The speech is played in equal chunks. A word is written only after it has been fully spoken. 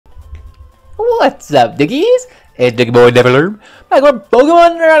What's up, Dookies? It's Dookie Boy Deviler. Back with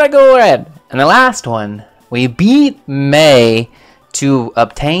Pokemon Radical Red. And the last one, we beat May to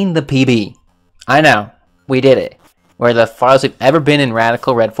obtain the PB. I know, we did it. We're the farthest we've ever been in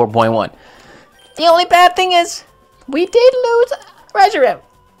Radical Red 4.1. The only bad thing is, we did lose Reshiram.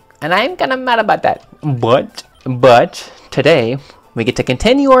 And I'm kinda mad about that. But, today, we get to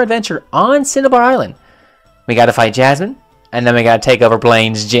continue our adventure on CINNABAR Island. We gotta fight Jasmine. And then we gotta take over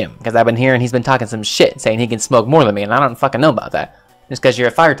Blaine's gym. Because I've been hearing he's been talking some shit, saying he can smoke more than me, and I don't fucking know about that. Just because you're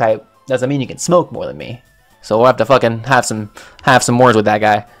a fire type doesn't mean you can smoke more than me. So we'll have to fucking have some words with that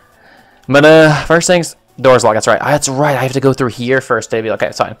guy. But first things, door's locked. That's right. That's right. I have to go through here first to be okay.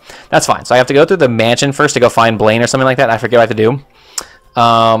 It's fine. That's fine. So I have to go through the mansion first to go find Blaine or something like that. I forget what I have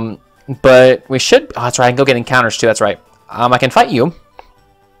to do. But we should. Oh, that's right. I can go get encounters too. That's right. I can fight you.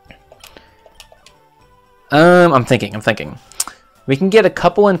 I'm thinking. We can get a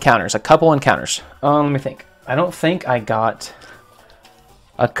couple encounters. Let me think. I don't think I got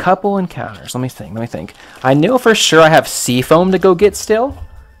a couple encounters. Let me think. I know for sure I have Seafoam to go get still.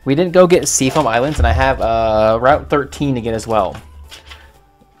 We didn't go get Seafoam Islands, and I have Route 13 to get as well.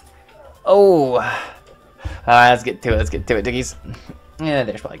 Oh. Let's get to it, Dookies. Yeah,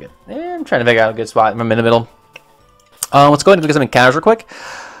 there's probably good. I'm trying to figure out a good spot. I'm in the middle. Let's go ahead and get some encounters real quick.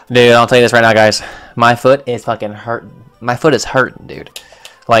 Dude, I'll tell you this right now, guys. My foot is fucking hurting. My foot is hurting, dude.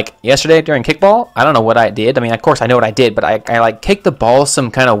 Like, yesterday during kickball, I don't know what I did. I mean, of course I know what I did, but I like, kicked the ball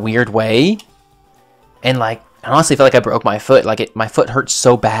some kind of weird way. And, like, I honestly feel like I broke my foot. Like, my foot hurt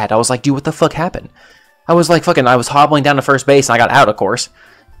so bad. I was like, dude, what the fuck happened? I was like, I was hobbling down to first base, and I got out, of course.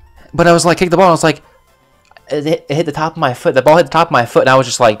 But I was like, kicked the ball, and I was like, it hit the top of my foot. The ball hit the top of my foot, and I was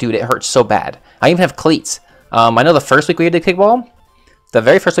just like, dude, it hurts so bad. I even have cleats. I know the first week we did kickball, the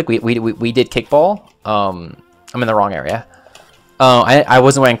very first week we did kickball, I'm in the wrong area. I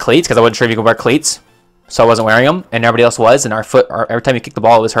wasn't wearing cleats because I wasn't sure if you could wear cleats, so I wasn't wearing them, and everybody else was. And every time you kick the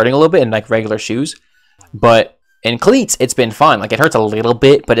ball, it was hurting a little bit in like regular shoes. But in cleats, it's been fun. Like, it hurts a little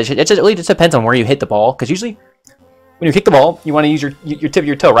bit, but it really just depends on where you hit the ball. Because usually, when you kick the ball, you want to use your tip of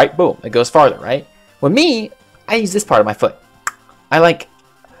your toe, right? Boom, it goes farther, right? With me, I use this part of my foot. Hit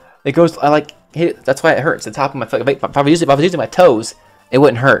it. That's why it hurts. The top of my foot. If I was using my toes, it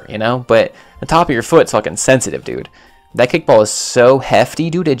wouldn't hurt, you know? But the top of your foot's fucking sensitive, dude. That kickball is so hefty,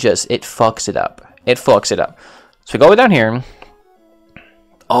 dude, it fucks it up. It fucks it up. So we go down here.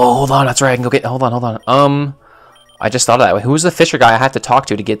 Oh, hold on, that's right, I can go get, hold on. I just thought of that. Who's the fisher guy I have to talk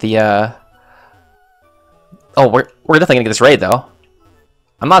to get the, Oh, we're definitely gonna get this raid, though.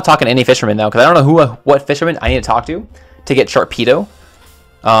 I'm not talking to any fisherman, though, because I don't know what fisherman I need to talk to get Sharpedo.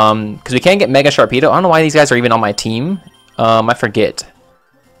 Because we can't get Mega Sharpedo. I don't know why these guys are even on my team. I forget.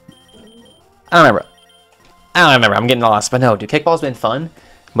 I don't remember. I'm getting lost. But no, dude, kickball's been fun.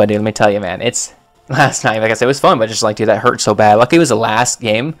 But dude, let me tell you, man, it's last night. Like I said, it was fun, but just like, dude, that hurt so bad. Luckily, it was the last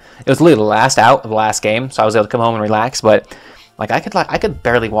game. It was literally the last out of the last game, so I was able to come home and relax. But like, I could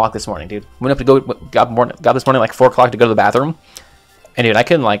barely walk this morning, dude. Went up to got this morning like 4 o'clock to go to the bathroom, and dude, I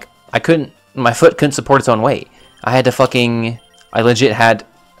couldn't. My foot couldn't support its own weight. I had to I legit had.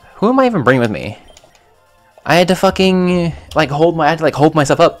 Who am I even bringing with me? I had to hold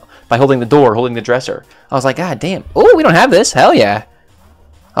myself up by holding the door, holding the dresser. I was like, God damn. Oh, we don't have this. Hell yeah.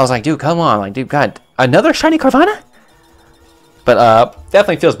 I was like, dude, come on. Like, dude, God, another shiny Carvana? But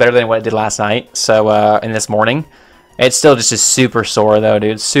definitely feels better than what it did last night. So, and this morning. It's still just super sore, though,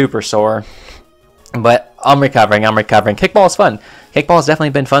 dude. Super sore. But I'm recovering. Kickball is fun. Kickball has definitely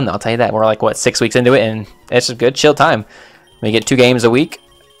been fun, though. I'll tell you that. We're like, what, 6 weeks into it, and it's a good, chill time. We get 2 games a week,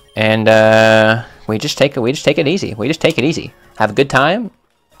 and we just take it easy. Have a good time.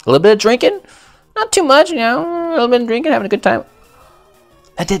 A little bit of drinking. Not too much, you know. A little bit of drinking, having a good time.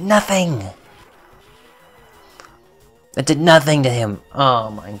 That did nothing. That did nothing to him. Oh,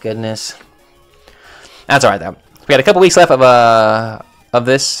 my goodness. That's alright, though. We got a couple weeks left of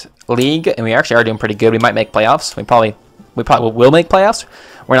this league, and we actually are doing pretty good. We might make playoffs. We probably will make playoffs.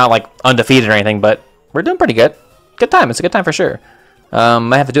 We're not, like, undefeated or anything, but we're doing pretty good. Good time. It's a good time for sure.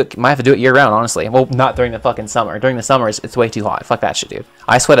 Might have to do it year round, honestly. Well, not during the fucking summer. During the summer, it's way too hot. Fuck that shit, dude.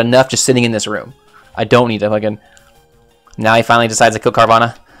 I sweat enough just sitting in this room. I don't need to fucking. Now he finally decides to kill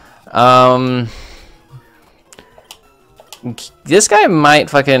Carvana. This guy might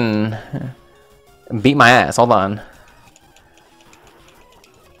fucking beat my ass. Hold on.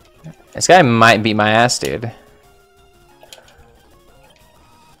 This guy might beat my ass, dude.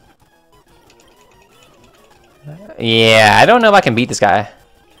 Yeah, I don't know if I can beat this guy.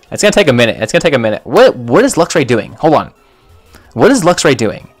 It's gonna take a minute. What is Luxray doing? Hold on. What is Luxray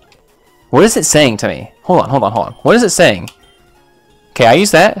doing? What is it saying to me? Hold on. What is it saying? Okay, I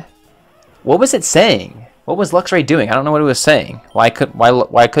use that. What was it saying? What was Luxray doing? I don't know what it was saying. Why couldn't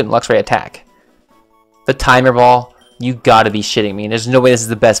Luxray attack? The timer ball? You gotta be shitting me. There's no way this is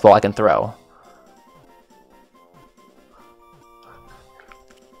the best ball I can throw.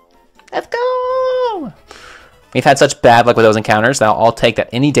 Let's go! We've had such bad luck with those encounters that I'll take that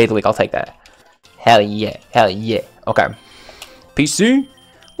any day of the week. I'll take that. Hell yeah. Hell yeah. Okay. PC?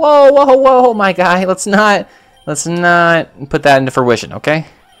 Whoa, whoa, whoa, my guy. Let's not put that into fruition, okay?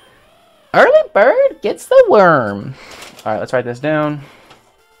 Early bird gets the worm. All right, let's write this down.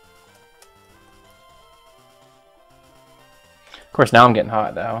 Of course, now I'm getting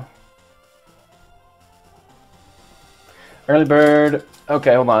hot, though. Early bird.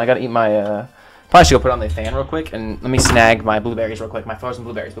 Okay, hold on. I gotta eat my... Probably should go put on the fan real quick, and let me snag my blueberries real quick. My frozen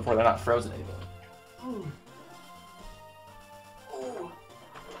blueberries before they're not frozen anymore.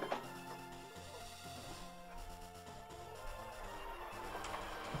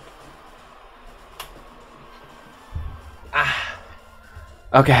 Ah.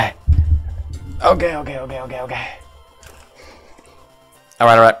 Okay. Okay.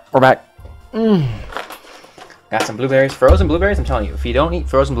 Alright. We're back. Got some blueberries. Frozen blueberries, I'm telling you. If you don't eat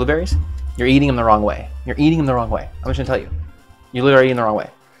frozen blueberries, you're eating them the wrong way. You're eating them the wrong way. I'm just gonna tell you. You're literally eating the wrong way.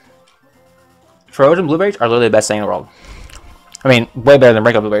 Frozen blueberries are literally the best thing in the world. I mean, way better than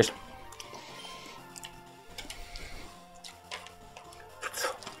regular blueberries.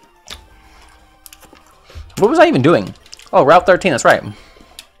 What was I even doing? Oh, Route 13, that's right.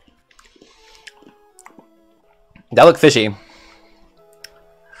 That looked fishy.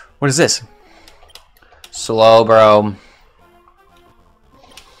 What is this? Slow, bro.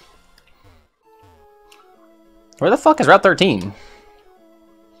 Where the fuck is Route 13?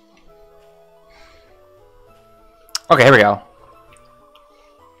 Okay, here we go.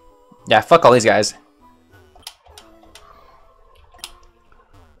 Yeah, fuck all these guys.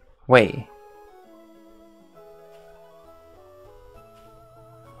 Wait.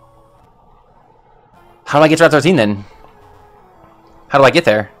 How do I get to Route 13 then? How do I get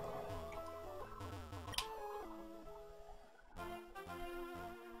there?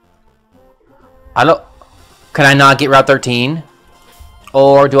 Can I not get Route 13?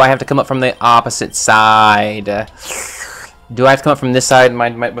 Or do I have to come up from the opposite side? Do I have to come up from this side?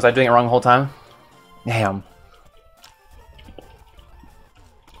 Was I doing it wrong the whole time? Damn.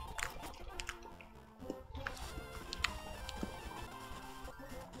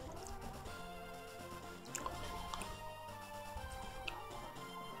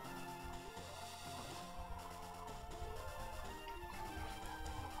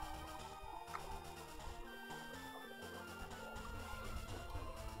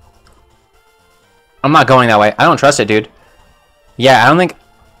 I'm not going that way. I don't trust it, dude. Yeah, I don't think...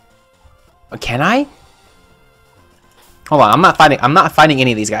 Can I? Hold on, I'm not fighting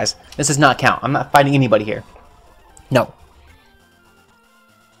any of these guys. This does not count. I'm not fighting anybody here. No.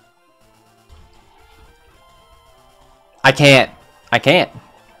 I can't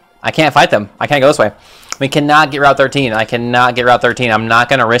fight them. I can't go this way. We cannot get Route 13. I cannot get Route 13. I'm not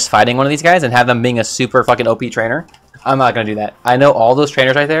going to risk fighting one of these guys and have them being a super fucking OP trainer. I'm not going to do that. I know all those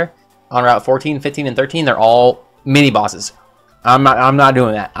trainers right there on Route 14, 15, and 13, they're all mini bosses. I'm not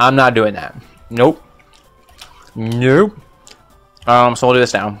doing that. I'm not doing that. Nope. Nope. So we'll do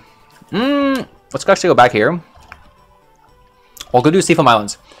this now. Let's actually go back here. We'll go do Seafoam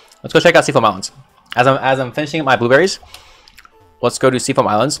Islands. Let's go check out Seafoam Islands. As I'm finishing up my blueberries, let's go do Seafoam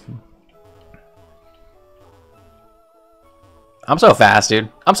Islands. I'm so fast, dude.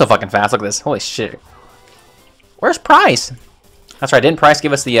 I'm so fucking fast. Look at this. Holy shit. Where's Price? That's right. Didn't Price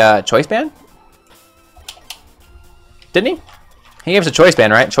give us the choice band? Didn't he? He gave us a choice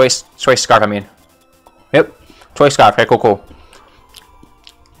band, right? Choice scarf, I mean. Yep. Choice scarf. Okay, cool.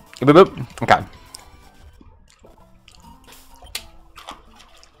 Boop, boop. Okay.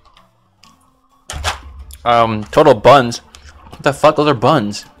 Total buns. What the fuck? Those are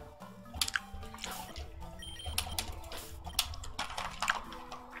buns.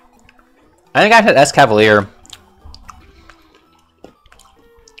 I think I had S Cavalier.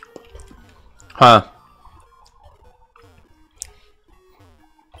 Huh.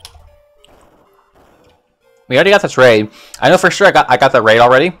 We already got this raid. I know for sure I got the raid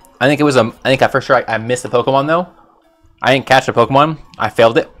already. I think it was for sure I missed the Pokemon though. I didn't catch the Pokemon. I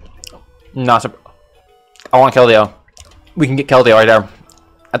failed it. Not so. I want Keldeo. We can get Keldeo right there.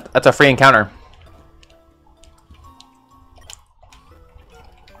 That's a free encounter.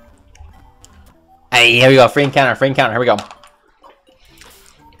 Hey, here we go. Free encounter. Free encounter. Here we go.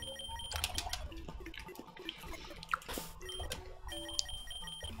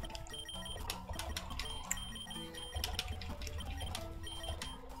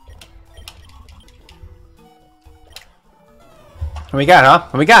 What we got, huh?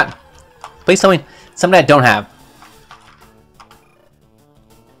 What we got? Please tell me something I don't have.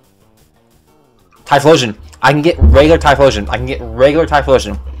 Typhlosion. I can get regular Typhlosion. I can get regular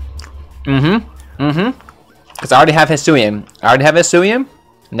Typhlosion. Because I already have Hisuian. I already have Hisuian.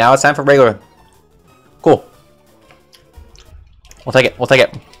 Now it's time for regular. Cool. We'll take it. We'll take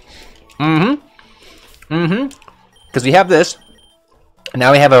it. Because we have this. And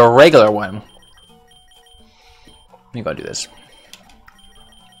now we have a regular one. Let me go do this.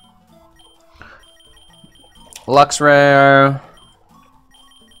 Lux Rare.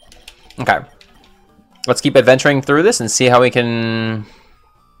 Okay. Let's keep adventuring through this and see how we can...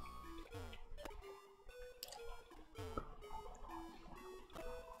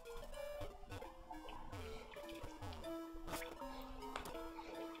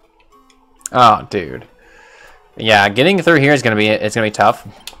 Oh, dude. Yeah, getting through here is gonna be tough.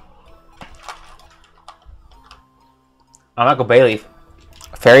 I'm not go Bayleaf.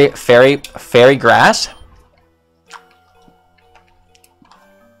 Fairy grass.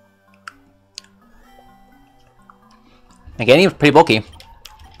 Again, he's pretty bulky.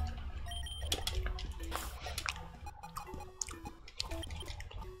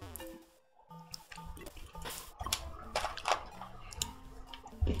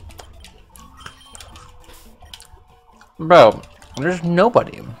 Bro, there's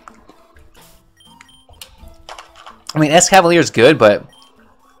nobody. I mean, Escavalier is good, but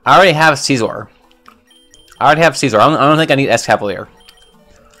I already have Caesar. I don't think I need Escavalier.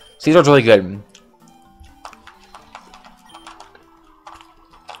 Caesar's really good.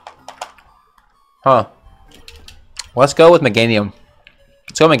 Huh. Let's go with Meganium.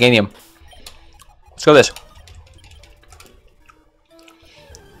 Let's go Meganium. Let's go this.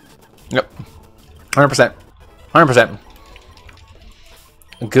 Yep. 100%. 100%.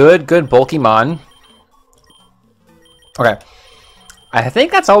 Good bulky mon. Okay. I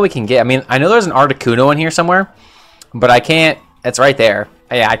think that's all we can get. I mean, I know there's an Articuno in here somewhere, but I can't. It's right there.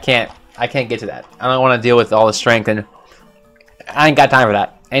 Yeah, I can't get to that. I don't want to deal with all the strength, and I ain't got time for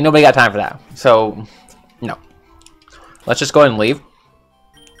that. Ain't nobody got time for that. So, no. Let's just go ahead and leave.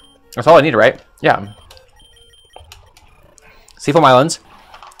 That's all I need, right? Yeah. Seafoam Islands.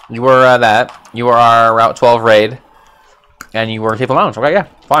 You were that. You were our Route 12 raid. And you were Seafoam Islands. Okay, yeah.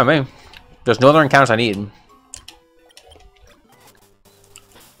 Fine, man. There's no other encounters I need.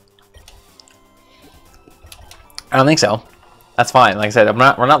 I don't think so. That's fine. Like I said,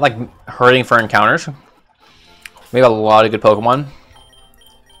 we're not like hurting for encounters. We have a lot of good Pokemon.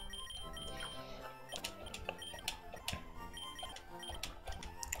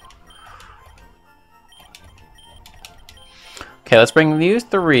 Okay, let's bring these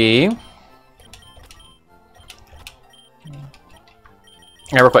three.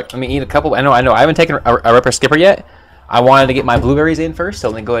 Yeah, real quick. Let me eat a couple. I know. I haven't taken a Ripper Skipper yet. I wanted to get my blueberries in first, so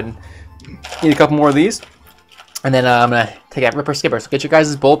let me go ahead and eat a couple more of these. And then I'm gonna take out Ripper Skipper. So get your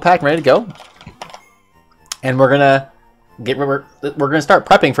guys' bold pack ready to go. And we're gonna start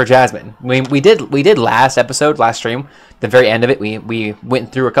prepping for Jasmine. We did last episode, last stream. The very end of it, we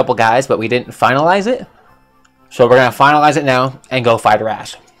went through a couple guys, but we didn't finalize it. So we're gonna finalize it now and go fight her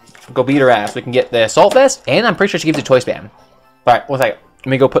ass. Go beat her ass. We can get the Assault Vest, and I'm pretty sure she gives you Choice Band. Alright, one second. Let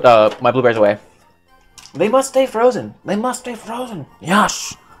me go put my blueberries away. They must stay frozen. They must stay frozen.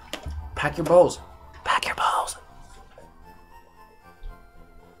 Yes. Pack your bowls. Pack your bowls.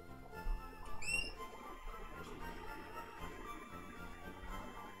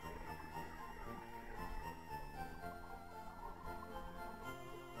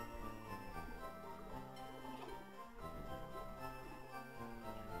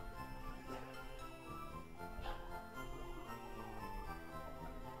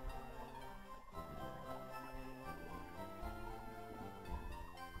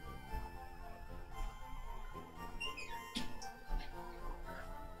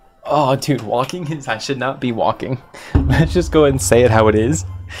 Oh, dude, walking is... I should not be walking. Let's just go ahead and say it how it is.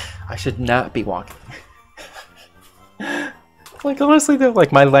 I should not be walking. Like, honestly, though,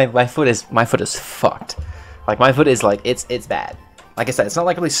 like, my foot is fucked. Like, my foot is, like, it's bad. Like I said, it's not,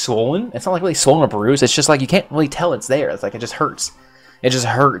 like, really swollen. It's not, like, really swollen or bruised. It's just, like, you can't really tell it's there. It's, like, it just hurts. It just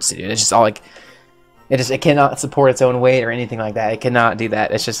hurts, dude. It's just all, like... It cannot support its own weight or anything like that. It cannot do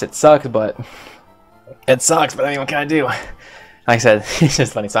that. It's just, it sucks, but... It sucks, but I mean, what can I do? Like I said, it's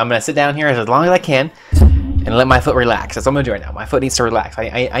just funny. So I'm going to sit down here as long as I can and let my foot relax. That's what I'm going to do right now. My foot needs to relax.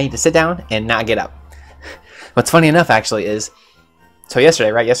 I need to sit down and not get up. What's funny enough, actually, is... So yesterday,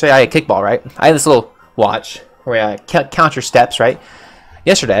 right? Yesterday I had kickball, right? I had this little watch where I count your steps, right?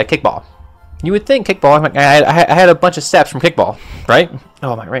 Yesterday I had kickball. You would think kickball... I had a bunch of steps from kickball, right?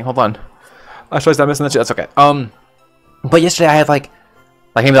 Oh, my ring. Hold on. I should not missing that shit. That's okay. But yesterday I had like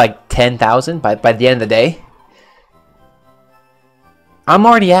maybe like 10,000 by the end of the day. I'm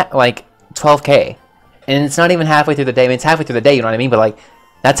already at like 12K, and it's not even halfway through the day. I mean, it's halfway through the day, you know what I mean? But like,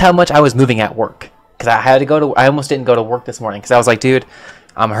 that's how much I was moving at work. Because I had to go to, I almost didn't go to work this morning. Because I was like, dude,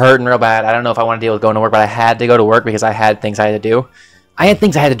 I'm hurting real bad. I don't know if I want to deal with going to work, but I had to go to work because I had things I had to do. I had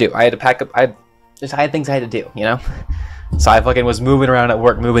things I had to do. I had to pack up. I had things I had to do, you know? So I fucking was moving around at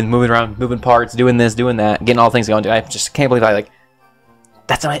work, moving around, moving parts, doing this, doing that, getting all things going. Dude, I just can't believe I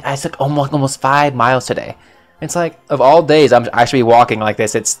took almost 5 miles today. It's like, of all days, I should be walking like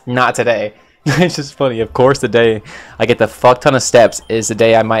this. It's not today. It's just funny. Of course, the day I get the fuck ton of steps is the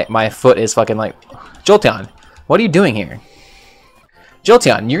day my foot is fucking like, Jolteon, what are you doing here?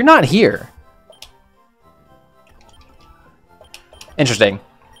 Jolteon, you're not here. Interesting.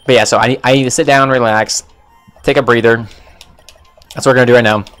 But yeah, so I need to sit down, relax, take a breather. That's what we're gonna do right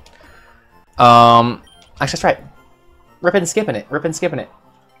now. Actually, that's right. Rip and skipping it. Rip and skipping it.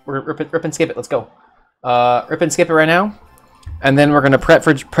 Rip and skip it. Let's go. Rip and skip it right now. And then we're gonna prep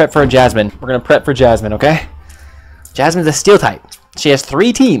for Jasmine. We're gonna prep for Jasmine, okay? Jasmine's a steel type. She has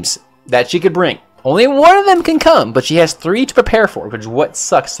 3 teams that she could bring. Only one of them can come, but she has 3 to prepare for, which is what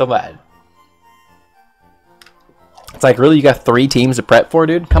sucks so bad. It's like, really, you got 3 teams to prep for,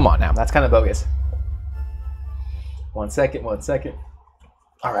 dude? Come on now, that's kind of bogus. 1 second, 1 second.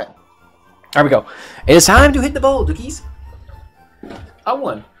 All right, there we go. It is time to hit the bowl, Dookies. A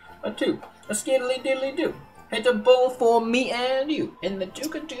 1, a 2, a skiddly diddly do. Hit the bowl for me and you, and the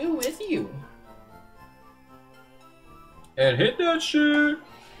Dook-a-doo with you. And hit that shit.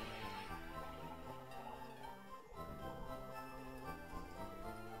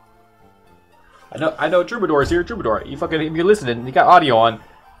 I know Troubadour's here. Troubadour, you fucking, if you're listening, you got audio on.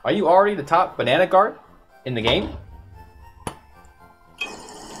 Are you already the top banana guard in the game?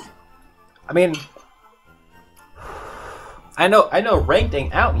 I mean, I know ranked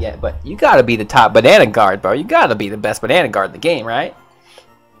ain't out yet, but you gotta be the top banana guard, bro. You gotta be the best banana guard in the game, right?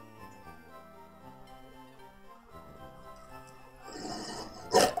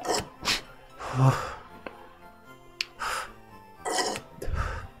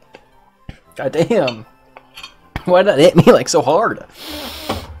 God damn. Why did that hit me like so hard?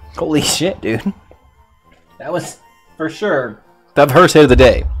 Holy shit, dude. That was for sure the first hit of the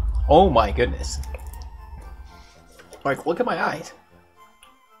day. Oh my goodness. Like, look at my eyes.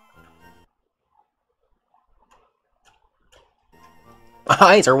 My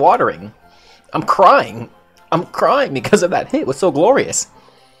eyes are watering. I'm crying. I'm crying because of that hit. It was so glorious.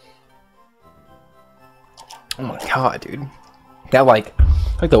 Oh my god, dude. Got like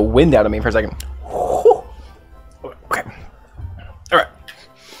the wind out of me for a second. Okay. Alright.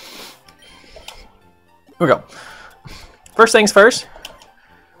 Here we go. First things first.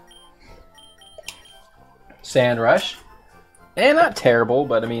 Sand Rush. And not terrible,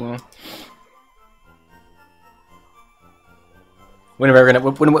 but I mean, when are we ever gonna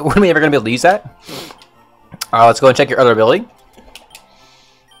be able to use that? Let's go and check your other ability.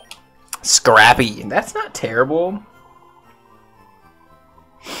 Scrappy. That's not terrible.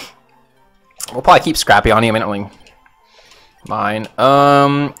 We'll probably keep Scrappy on you. I mean, only mine.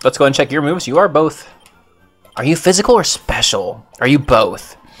 Let's go and check your moves. You are both. Are you physical or special? Are you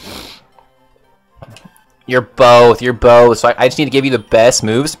both? You're both. You're both. So I just need to give you the best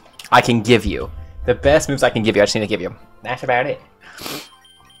moves I can give you. The best moves I can give you. I just need to give you. That's about it.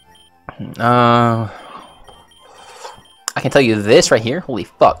 I can tell you this right here. Holy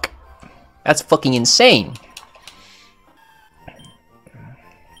fuck. That's fucking insane.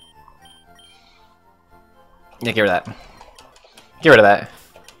 Yeah, get rid of that. Get rid of that.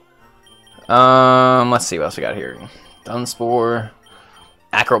 Let's see what else we got here. Dunspoor.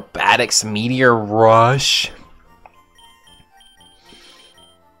 Acrobatics. Meteor Rush.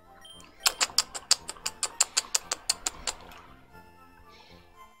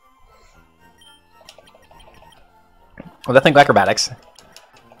 Well, that thing acrobatics.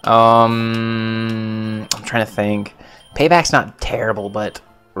 I'm trying to think. Payback's not terrible, but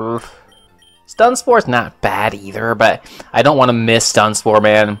Stunspor's not bad either, but I don't want to miss Stunspore,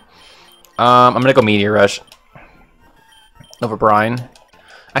 man. I'm gonna go Meteor Rush over Brine.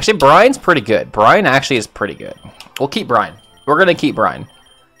 Actually, Brine's pretty good. Brine actually is pretty good. We'll keep Brine. We're gonna keep Brine.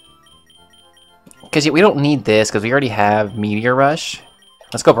 Because we don't need this, because we already have Meteor Rush.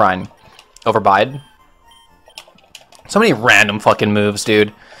 Let's go Brine over Bide. So many random fucking moves,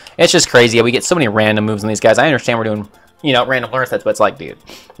 dude. It's just crazy. We get so many random moves on these guys. I understand we're doing, you know, random learn sets, but it's like, dude,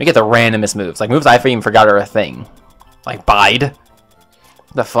 we get the randomest moves. Like, moves I even forgot are a thing. Like, Bide.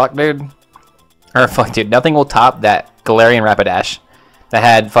 The fuck, dude? Or, fuck, dude. Nothing will top that Galarian Rapidash that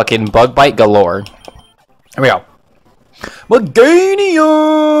had fucking Bug Bite galore. Here we go.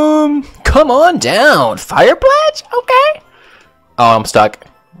 Meganium! Come on down. Fire Pledge? Okay. Oh, I'm stuck.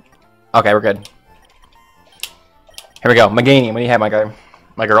 Okay, we're good. Here we go. Meganium, what do you have, my guy?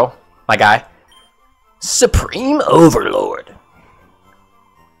 My girl? My guy? Supreme Overlord.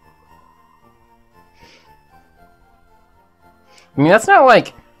 I mean, that's not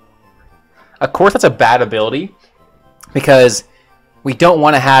like... Of course, that's a bad ability. Because we don't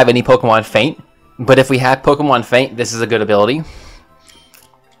want to have any Pokemon faint. But if we have Pokemon faint, this is a good ability.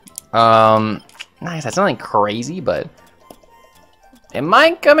 Nice. That's nothing crazy, but... It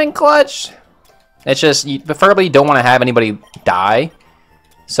might come in clutch. It's just, you preferably don't want to have anybody die.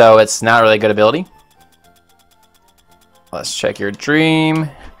 So it's not really a good ability. Let's check your dream.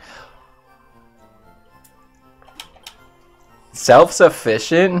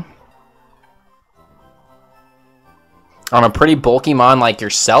 Self-sufficient? On a pretty bulky mon like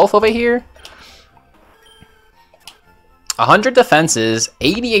yourself over here? 100 defenses,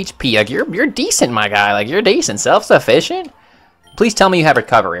 80 HP. Like you're decent, my guy. Like you're decent. Self-sufficient? Please tell me you have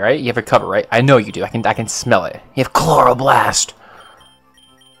recovery, right? You have recovery, right? I know you do. I can smell it. You have Chloroblast.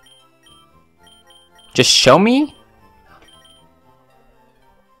 Just show me.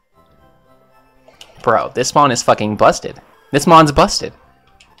 Bro, this mon is fucking busted. This mon's busted.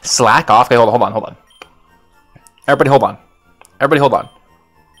 Slack off. Okay, hold on. Everybody hold on. Everybody hold on.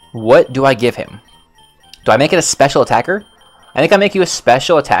 What do I give him? Do I make it a special attacker? I think I make you a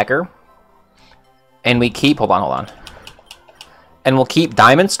special attacker. And we keep... Hold on. And we'll keep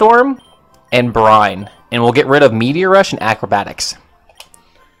Diamond Storm and Brine. And we'll get rid of Meteor Rush and Acrobatics.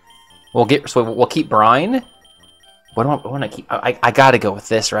 We'll keep Brine. What do I want to keep? I gotta go with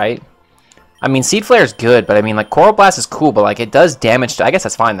this, right? I mean, Seed Flare is good, but I mean, like, Coral Blast is cool, but like, it does damage to... I guess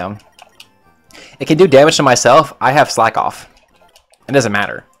that's fine, though. It can do damage to myself. I have Slack Off. It doesn't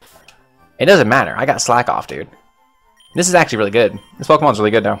matter. It doesn't matter. I got Slack Off, dude. This is actually really good. This Pokemon's really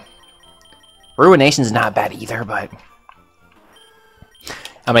good, though. Ruination's not bad either, but...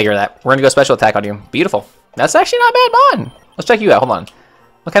 I'll make her that. We're gonna go special attack on you. Beautiful. That's actually not bad, Mon. Let's check you out. Hold on.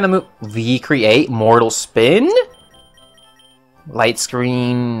 What kind of move? V-Create? Mortal Spin? Light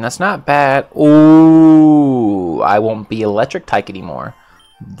Screen. That's not bad. Ooh. I won't be Electric Type anymore.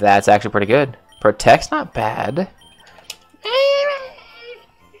 That's actually pretty good. Protect's not bad.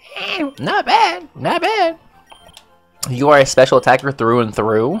 Not bad. Not bad. You are a special attacker through and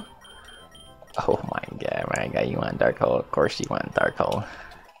through. Oh my god. You want Dark Hole? Of course you want Dark Hole.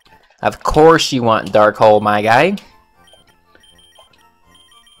 Of course you want Dark Hole, my guy.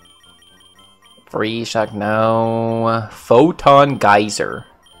 Free Shock, no. Photon Geyser.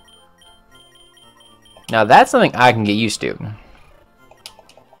 Now that's something I can get used to.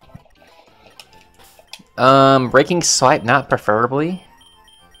 Breaking Swipe, not preferably.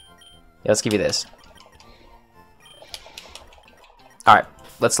 Yeah, let's give you this. Alright,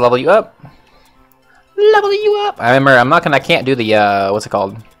 let's level you up. Level you up! I remember, I can't do the, what's it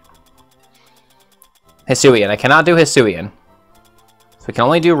called? Hisuian. I cannot do Hisuian. So we can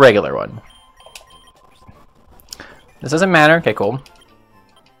only do regular one. This doesn't matter. Okay, cool.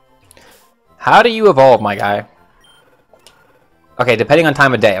 How do you evolve, my guy? Okay, depending on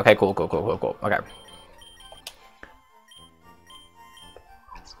time of day. Okay, cool. Okay.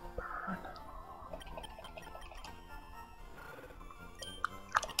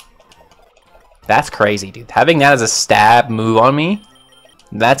 That's crazy, dude. Having that as a stab move on me,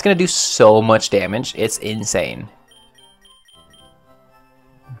 that's gonna do so much damage. It's insane.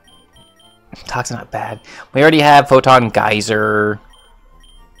 Toxin not bad. We already have Photon Geyser.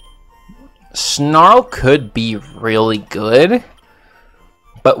 Snarl could be really good,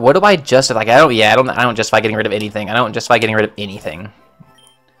 but what do I justify? Like I don't justify getting rid of anything.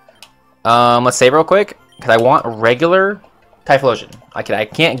 Let's save real quick because I want regular Typhlosion. I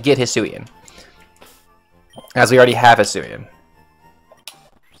can't get Hisuian as we already have Hisuian.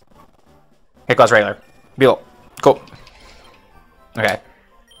 Okay, class regular. Beetle. Cool. Okay.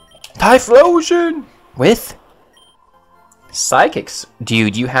 Typhlosion with Psychics.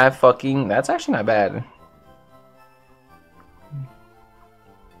 Dude, you have fucking... That's actually not bad.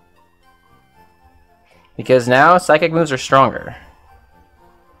 Because now Psychic moves are stronger.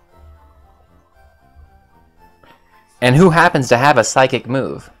 And who happens to have a Psychic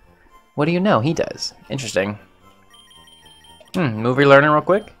move? What do you know? He does. Interesting. Move relearning real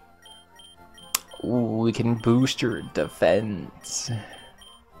quick. Ooh, we can boost your defense.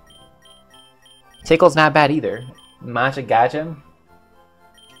 Tickle's not bad either. Matcha Gacha.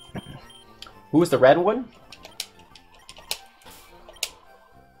 Who's the red one?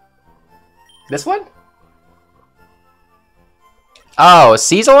 This one? Oh,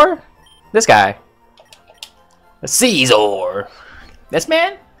 Caesar? This guy. Caesar. This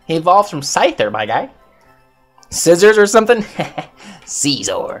man, he evolves from Scyther, my guy. Scissors or something?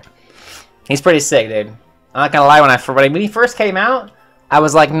 Caesar. He's pretty sick, dude. I'm not gonna lie, when he first came out, I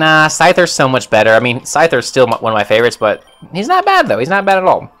was like, nah, Scyther's so much better. I mean, Scyther's still one of my favorites, but he's not bad, though. He's not bad at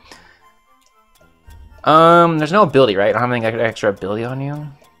all. There's no ability, right? I don't have any extra ability on you.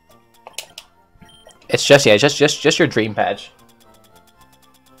 It's just, yeah, just your dream patch.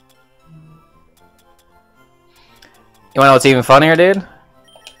 You wanna know what's even funnier, dude?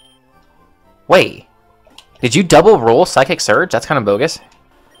 Wait. Did you double roll Psychic Surge? That's kind of bogus.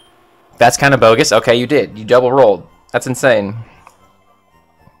 That's kind of bogus. Okay, you did. You double rolled. That's insane.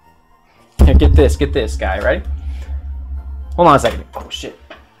 Here, get this, guy, right? Hold on a second. Oh, shit.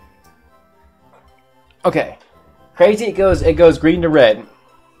 Okay. Crazy, it goes green to red.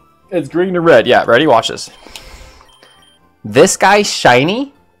 It's green to red. Yeah, ready? Watch this. This guy's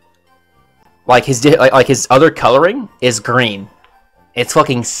shiny, like his other coloring is green. It's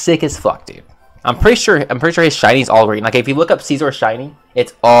fucking sick as fuck, dude. I'm pretty sure his shiny is all green. Like if you look up Caesar shiny,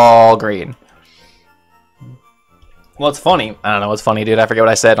 it's all green. Well, it's funny. I don't know what's funny, dude. I forget what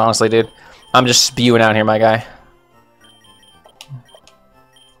I said, honestly, dude. I'm just spewing out here, my guy.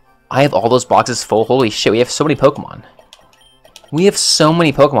 I have all those boxes full. Holy shit, we have so many Pokemon. We have so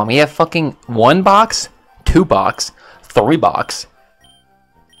many Pokemon. We have fucking 1 box, 2 box, 3 box.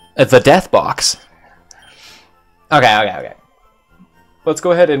 The death box. Okay. Let's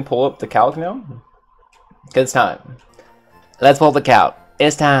go ahead and pull up the calc now. Cause it's time. Let's pull up the calc.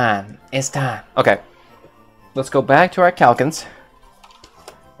 It's time. It's time. Okay. Let's go back to our calcins.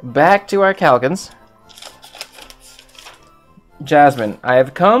 Back to our calcins. Jasmine, I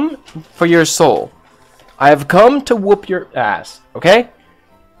have come for your soul. I have come to whoop your ass. Okay?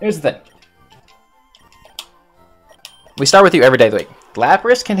 Here's the thing. We start with you every day of the week.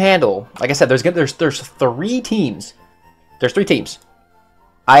 Lapras can handle, like I said, there's 3 teams. There's 3 teams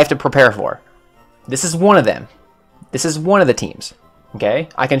I have to prepare for. This is one of them. This is one of the teams. Okay?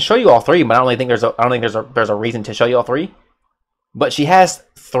 I can show you all 3, but I don't really think there's a reason to show you all 3. But she has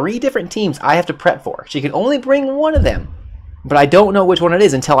 3 different teams I have to prep for. She can only bring one of them. But I don't know which one it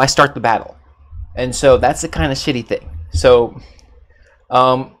is until I start the battle. And so that's the kind of shitty thing. So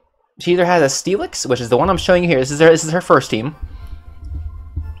she either has a Steelix, which is the one I'm showing you here. This is her first team.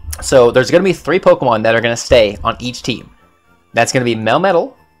 So there's going to be 3 Pokemon that are going to stay on each team. That's going to be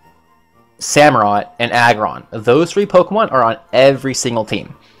Melmetal, Samurott, and Aggron. Those 3 Pokemon are on every single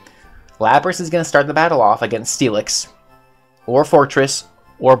team. Lapras is going to start the battle off against Steelix, or Fortress,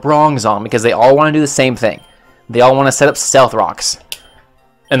 or Bronzong, because they all want to do the same thing. They all want to set up Stealth Rocks.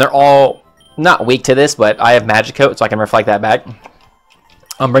 And they're all not weak to this, but I have Magic Coat, so I can reflect that back.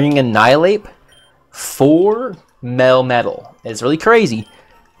 I'm bringing Annihilate for Melmetal. It's really crazy,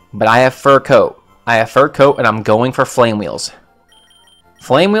 but I have Fur Coat. I have Fur Coat, and I'm going for Flame Wheels.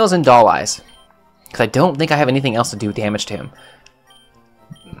 Flame Wheels and Doll Eyes. Because I don't think I have anything else to do damage to him.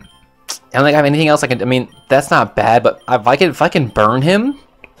 I don't think I have anything else I can... I mean, that's not bad, but if I can burn him...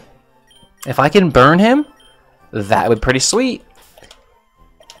 If I can burn him, that would be pretty sweet.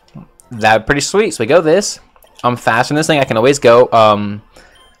 That would be pretty sweet. So we go this. I'm fast in this thing. I can always go...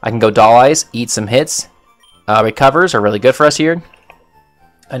 I can go Doll Eyes, eat some hits. Recovers are really good for us here.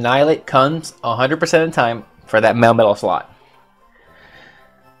 Annihilate comes 100% of the time for that Melmetal slot.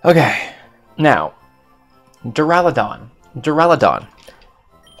 Okay, now, Duraludon.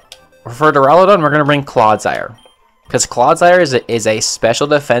 For Duraludon, we're going to bring Clodsire. Because Clodsire is a special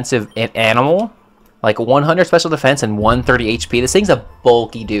defensive animal. Like 100 special defense and 130 HP. This thing's a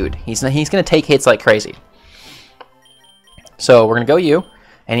bulky dude. He's going to take hits like crazy. So we're going to go you.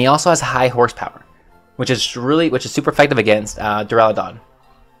 And he also has high horsepower. Which is super effective against Duraludon.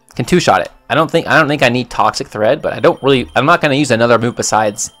 Can 2-shot it. I don't think I need Toxic Thread, but I'm not going to use another move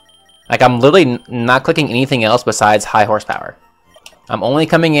besides, like I'm literally not clicking anything else besides high horsepower. I'm only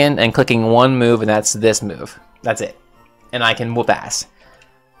coming in and clicking one move, and that's this move. That's it. And I can whoop ass.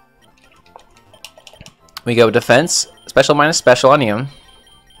 We go defense, special minus special on you.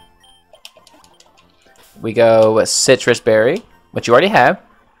 We go Citrus Berry, which you already have.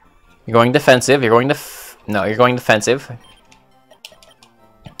 You're going defensive. You're going defensive.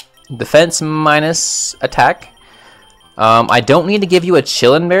 Defense minus attack. I don't need to give you a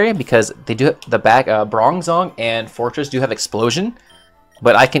Chillin' Berry because they do the back. Bronzong and Fortress do have Explosion,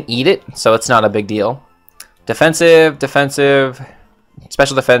 but I can eat it, so it's not a big deal. Defensive,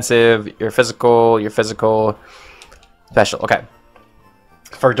 special defensive. Your physical, special. Okay.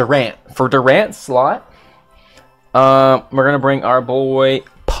 For Durant slot, we're gonna bring our boy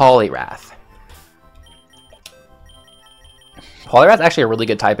Poliwrath. Poliwrath's actually a really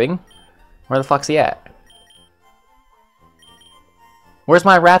good typing. Where the fuck's he at? Where's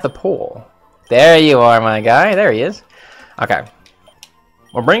my Wrath of Pole? There you are, my guy. There he is. Okay.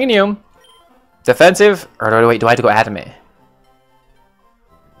 We're bringing you defensive, or do I have to go adamant?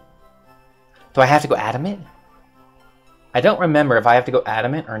 Do I have to go adamant? I don't remember if I have to go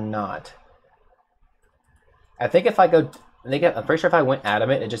adamant or not. I think if I go, I'm pretty sure if I went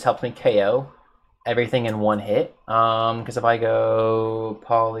adamant, it just helps me KO everything in one hit. Because if I go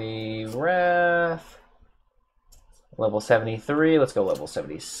Poliwrath, level 73, let's go level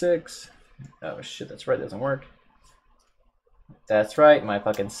 76. Oh shit, that's right, doesn't work. That's right, my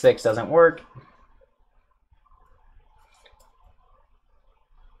fucking 6 doesn't work.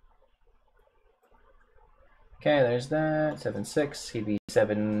 Okay, there's that. 7-6, he'd be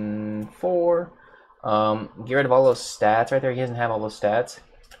 7-4. Get rid of all those stats right there. He doesn't have all those stats.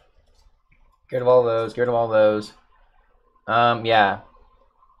 Get rid of all those, get rid of all those. Yeah.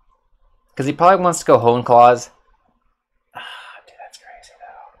 Because he probably wants to go Hone Claws. Dude, that's crazy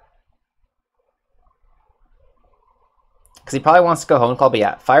though. Because he probably wants to go Hone Claw, but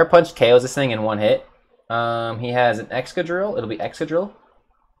yeah. Fire Punch KOs this thing in one hit. He has an Excadrill. It'll be Excadrill.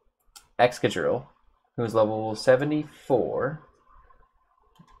 Excadrill, who's level 74.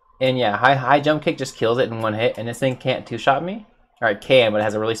 And yeah, high jump kick just kills it in one hit, and this thing can't two-shot me. Alright, can, but it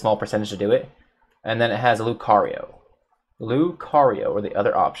has a really small percentage to do it. And then it has a Lucario. Lucario are the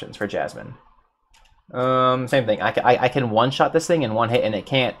other options for Jasmine. Same thing. I can one-shot this thing in one hit, and it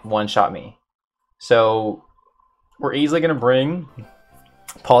can't one-shot me. So we're easily going to bring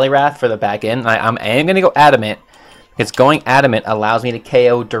Poliwrath for the back end. I am going to go Adamant, because going Adamant allows me to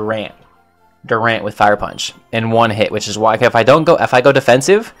KO Durant with Fire Punch in one hit, which is why if I go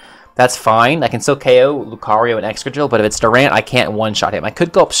defensive, that's fine. I can still KO Lucario and Excadrill, but if it's Durant, I can't one-shot him. I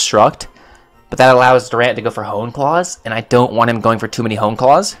could go Obstruct, but that allows Durant to go for Hone Claws, and I don't want him going for too many Hone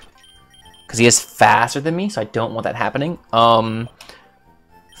Claws, because he is faster than me, so I don't want that happening.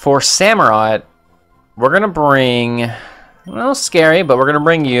 For Samurott, we're going to bring, well, scary, but we're going to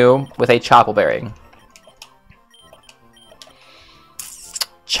bring you with a Chople Berry.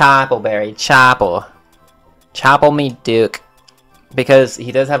 Chople Berry, Chople me Dook, because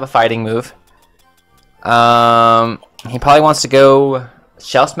he does have a fighting move. He probably wants to go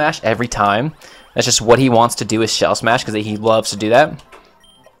Shell Smash every time. That's just what he wants to do is Shell Smash, because he loves to do that.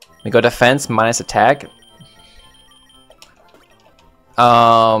 We go defense minus attack.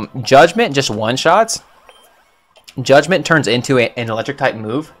 Judgment just one-shots. Judgment turns into an electric type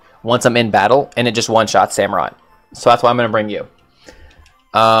move once I'm in battle, and it just one-shots Samurott. So that's why I'm going to bring you.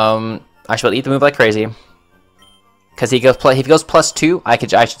 I should eat the move like crazy. Because if he goes +2, I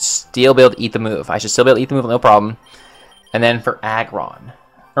should still be able to eat the move. I should still be able to eat the move, no problem. And then for Aggron.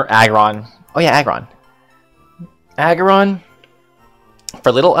 Or Aggron. Oh yeah, Aggron. Aggron.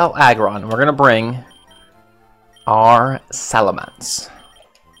 For little Aggron, we're going to bring our Salamence.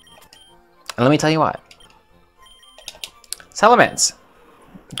 And let me tell you what. Salamence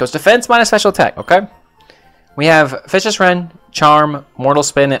goes defense minus special attack, okay? We have Vicious Rend, Charm, Mortal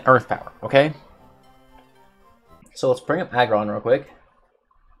Spin, and Earth Power, okay? So let's bring up Aggron real quick.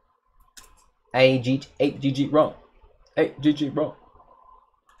 8GG wrong. 8GG wrong.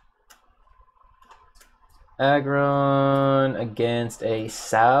 Aggron against a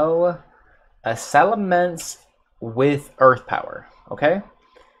Salamence with Earth Power, okay?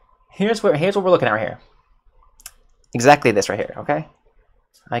 Here's what we're looking at right here. Exactly this right here, okay?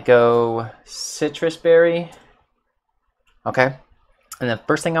 I go Citrus Berry, okay? And the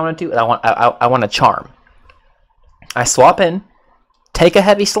first thing I want to do is I want to Charm. I swap in, take a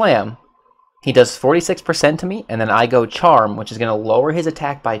Heavy Slam. He does 46% to me, and then I go Charm, which is going to lower his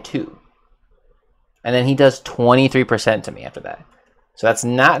attack by 2. And then he does 23% to me after that. So that's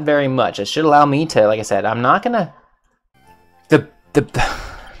not very much. It should allow me to, like I said, I'm not going to...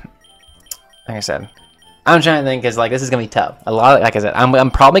 Like I said, I'm trying to think, because like this is going to be tough. Like I said,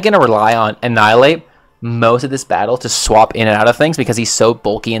 I'm probably going to rely on Annihilate most of this battle to swap in and out of things, because he's so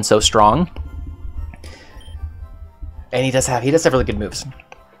bulky and so strong. And he does have really good moves.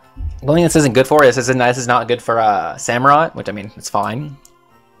 The only thing this isn't good for is this is not good for Samurott, which I mean, it's fine.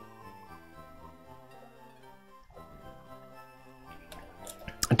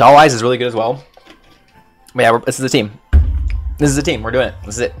 Doll Eyes is really good as well. But yeah, this is a team. This is a team. We're doing it.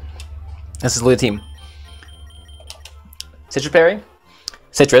 This is it. This is literally a team. Citrus Berry,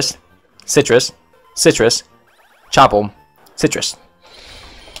 Citrus, Citrus, Citrus, Chople, Citrus.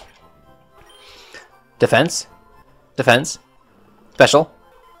 Defense, defense, special,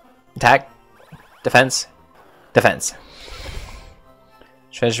 attack, defense, defense.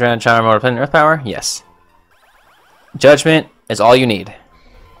 Treasure Round, Charm, Mortal Spin, Earth Power? Yes. Judgment is all you need.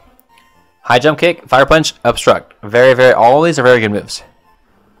 High Jump Kick, Fire Punch, Obstruct. All these are very good moves.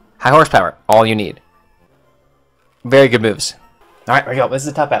 High horsepower, all you need. Very good moves. Alright, here we go. This is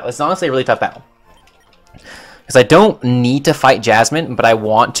a tough battle. It's honestly a really tough battle. Because I don't need to fight Jasmine, but I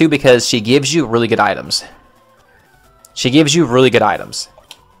want to because she gives you really good items. She gives you really good items.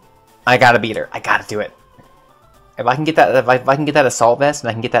 I gotta beat her. I gotta do it. If I can get that, if I can get that assault vest and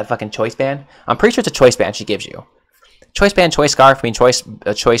I can get that fucking choice band, I'm pretty sure it's a choice band she gives you. Choice band, choice scarf. I mean, choice,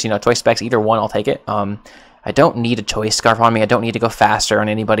 choice specs. Either one, I'll take it. I don't need a choice scarf on me. I don't need to go faster on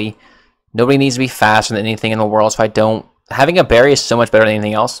anybody. Nobody needs to be faster than anything in the world. So I don't. Having a berry is so much better than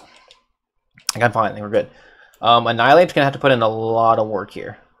anything else. Like, I'm fine. I think we're good. Annihilate's gonna have to put in a lot of work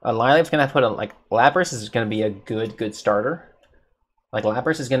here. Annihilate's gonna have to put in, like, Lapras is gonna be a good starter. Like,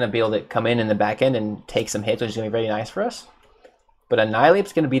 Lapras is gonna be able to come in the back end and take some hits, which is gonna be very nice for us. But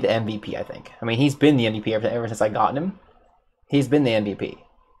Annihilate's gonna be the MVP, I think. I mean, he's been the MVP ever since I gotten him. He's been the MVP.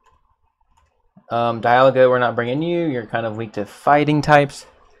 Dialga, we're not bringing you. You're kind of weak to fighting types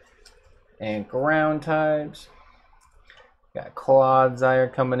and ground types. Got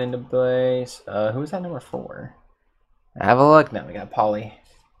Clodsire coming into place. Who's that number 4? Have a look. No, we got Polly.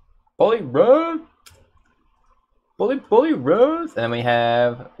 Polly Rose. Polly Rose. And then we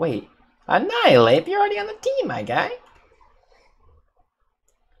have, wait, Annihilate. You're already on the team, my guy.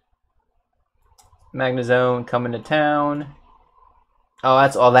 Magnezone coming to town.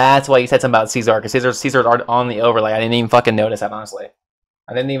 Oh, that's why you said something about Caesar, because Caesar's on the overlay. I didn't even fucking notice that, honestly.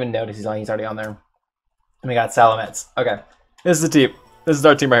 I didn't even notice he's already on there. And we got Salamence. Okay. This is the team. This is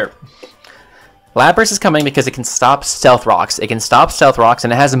our team right here. Lapras is coming because it can stop Stealth Rocks. It can stop Stealth Rocks,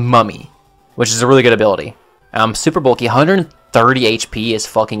 and it has Mummy, which is a really good ability. Super bulky. 130 HP is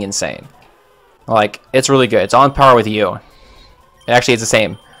fucking insane. Like, it's really good. It's on par with you. It actually is the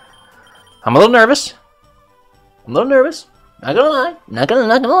same. I'm a little nervous. Not gonna lie. Not gonna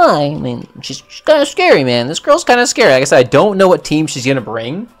lie. I mean, she's kind of scary, man. This girl's kind of scary. Like I said, I don't know what team she's gonna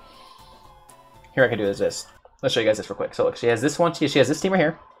bring. Here, I can do this. Let's show you guys this real quick. So look, she has this one. She has this team right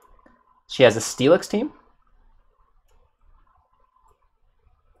here. She has a Steelix team.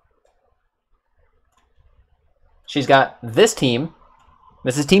 She's got this team.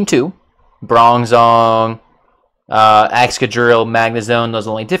 This is team 2. Bronzong, Excadrill, Magnezone. Those are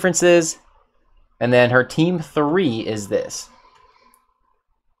the only differences. And then her team 3 is this.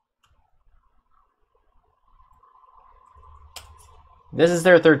 This is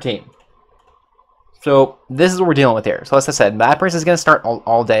their 3rd team. So this is what we're dealing with here. So as I said, Lapras is going to start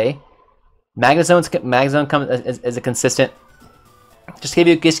all day. Magnezone comes as a consistent. Just give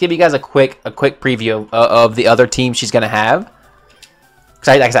you guys a quick preview of the other team she's going to have. Because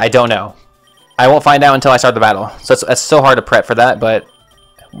like I said, I don't know. I won't find out until I start the battle. So it's so hard to prep for that, but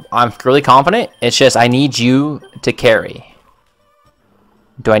I'm really confident. It's just I need you to carry.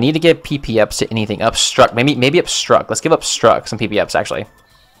 Do I need to give PP ups to anything? Obstruct. Maybe obstruct. Let's give obstruct some PP ups actually.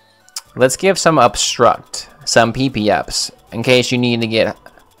 Let's give some obstruct some PP ups in case you need to get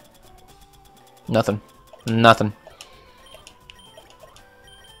nothing.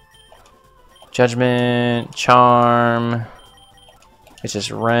 Judgment, charm. It's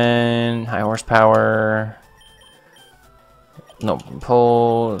just Ren, high horsepower. No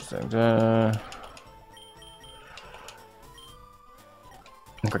pulls. I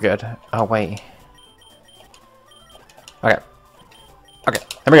think we're good. Oh wait. Okay.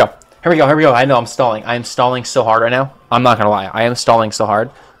 Here we go. I know I'm stalling. I am stalling so hard right now. I'm not gonna lie. I am stalling so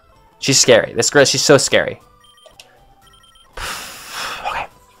hard. She's scary. This girl, she's so scary. Okay.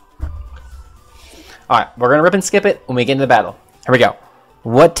 Alright, we're gonna rip and skip it when we get into the battle. Here we go.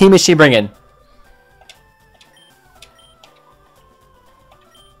 What team is she bringing?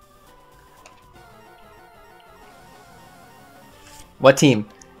 What team?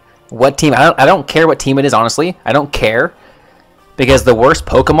 I don't care what team it is, honestly. I don't care. Because the worst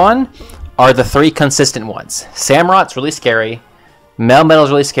Pokemon are the 3 consistent ones. Samurot's really scary. Melmetal's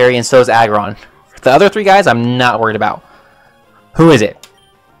really scary, and so is Aggron. The other 3 guys, I'm not worried about. Who is it?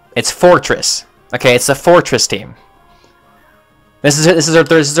 It's Fortress. Okay, it's a Fortress team. This is her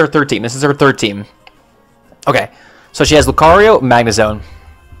 3rd team. This is her 3rd team. Okay, so she has Lucario, Magnezone.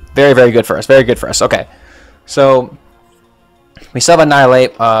 Very, very good for us. Very good for us. Okay, so we still have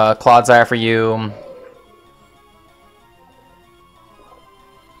Annihilate, Clodsire for you.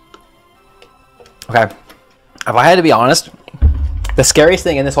 Okay, if I had to be honest, the scariest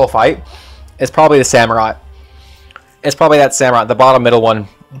thing in this whole fight is probably the Samurott. It's probably that Samurott, the bottom middle one.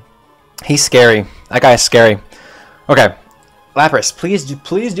 He's scary. That guy is scary. Okay, Lapras,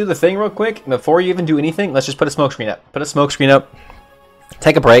 please do the thing real quick before you even do anything. Let's just put a smoke screen up. Put a smoke screen up.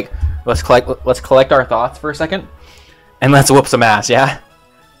 Take a break. Let's collect our thoughts for a second, and let's whoop some ass. Yeah,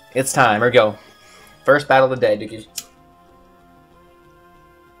 it's time. Here we go. First battle of the day, Dookies.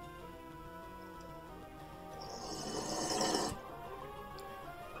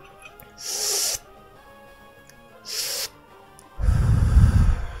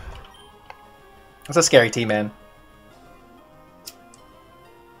 It's a scary team, man.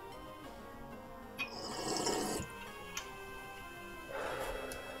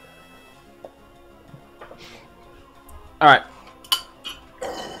 Alright.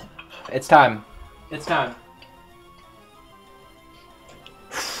 It's time. It's time.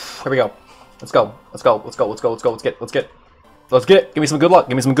 Here we go. Let's go. Let's go. Let's go. Let's go. Let's go. Let's get. Let's get. Let's get. Give me some good luck.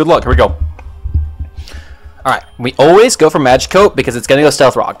 Give me some good luck. Here we go. Alright. We always go for Magicoat because it's gonna go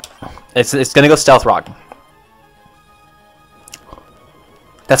Stealth Rock. It's gonna go Stealth Rock.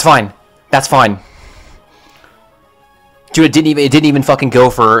 That's fine. That's fine. Dude, it didn't even fucking go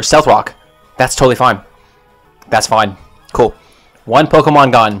for Stealth Rock. That's totally fine. That's fine. Cool. One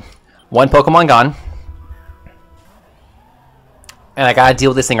Pokemon gone. One Pokemon gone. And I gotta deal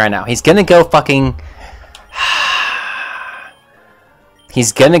with this thing right now. He's gonna go fucking...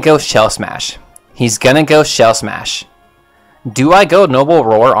 He's gonna go Shell Smash. He's gonna go Shell Smash. Do I go Noble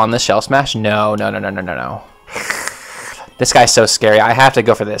Roar on the Shell Smash? No, no, no, no, no, no, no. This guy's so scary. I have to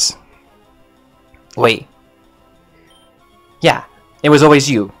go for this. Wait. Yeah. It was always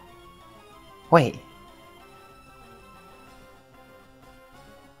you. Wait.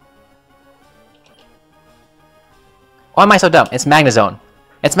 Why am I so dumb? It's Magnezone.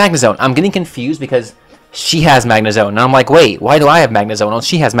 It's Magnezone. I'm getting confused because she has Magnezone. And I'm like, wait, why do I have Magnezone? Oh,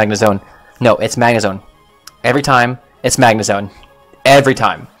 she has Magnezone. No, it's Magnezone. Every time, it's Magnezone. Every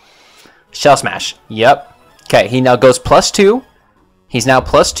time. Shell Smash. Yep. Okay, he now goes +2. He's now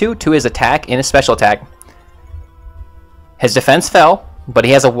 +2 to his attack and his special attack. His defense fell, but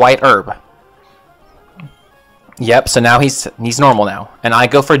he has a white herb. Yep, so now he's normal now. And I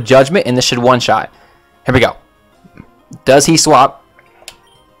go for Judgment, and this should one-shot. Here we go. Does he swap?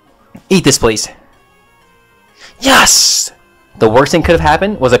 Eat this, please. Yes! The worst thing could have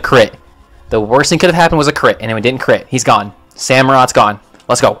happened was a crit. The worst thing could have happened was a crit, and it didn't crit. He's gone. Samurot's gone.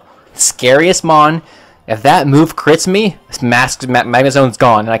 Let's go. Scariest Mon. If that move crits me, Magnezone's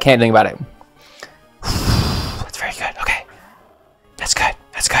gone, and I can't do anything about it. That's very good. Okay. That's good.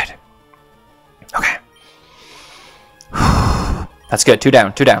 That's good. Okay. That's good. 2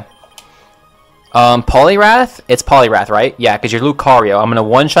 down. 2 down. Poliwrath? It's Poliwrath, right? Yeah, because you're Lucario. I'm going to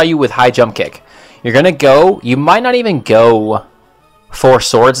one-shot you with High Jump Kick. You're going to go... You might not even go for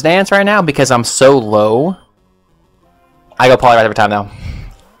Swords Dance right now because I'm so low. I go Poliwrath every time now.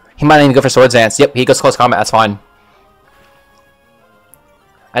 He might not even go for Swords Dance. Yep, he goes Close Combat. That's fine.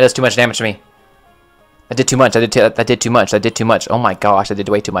 That does too much damage to me. I did too much. I did too much. I did too much. Oh my gosh, I did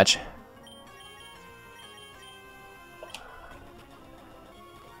way too much.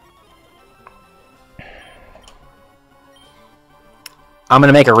 I'm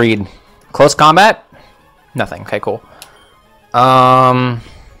gonna make a read. Close combat? Nothing. Okay, cool.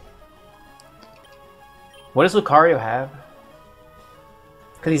 What does Lucario have?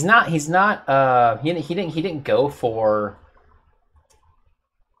 Because he didn't go for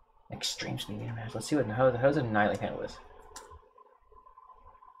extreme speed. Let's see how does Annihilate handle this?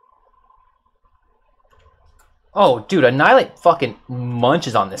 Oh, dude, Annihilate fucking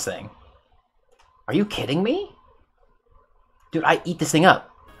munches on this thing. Are you kidding me? Dude, I eat this thing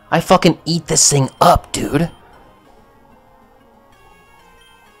up. I fucking eat this thing up, dude.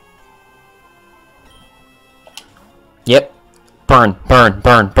 Yep. Burn, burn,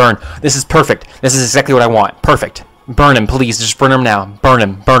 burn, burn. This is perfect. This is exactly what I want. Perfect. Burn him, please. Just burn him now. Burn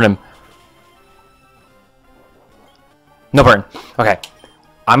him, burn him. No burn. Okay.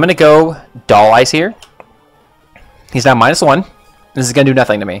 I'm gonna go Doll Ice here. He's now -1. This is gonna do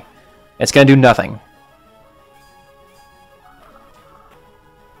nothing to me. It's gonna do nothing.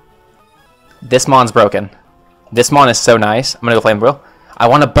 This Mon's broken. This Mon is so nice. I'm gonna go Flame Wheel. I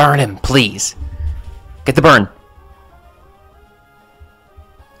want to burn him, please. Get the burn.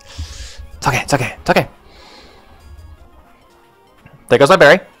 It's okay, it's okay, it's okay. There goes my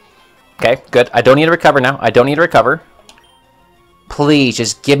berry. Okay, good. I don't need to recover now. I don't need to recover. Please,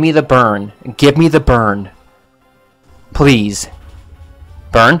 just give me the burn. Give me the burn. Please.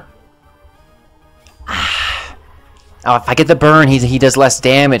 Burn. Ah. Oh, if I get the burn, he does less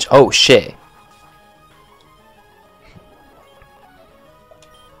damage. Oh, shit.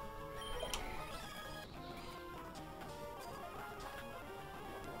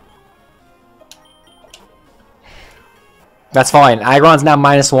 That's fine. Aggron's now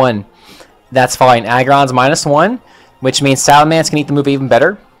 -1. That's fine. Aggron's -1, which means Salamence can eat the move even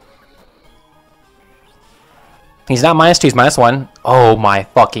better. He's not -2, he's -1. Oh my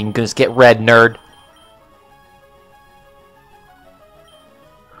fucking goodness. Get red, nerd.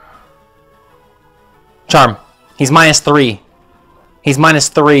 Charm. He's -3. He's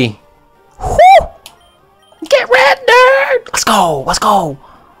 -3. Woo! Get red, nerd! Let's go! Let's go!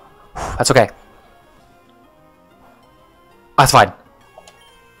 That's okay. That's fine.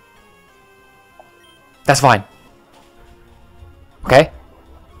 That's fine. Okay?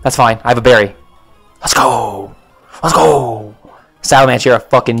 That's fine. I have a berry. Let's go! Let's go! Salamence, you're a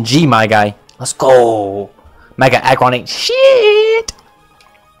fucking G, my guy. Let's go! Mega Aggron ain't shit!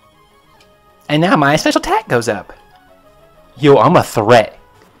 And now my special attack goes up. Yo, I'm a threat.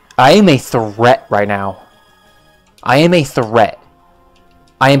 I am a threat right now. I am a threat.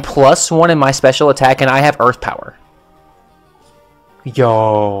 I am +1 in my special attack and I have Earth Power.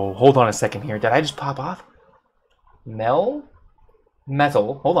 Yo, hold on a second here. Did I just pop off? Metal?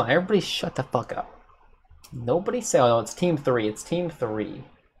 Hold on, everybody shut the fuck up. Nobody say, oh no, it's team 3. It's team 3.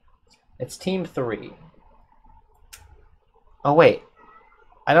 It's team 3. Oh wait.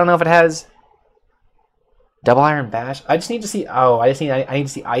 I don't know if it has Double Iron Bash. I just need to see, oh, I need to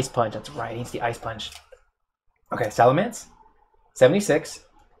see Ice Punch. That's right, I need to see Ice Punch. Okay, Salamence. 76.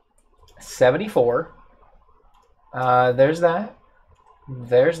 74. There's that.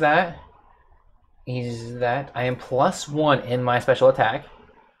 There's that. Is that. I am +1 in my special attack.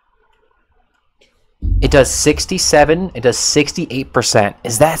 It does 67. It does 68%.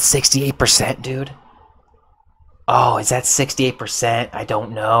 Is that 68%, dude? Oh, is that 68%? I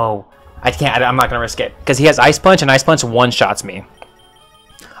don't know. I can't. I'm not going to risk it. Because he has Ice Punch, and Ice Punch one-shots me.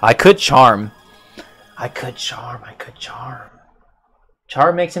 I could Charm. I could Charm.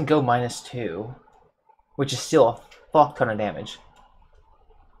 Charm makes him go -2. Which is still a fuck ton of damage.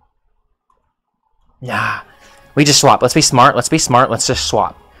 Nah. We just swap. Let's be smart. Let's be smart. Let's just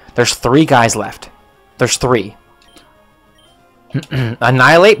swap. There's 3 guys left. There's 3.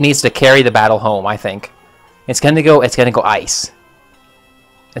 Annihilate needs to carry the battle home, I think. It's gonna go Ice.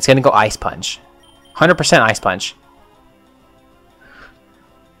 It's gonna go Ice Punch. 100% Ice Punch.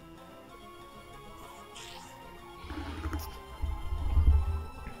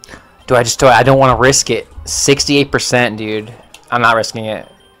 I don't want to risk it. 68%, dude. I'm not risking it.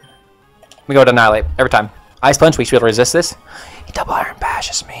 We go to Annihilate every time. Ice Punch, we should be able to resist this. He Double Iron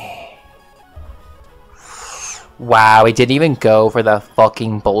Bashes me. Wow, he didn't even go for the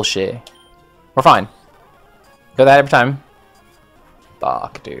fucking bullshit. We're fine. Go that every time.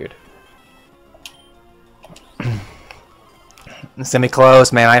 Fuck, dude. It's gonna be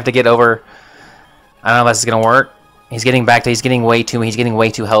close, man. I have to get over. I don't know if this is gonna work. He's getting back to. He's getting way too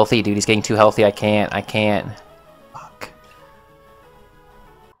healthy, dude. He's getting too healthy. I can't. Fuck.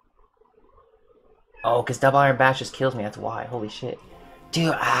 Oh, because Double Iron Bash just kills me. That's why. Holy shit,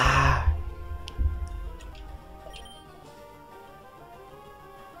 dude.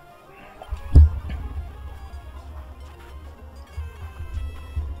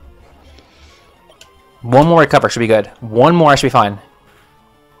 One more recover should be good. One more, I should be fine.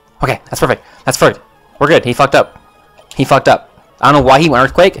 Okay, that's perfect. That's perfect. We're good. He fucked up. He fucked up. I don't know why he went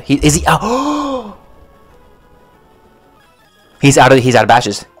Earthquake. Oh! He's out of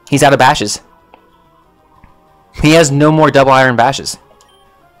bashes. He's out of bashes. He has no more Double Iron Bashes.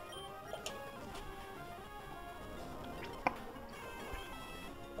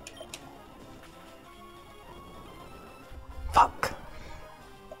 Fuck.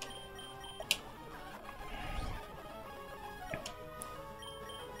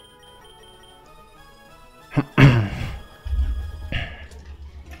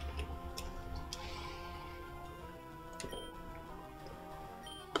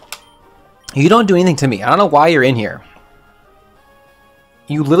 You don't do anything to me. I don't know why you're in here.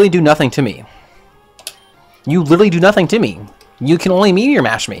 You literally do nothing to me. You literally do nothing to me. You can only Meteor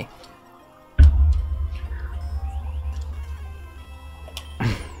Mash me.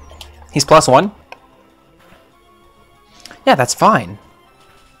 He's +1? Yeah, that's fine.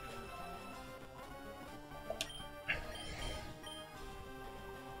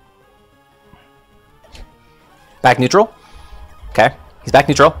 Back neutral? Okay. He's back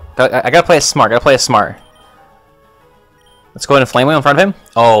neutral. I gotta play it smart. Let's go ahead and Flame Wheel in front of him.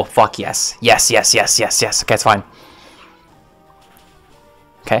 Oh, fuck yes. Yes. Okay, it's fine.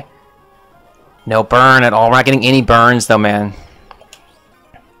 Okay. No burn at all. We're not getting any burns, though, man.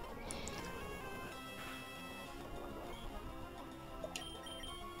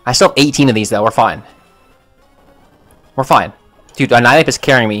 I still have 18 of these, though. We're fine. We're fine. Dude, Annihilate is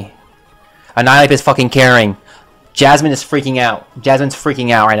carrying me. Annihilate is fucking carrying. Jasmine is freaking out. Jasmine's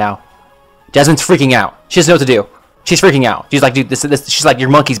freaking out right now. Jasmine's freaking out. She doesn't know what to do. She's freaking out. She's like, dude, she's like, your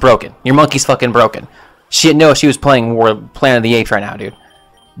monkey's broken. Your monkey's fucking broken. She didn't know she was playing Planet of the Apes right now, dude.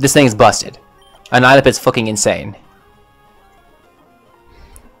 This thing's busted. Annihilate is fucking insane.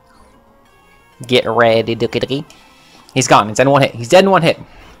 Get ready, Dookie. He's gone. He's dead in one hit. He's dead in one hit.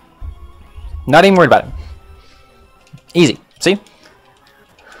 Not even worried about him. Easy. See?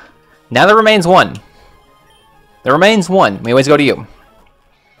 Now there remains one. There remains one. We always go to you.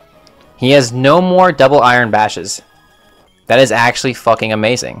 He has no more double iron bashes. That is actually fucking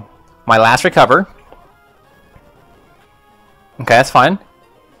amazing. My last recover. Okay, that's fine.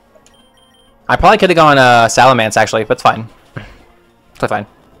 I probably could have gone Salamence actually, but it's fine. It's fine.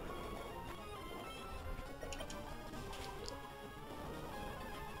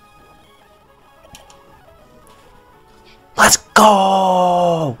 Let's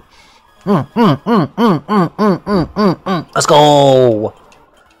go! Let's go!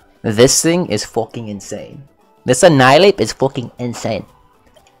 This thing is fucking insane. This Annihilate is fucking insane.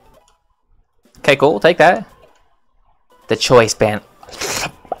 Okay, cool. We'll take that. The choice band.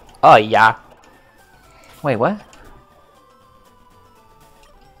 Oh, yeah. Wait, what?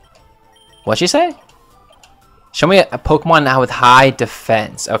 What'd she say? Show me a Pokemon now with high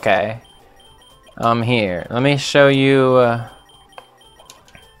defense. Okay. Here. Let me show you... let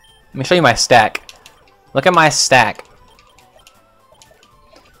me show you my stack. Look at my stack.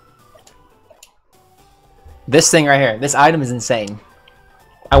 This thing right here. This item is insane.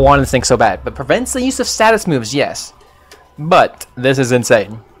 I wanted this thing so bad. But prevents the use of status moves, yes. But this is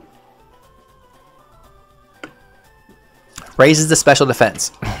insane. Raises the special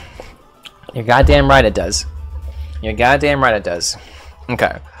defense. You're goddamn right it does. You're goddamn right it does.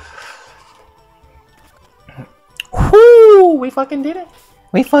 Okay. Whoo! We fucking did it.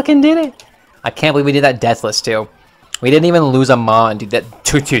 We fucking did it. I can't believe we did that deathless too. We didn't even lose a mon, dude.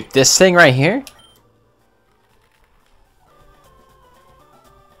 Dude, this thing right here.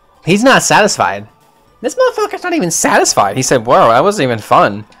 He's not satisfied. This motherfucker's not even satisfied. He said, "Whoa, that wasn't even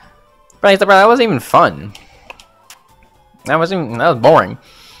fun." Bro, that wasn't even fun. That was boring.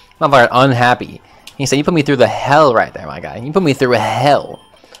 Motherfucker unhappy. He said, "You put me through the hell right there, my guy. You put me through hell."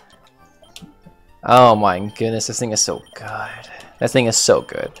 Oh my goodness, this thing is so good. This thing is so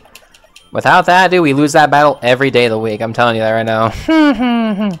good. Without that, dude, we lose that battle every day of the week. I'm telling you that right now.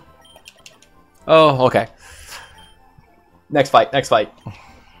 Oh, okay. Next fight, next fight.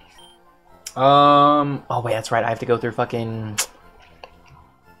 Oh wait, that's right. I have to go through fucking...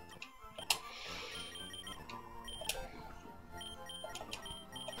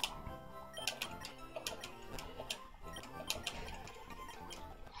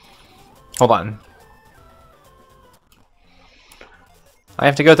 Hold on. I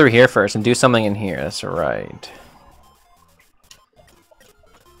have to go through here first and do something in here. That's right.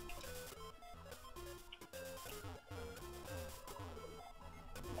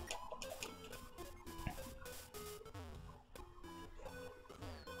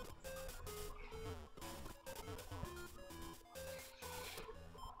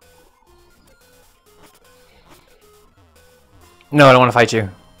 No, I don't want to fight you.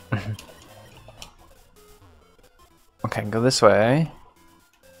 Okay, go this way.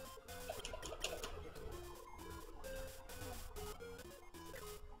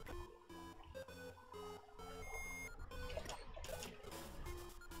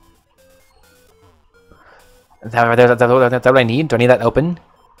 Is that what I need? Do I need that open?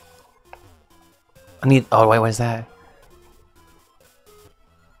 I need... Oh, wait, what is that?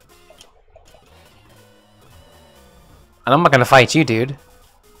 I'm not gonna fight you, dude.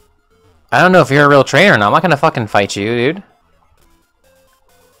 I don't know if you're a real trainer or not. I'm not gonna fucking fight you, dude.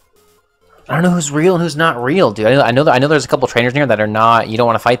 I don't know who's real and who's not real, dude. I know there's a couple trainers in here that are not... You don't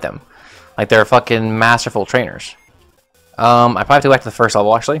want to fight them. Like, they're fucking masterful trainers. I probably have to go back to the first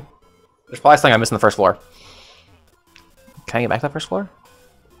level, actually. There's probably something I missed on the first floor. Can I get back to that first floor?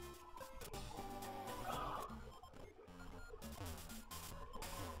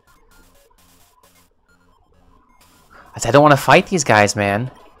 I don't want to fight these guys,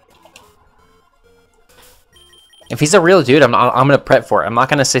 man. If he's a real dude, I'm gonna prep for it. I'm not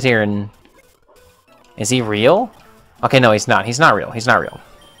gonna sit here and... Is he real? Okay, no, he's not. He's not real. He's not real.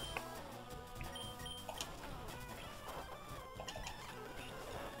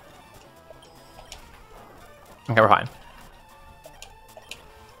 Okay, we're fine.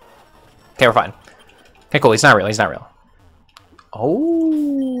 Okay, we're fine. Okay, cool. He's not real. He's not real.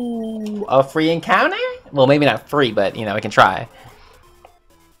 Oh, a free encounter? Well, maybe not free, but, you know, we can try.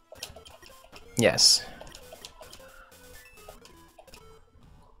 Yes.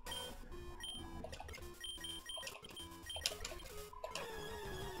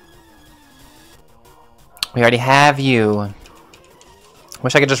 We already have you.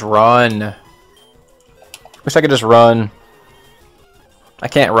 Wish I could just run. Wish I could just run. I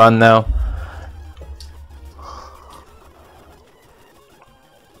can't run, though.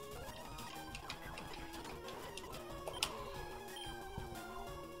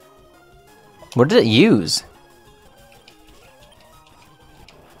 What did it use?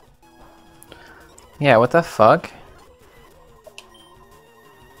 Yeah, what the fuck?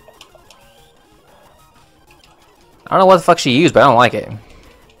 I don't know what the fuck she used, but I don't like it.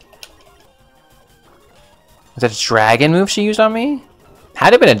 Was that a dragon move she used on me?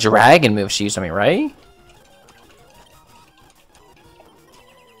 Had to have been a dragon move she used on me, right?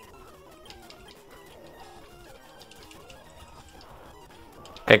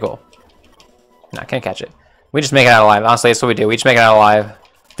 Okay, cool. No, can't catch it. We just make it out alive. Honestly, that's what we do. We just make it out alive.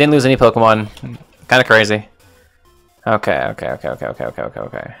 Didn't lose any Pokemon. Kind of crazy. Okay.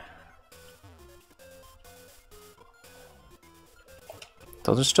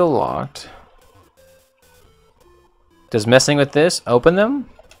 Those are still locked. Does messing with this open them?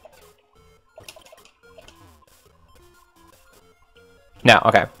 No,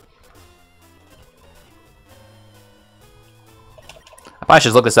 okay. I probably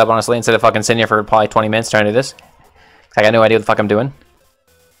should look this up, honestly, instead of fucking sitting here for probably 20 minutes trying to do this. I got no idea what the fuck I'm doing.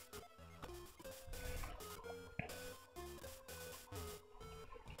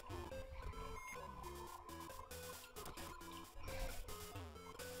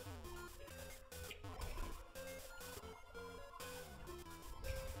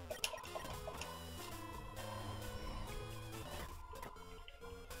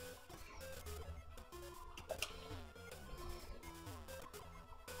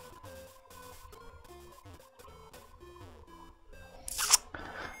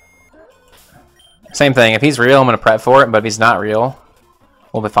 Same thing. If he's real, I'm gonna prep for it. But if he's not real,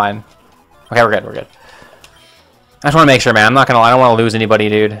 we'll be fine. Okay, we're good. We're good. I just want to make sure, man. I'm not gonna lie. I don't want to lose anybody,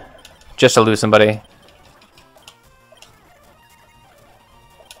 dude. Just to lose somebody.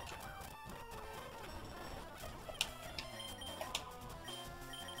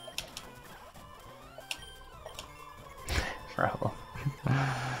 Bro.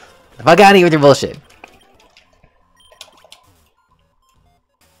 The fuck out of here with your bullshit.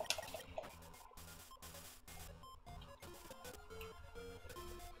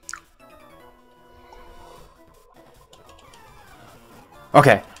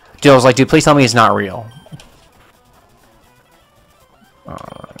 Okay. Dude, I was like, dude, please tell me he's not real.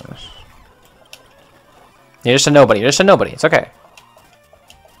 You're just a nobody. You're just a nobody. It's okay.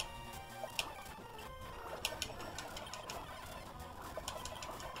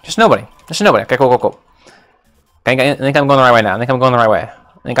 Just nobody. Just a nobody. Okay, cool. I think I'm going the right way now. I think I'm going the right way.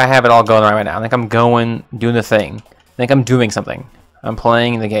 I think I have it all going the right way now. I think I'm doing the thing. I think I'm doing something. I'm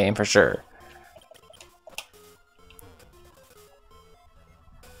playing the game for sure.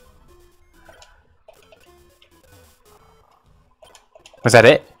 Was that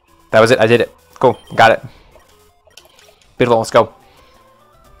it? That was it. I did it. Cool. Got it. Beautiful. Let's go.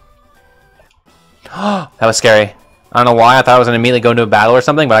 That was scary. I don't know why. I thought I was going to immediately go into a battle or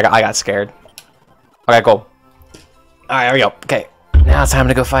something, but I got scared. Okay, cool. Alright, here we go. Okay. Now it's time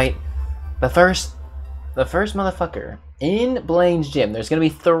to go fight the first motherfucker in Blaine's gym. There's going to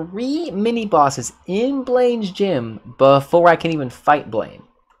be 3 mini bosses in Blaine's gym before I can even fight Blaine.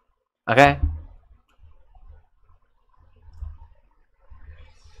 Okay?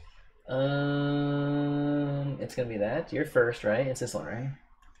 It's gonna be that. You're first, right? It's this one, right?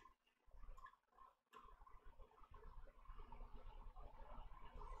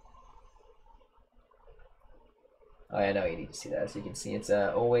 Oh yeah, no, you need to see that. So you can see it's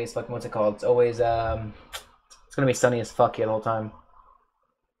always fucking, what's it called? It's always it's gonna be sunny as fuck here the whole time.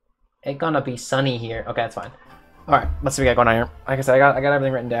 It's gonna be sunny here. Okay, that's fine. All right, let's see what we got going on here. Like I said, I got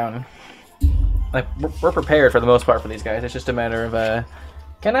everything written down. Like we're prepared for the most part for these guys. It's just a matter of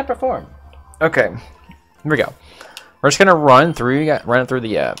can I perform? Okay, here we go. We're just gonna run through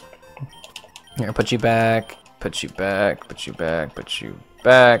the here, put you back.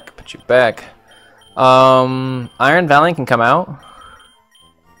 Iron Valiant can come out.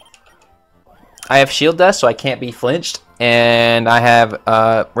 I have Shield Dust, so I can't be flinched, and I have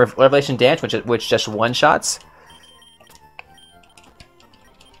Revelation Dance, which just one shots.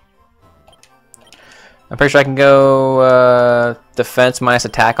 I'm pretty sure I can go defense minus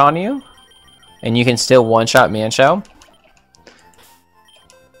attack on you, and you can still one-shot Manchow.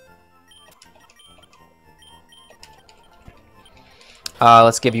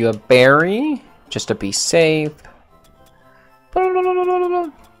 Let's give you a berry, just to be safe. Let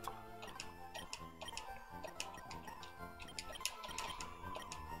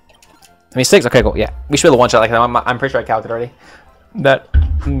me 6. Okay, cool. Yeah, we should be able to one-shot like that. I'm pretty sure I calculated already. That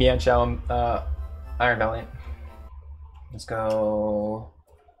Manchow, Iron Valiant. Let's go.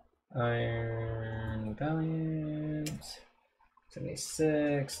 Iron Valiant.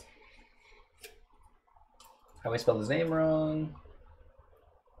 76. I always spelled his name wrong.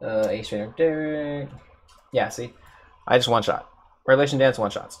 Ace Trainer Derek. Yeah, see? I just one-shot. Revelation Dance,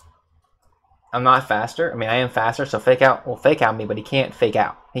 one-shots. I'm not faster. I mean, I am faster, so fake out will fake out me, but he can't fake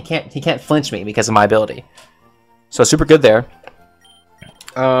out. He can't flinch me because of my ability. So super good there.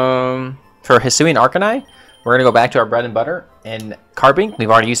 For Hisuian Arcanine, we're gonna go back to our bread and butter and Carbink.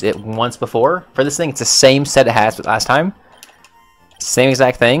 We've already used it once before. For this thing, it's the same set it has last time. Same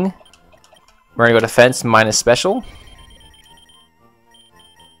exact thing. We're gonna go defense minus special.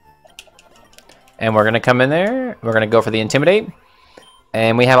 And we're gonna come in there. We're gonna go for the intimidate.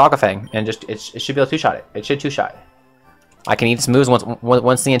 And we have Aquafang, and just it should be able to two-shot it. It should two-shot. I can eat its moves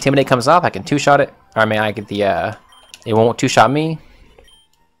once the intimidate comes off. I can two-shot it. Or I mean, I get the it won't two-shot me,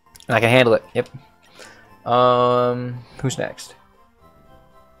 and I can handle it. Yep. Who's next?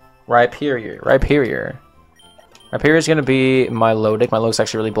 Rhyperior. Rhyperior is gonna be my Milotic. My Milotic's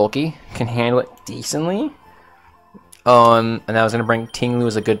actually really bulky. Can handle it decently. And I was gonna bring Tinglu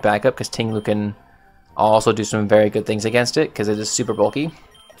as a good backup because Tinglu can also do some very good things against it because it is super bulky.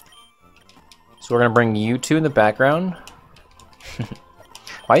 So we're gonna bring you two in the background.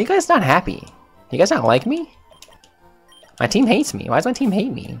 Why are you guys not happy? You guys not like me? My team hates me. Why does my team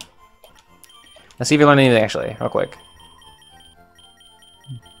hate me? Let's see if you learn anything actually, real quick.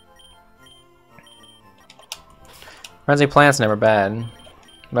 Frenzy Plant's never bad.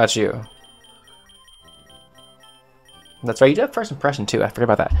 What about you? That's right, you do have first impression too. I forget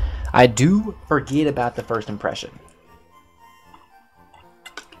about that. I do forget about the first impression.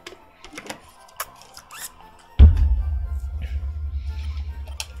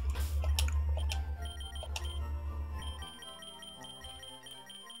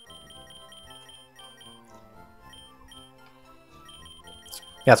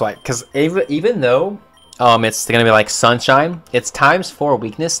 That's why, because even though it's gonna be like sunshine, it's ×4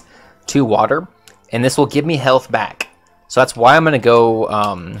 weakness to water, and this will give me health back. So that's why I'm going to go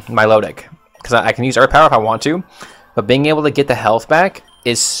Milotic. Because I can use Earth Power if I want to. But being able to get the health back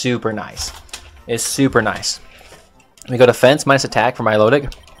is super nice. It's super nice. We go Defense minus Attack for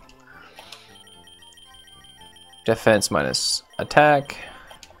Milotic. Defense minus Attack.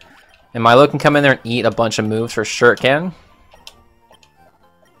 And Milo can come in there and eat a bunch of moves. For sure it can.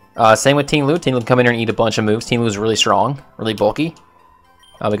 Same with Tinglu. Tinglu can come in there and eat a bunch of moves. Tinglu is really strong. Really bulky.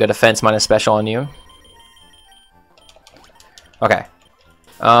 We go Defense minus Special on you. Okay.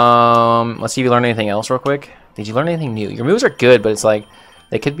 Let's see if you learned anything else real quick. Did you learn anything new? Your moves are good, but it's like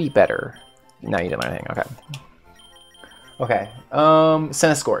they could be better. No, you didn't learn anything. Okay. Okay.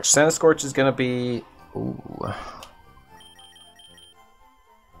 Centiskorch. Centiskorch is gonna be. Ooh.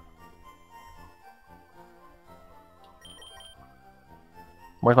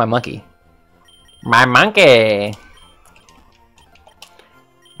 Where's my monkey? My monkey.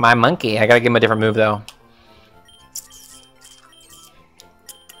 My monkey. I gotta give him a different move though.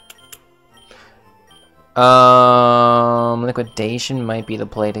 Liquidation might be the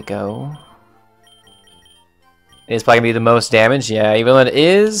play to go. It's probably gonna be the most damage, yeah, even though it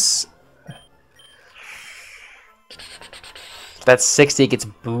is. That's 60, it gets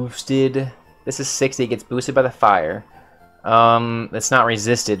boosted. This is 60, it gets boosted by the fire. It's not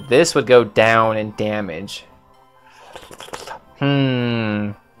resisted. This would go down in damage.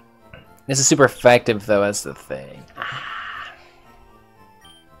 This is super effective though, that's the thing.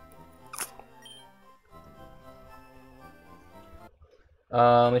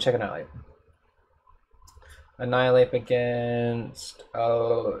 Let me check Annihilate. Annihilate against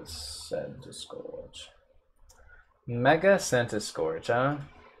Centiskorch. Mega Centiskorch, huh?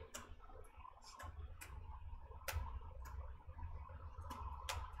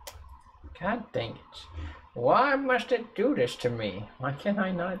 God dang it. Why must it do this to me? Why can't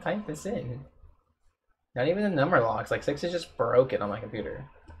I not type this in? Not even the number locks. Like 6 is just broken on my computer.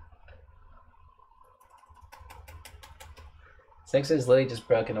 6 is literally just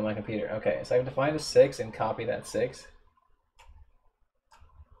broken on my computer. Okay, so I have to find a 6 and copy that 6.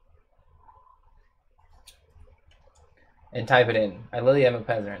 And type it in. I literally am a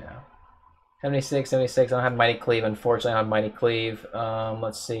peasant right now. 76, 76. I don't have Mighty Cleave. Unfortunately, I don't have Mighty Cleave.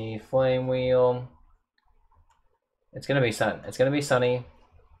 Let's see. Flame Wheel. It's gonna be Sun. It's gonna be Sunny.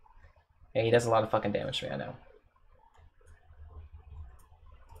 Hey, he does a lot of fucking damage to me, I know.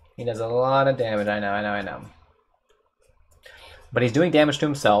 He does a lot of damage, I know. But he's doing damage to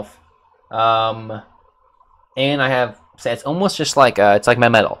himself. And I have, it's almost just like it's like my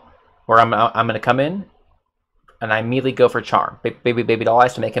metal, where I'm gonna come in and I immediately go for Charm. Baby Doll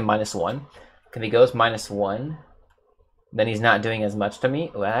Eyes to make him -1. If he goes -1, then he's not doing as much to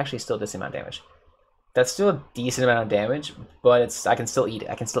me. Oh, that actually still does the amount of damage. That's still a decent amount of damage, but it's I can still eat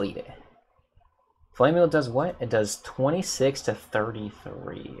it. Flame Wheel does what? It does 26 to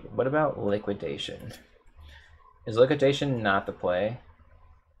 33. What about Liquidation? Is Liquidation not the play?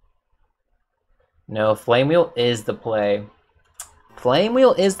 No, Flame Wheel is the play. Flame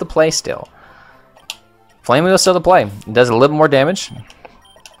Wheel is the play still. Flame Wheel is still the play. It does a little more damage.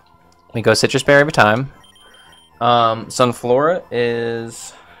 We go Citrus Berry every time. Sunflora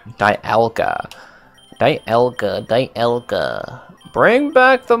is Dialga. Dialga. Bring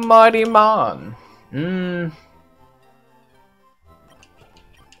back the Mighty Mon.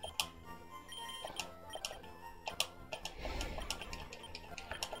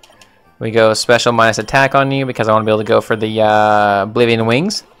 We go special minus attack on you because I want to be able to go for the Oblivion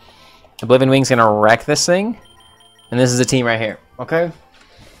Wings. Oblivion Wings gonna wreck this thing, and this is a team right here. Okay.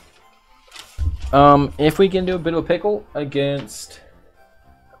 If we can do a bit of a pickle against,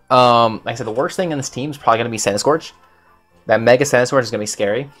 like I said, the worst thing in this team is probably gonna be Centiskorch. That Mega Centiskorch is gonna be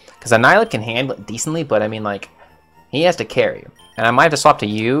scary because Annihilate can handle it decently, but I mean, like, he has to carry. And I might have to swap to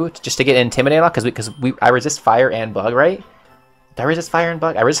you just to get Intimidate off because I resist fire and bug, right? Do I resist fire and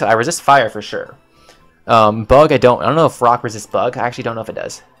bug? I resist fire for sure. Bug, I don't know if rock resists bug. I actually don't know if it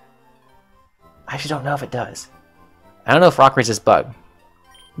does. I actually don't know if it does. I don't know if rock resists bug.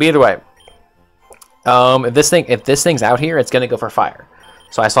 But either way, if this thing's out here, it's gonna go for fire.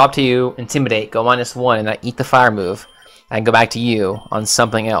 So I swap to you, intimidate, go -1, and I eat the fire move. I can go back to you on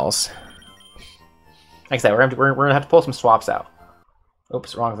something else. Like I said, we're gonna have to pull some swaps out.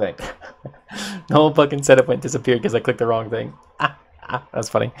 Oops, wrong thing. The whole fucking setup went disappeared because I clicked the wrong thing. That's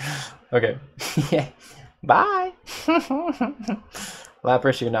funny. Okay. Yeah. Bye.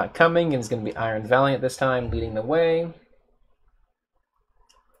 Lapras, you're not coming, and it's going to be Iron Valiant this time, leading the way.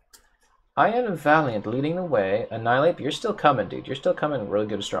 Iron Valiant leading the way. Annihilate, but you're still coming, dude. You're still coming really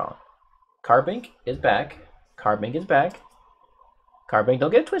good and strong. Carbink is back. Carbink is back. Carbink,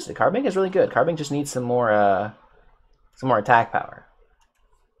 don't get it twisted. Carbink is really good. Carbink just needs some more attack power.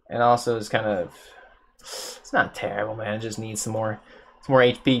 And also is kind of, it's not terrible, man. It just needs some more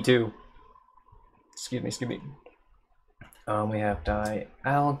HP too. Excuse me. We have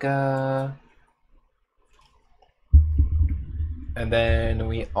Dialga. And then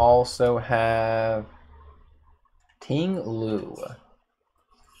we also have Ting-Lu.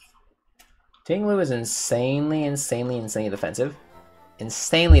 Ting-Lu is insanely defensive.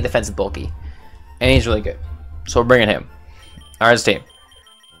 Insanely defensive bulky. And he's really good. So we're bringing him. Alright, as a team.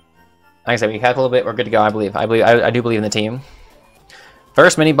 Like I said, we hacked a little bit. We're good to go, I believe. I do believe in the team.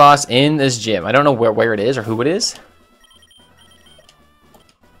 First mini boss in this gym. I don't know where it is or who it is.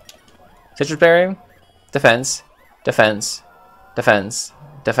 Citrus Berry, defense. It's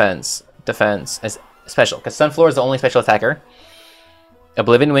special, because Sunflora is the only special attacker.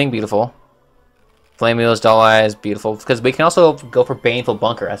 Oblivion Wing, beautiful. Flame Wheels, Dull Eyes, beautiful. Because we can also go for Baneful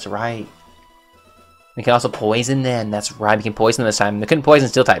Bunker. That's right. We can also poison them. That's right. We can poison them this time. We couldn't poison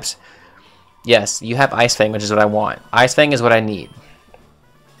steel types. Yes, you have Ice Fang, which is what I want. Ice Fang is what I need.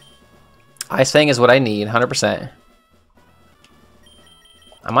 Ice Fang is what I need, 100%.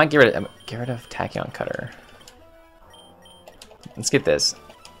 I might get rid of Tachyon Cutter. Let's get this.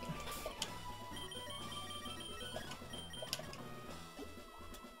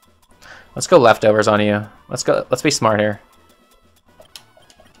 Let's go leftovers on you. Let's be smart here.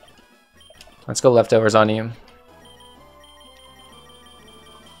 Let's go leftovers on you.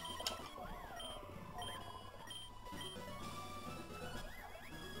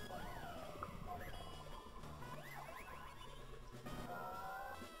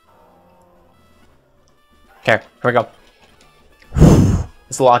 Okay, here we go.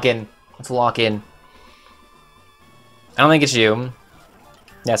 Let's lock in. Let's lock in. I don't think it's you.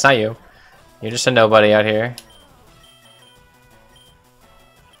 Yeah, it's not you. You're just a nobody out here.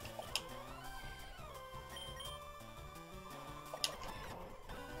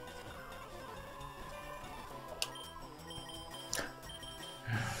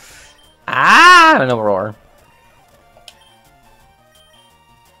 Ah! No roar.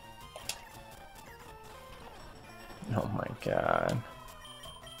 Oh my god. I'm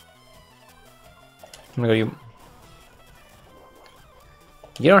gonna go to you.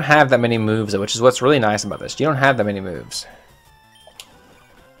 You don't have that many moves, which is what's really nice about this. You don't have that many moves.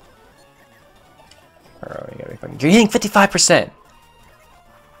 Oh, you gotta be fucking. You're hitting 55%.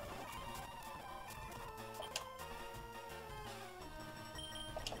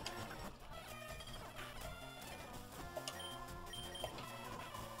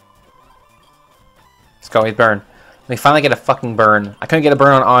 Let's go with burn. We finally get a fucking burn. I couldn't get a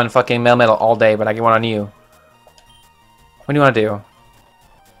burn on fucking Metal all day, but I get one on you. What do you want to do?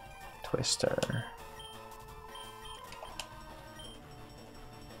 Twister.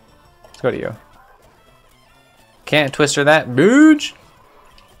 Let's go to you. Can't Twister that, booge.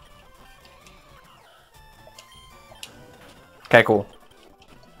 Okay, cool.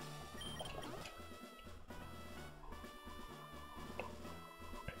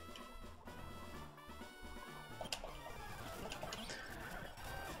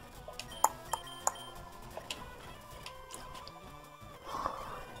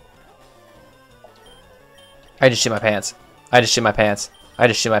 I just shit my pants. I just shit my pants. I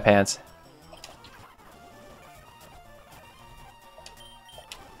just shit my pants.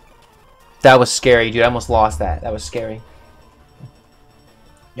 That was scary, dude. I almost lost that. That was scary.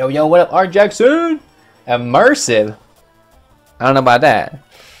 Yo, yo, what up, Art Jackson? Immersive. I don't know about that.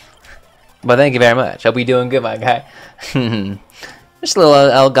 But thank you very much. Hope you're doing good, my guy. Just a little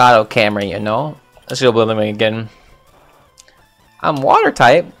Elgato camera, you know. Let's go build them again. I'm water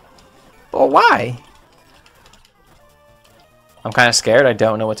type. Well, why? I'm kind of scared. I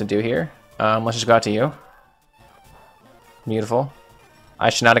don't know what to do here. Let's just go out to you. Beautiful. I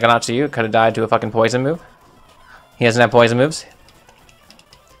should not have gone out to you. Could have died to a fucking poison move. He doesn't have poison moves.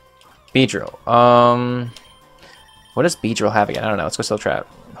 Beedrill. What does Beedrill have again? I don't know. Let's go Steel Trap.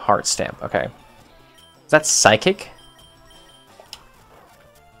 Heart Stamp. Okay. Is that Psychic?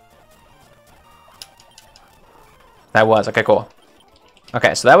 That was. Okay, cool.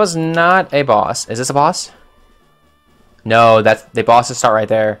 Okay, so that was not a boss. Is this a boss? No, that's the bosses start right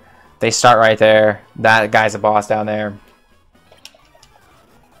there. They start right there. That guy's a boss down there.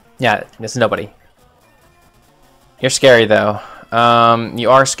 Yeah, it's nobody. You're scary though. You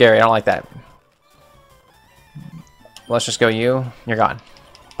are scary. I don't like that. Let's just go you. You're gone.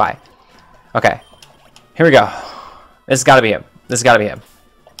 Bye. Okay. Here we go. This has got to be him. This has got to be him.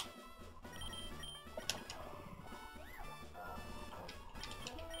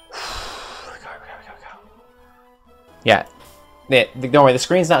 Yeah. Don't worry, the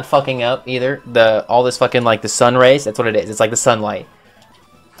screen's not fucking up either. All this fucking like the sun rays, that's what it is. It's like the sunlight.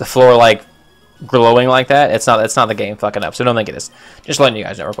 The floor like glowing like that. It's not the game fucking up. So don't think it is. Just letting you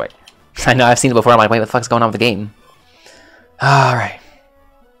guys know real quick. I know I've seen it before. I'm like, wait, what the fuck's going on with the game? Alright.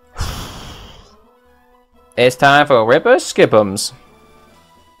 It's time for Ripper Skip'ems.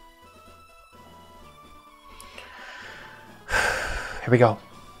 Here we go.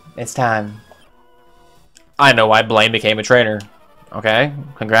 It's time. I know why Blaine became a trainer. Okay,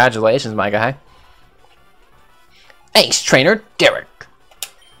 congratulations, my guy. Ace Trainer Derek.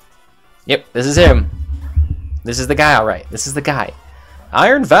 Yep, this is him. This is the guy, alright. This is the guy.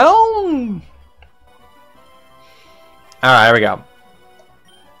 Iron Venom! Alright, here we go.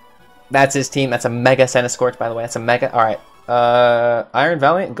 That's his team. That's a Mega Scorch, by the way. That's a Mega. Alright. Iron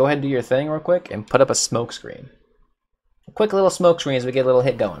Valiant, go ahead and do your thing real quick and put up a smoke screen. A quick little smoke screen as we get a little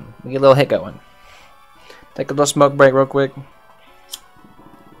hit going. We get a little hit going. Take a little smoke break real quick.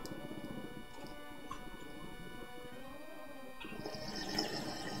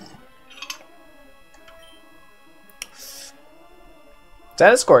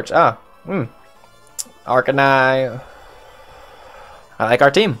 Scorch. Ah. Arcanine. I like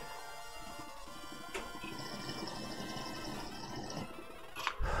our team.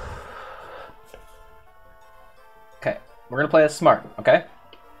 Okay. We're going to play it smart, okay?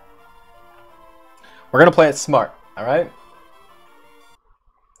 We're going to play it smart, alright?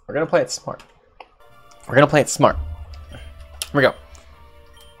 We're going to play it smart. We're going to play it smart. Here we go.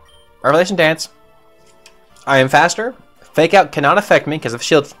 Revelation Dance. I am faster. Fake Out cannot affect me because of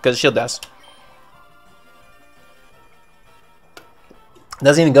shield does. It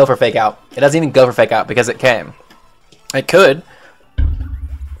doesn't even go for Fake Out. It doesn't even go for Fake Out because it can. It could,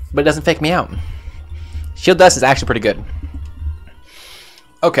 but it doesn't fake me out. Shield Dust is actually pretty good.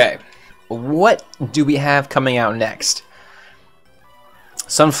 Okay, what do we have coming out next?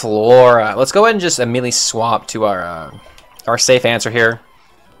 Sunflora. Let's go ahead and just immediately swap to our safe answer here.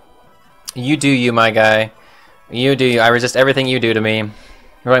 You do you, my guy. You do you. I resist everything you do to me.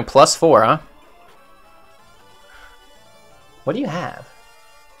 You're going +4, huh? What do you have?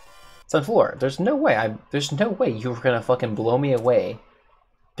 Sunflora. There's no way. There's no way you're gonna fucking blow me away.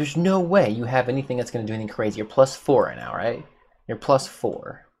 There's no way you have anything that's gonna do anything crazy. You're +4 right now, right? You're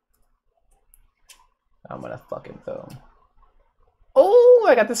 +4. I'm gonna fucking throw him. Oh,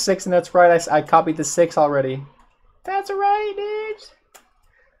 I got the 6, and that's right. I copied the 6 already. That's right, dude.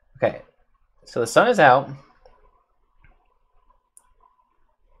 Okay, so the sun is out.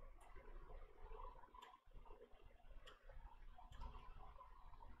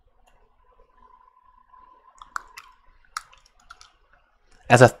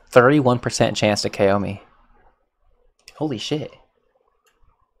 Has a 31% chance to KO me. Holy shit.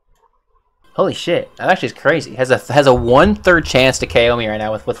 Holy shit. That actually is crazy. Has a 1/3 chance to KO me right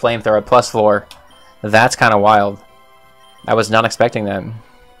now with Flamethrower at +4. That's kind of wild. I was not expecting that.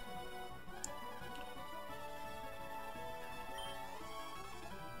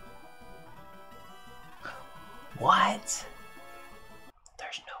 What?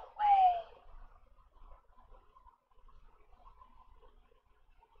 There's no way.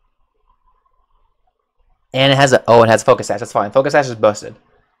 And it has a it has Focus Sash. That's fine. Focus Sash is busted.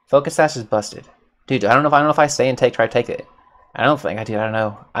 Focus Sash is busted. Dude, I don't know if I stay and try to take it. I don't think I do. I don't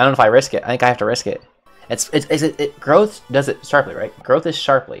know. I don't know if I risk it. I think I have to risk it. Growth does it sharply, right? Growth is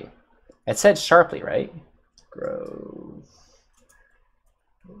sharply. It said sharply, right? Growth.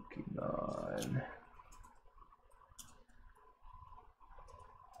 Pokemon.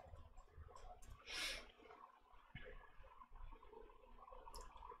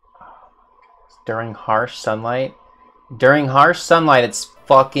 During harsh sunlight? During harsh sunlight, it's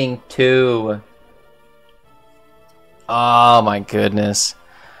fucking 2. Oh my goodness.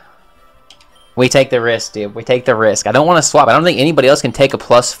 We take the risk, dude. We take the risk. I don't want to swap. I don't think anybody else can take a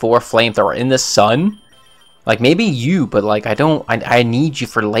 +4 flamethrower in the sun. Like, maybe you, but like, I need you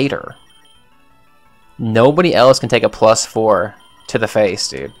for later. Nobody else can take a +4 to the face,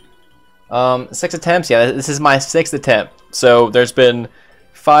 dude. 6 attempts? Yeah, this is my 6th attempt. So there's been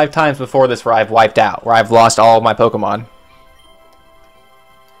 5 times before this where I've wiped out, where I've lost all of my Pokemon.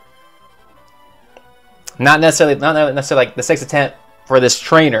 Not necessarily like the 6th attempt for this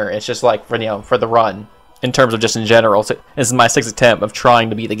trainer. It's just like for the run, in terms of just in general. So this is my 6th attempt of trying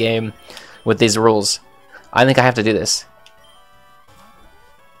to beat the game with these rules. I think I have to do this.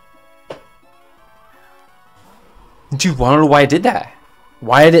 Dude, I don't know why I did that.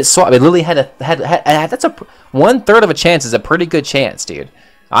 Why did it swap? I literally had that's a 1/3 of a chance is a pretty good chance, dude.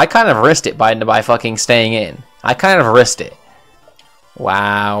 I kind of risked it by fucking staying in. I kind of risked it.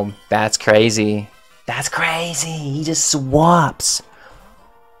 Wow, that's crazy. That's crazy. He just swaps.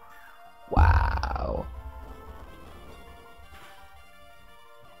 Wow.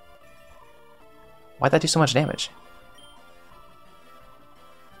 Why'd that do so much damage?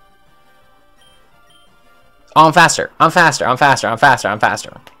 Oh, I'm faster. I'm faster. I'm faster. I'm faster. I'm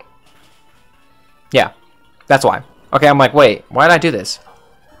faster. Yeah, that's why. Okay, I'm like, wait, why did I do this?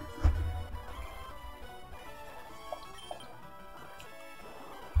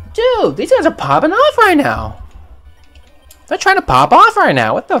 Dude, these guys are popping off right now. They're trying to pop off right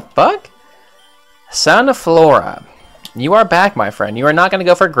now. What the fuck? Son of Flora. You are back, my friend. You are not going to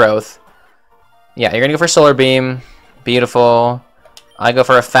go for growth. Yeah, you're going to go for Solar Beam. Beautiful. I go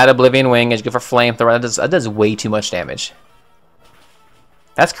for a Fat Oblivion Wing. You go for Flamethrower. That does way too much damage.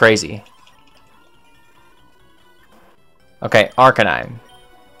 That's crazy. Okay, Arcanine.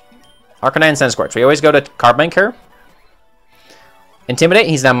 Arcanine Sunscorch. We always go to Carbine here. Intimidate,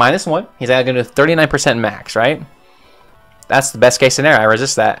 he's now -1. He's now going to do 39% max, right? That's the best case scenario. I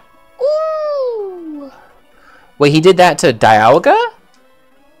resist that. Ooh. Wait, he did that to Dialga?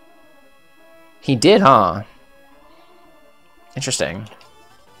 He did, huh? Interesting.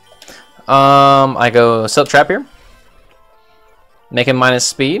 I go Silk Trap here. Make him minus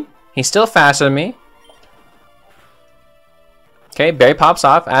speed. He's still faster than me. Okay, Berry pops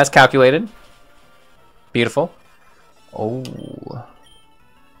off as calculated. Beautiful. Oh.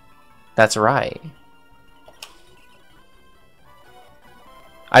 That's right.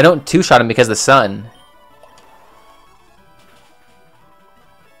 I don't two-shot him because of the sun.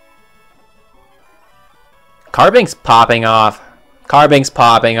 Carbink's popping off. Carbink's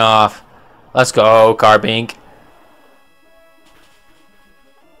popping off. Let's go, Carbink.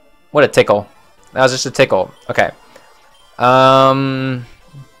 What a tickle. That was just a tickle. Okay.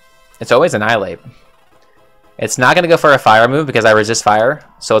 It's always Annihilate. It's not going to go for a fire move because I resist fire.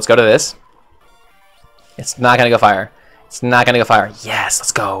 So let's go to this. It's not going to go fire. It's not going to go fire. Yes,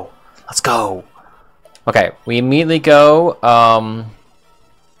 let's go. Let's go. Okay, we immediately go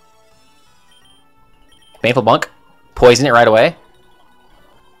Baneful Bunk. Poison it right away.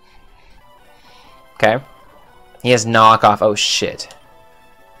 Okay. He has knockoff. Oh shit.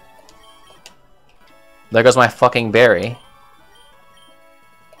 There goes my fucking berry.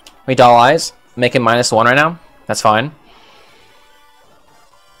 We Doll Eyes. Make him -1 right now. That's fine.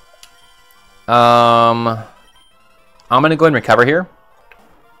 I'm gonna go ahead and recover here.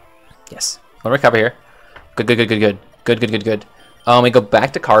 Yes. I'm gonna recover here. Good, good, good, good, good. Good, good, good, good. We go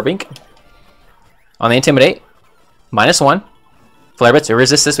back to Carbink. On the Intimidate. -1. Flare Blitz. We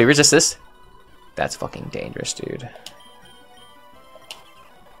resist this. We resist this. That's fucking dangerous, dude.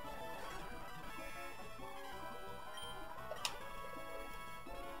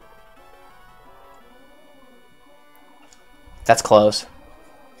 That's close.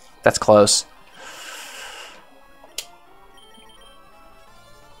 That's close.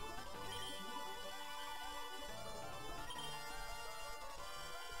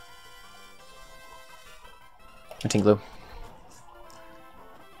 Team Glue.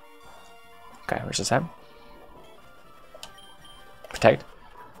 Okay, where's this at? Protect.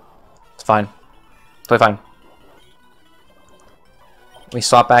 It's fine. Totally fine. We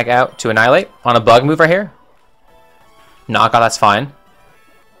swap back out to Annihilate on a bug move right here. Knockout, that's fine.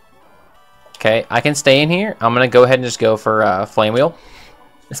 Okay, I can stay in here. I'm gonna go ahead and just go for Flame Wheel.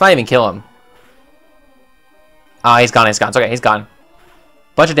 This might even kill him. Ah, he's gone. He's gone. It's okay. He's gone.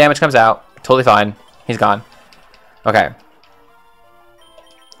 Bunch of damage comes out. Totally fine. He's gone. Okay.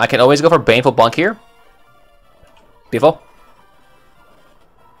 I can always go for Baneful Bunk here. Beautiful.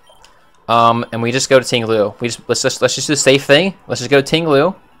 And we just go to Tinglu. Let's just do the safe thing. Let's just go to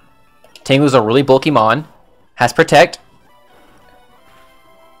Tinglu. Tinglu's a really bulky mon. Has Protect.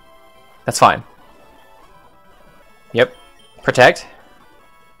 That's fine. Yep. Protect.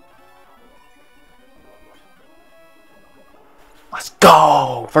 Let's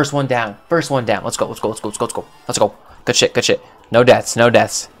go! First one down. First one down. Let's go. Let's go. Let's go. Let's go. Let's go. Let's go. Good shit. Good shit. No deaths. No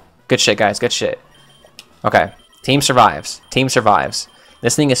deaths. Good shit, guys. Good shit. Okay. Team survives. Team survives.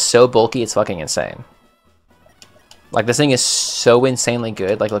 This thing is so bulky, it's fucking insane. Like, this thing is so insanely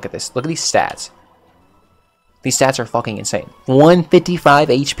good. Like, look at this. Look at these stats. These stats are fucking insane. 155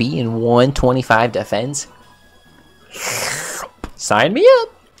 HP and 125 defense. Sign me up.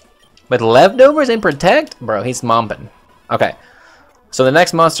 With leftovers and Protect? Bro, he's momping. Okay. So the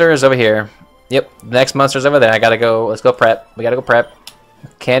next monster is over here. Yep, the next monster's over there. I gotta go. Let's go prep. We gotta go prep.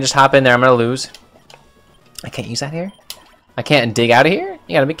 Can't just hop in there. I'm gonna lose. I can't use that here? I can't dig out of here?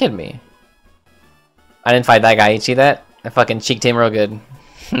 You gotta be kidding me. I didn't fight that guy. You see that? I fucking cheeked him real good.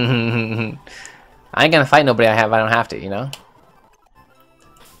 I ain't gonna fight nobody I don't have to, you know?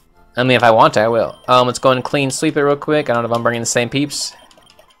 I mean, if I want to, I will. Let's go and clean sweep it real quick. I don't know if I'm bringing the same peeps.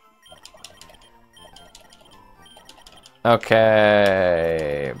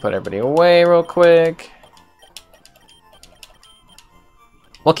 Okay. Put everybody away real quick.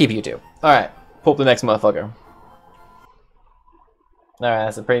 We'll keep you two. Alright. Pull up the next motherfucker. Alright,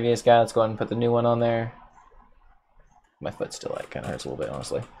 that's the previous guy. Let's go ahead and put the new one on there. My foot still like kind of hurts a little bit,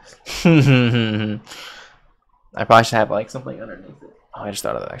 honestly. I probably should have like something underneath it. Oh, I just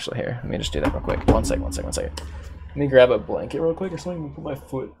thought of that actually here. Let me just do that real quick. One second. Let me grab a blanket real quick or something and put my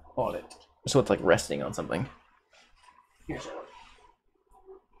foot on it. So it's like resting on something. Here,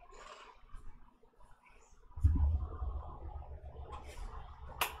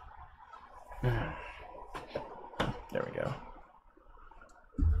 there we go.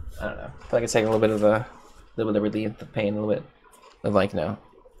 I don't know. I feel like it's taking a little bit of relief, the pain, a little bit of like, no,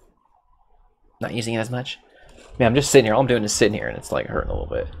 not using it as much. Man, I'm just sitting here. All I'm doing is sitting here, and it's like hurting a little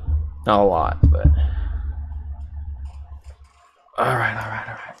bit. Not a lot, but all right.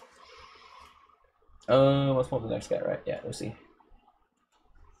 Let's pull up the next guy, right? Yeah, Lucy.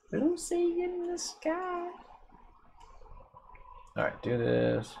 Lucy in the sky. All right, do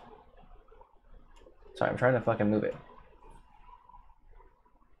this. Sorry, I'm trying to fucking move it.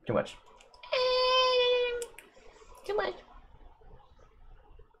 Too much. Too much.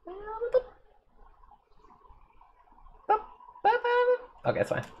 Okay, that's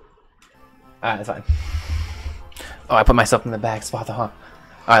fine. Alright, that's fine. Oh, I put myself in the back spot though, huh?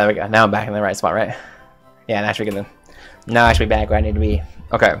 Alright, there we go. Now I'm back in the right spot, right? Yeah, now I should be back where I need to be.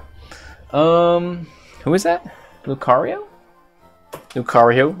 Okay. Who is that? Lucario?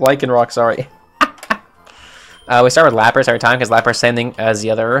 Lucario? Lycanroc, sorry. We start with Lapras every time because Lapras same thing as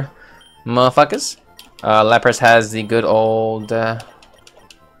the other motherfuckers. Lapras has the good old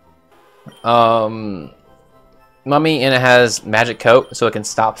Mummy, and it has Magic Coat, so it can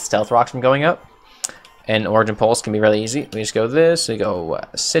stop Stealth Rocks from going up. And Origin Pulse can be really easy. We just go this. We go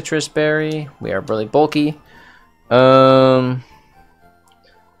Citrus Berry. We are really bulky. Galar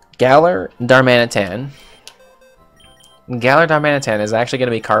Darmanitan. Galar Darmanitan is actually going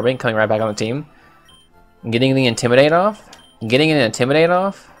to be Carbon coming right back on the team. Getting the Intimidate off. Getting an Intimidate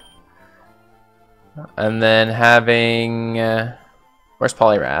off. And then having... where's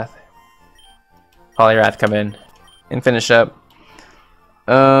Poliwrath? Poliwrath come in and finish up.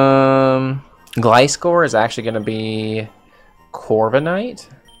 Gliscor is actually going to be Corviknight.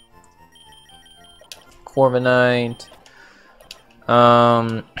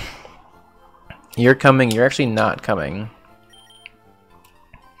 You're coming. You're actually not coming.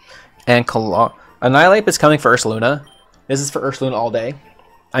 And Annihilate is coming for Ursaluna. This is for Ursaluna all day.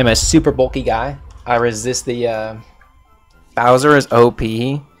 I'm a super bulky guy. I resist the Bowser is OP.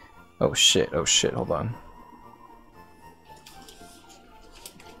 Oh shit, hold on.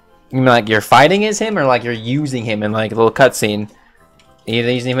 You mean like you're fighting as him or like you're using him in like a little cutscene?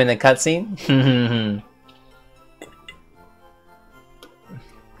 Either using him in the cutscene?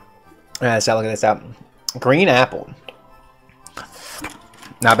 Alright, so look at this out. Green apple.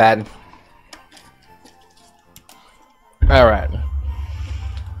 Not bad. Alright.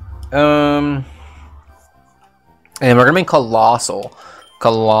 And we're gonna be Colossal.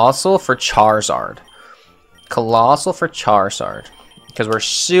 Colossal for Charizard. Because we're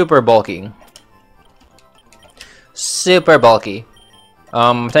super bulky. Super bulky.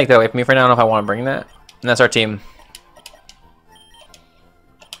 Take that away from me for now. I don't know if I want to bring that. And that's our team.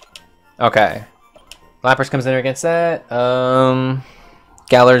 Okay. Lapras comes in against that.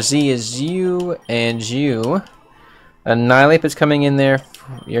 Galar Z is you and you. Annihilate is coming in there.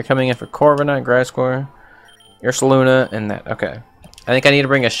 You're coming in for Corviknight, Grasscore, Ursaluna, and that. Okay. I think I need to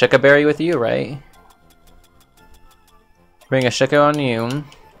bring a Shuka Berry with you, right? Bring a Shuka on you.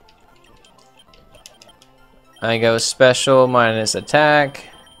 I go special minus attack.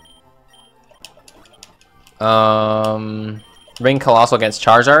 Ring Colossal against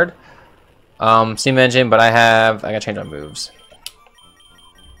Charizard. Steam Engine, but I gotta change my moves.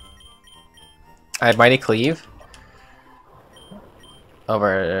 I had Mighty Cleave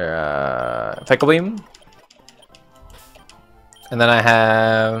over Fickle Beam, and then I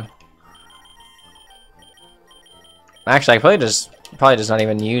have. Actually, I probably just not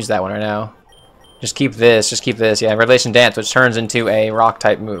even use that one right now. Just keep this. Just keep this. Yeah, Revelation Dance, which turns into a Rock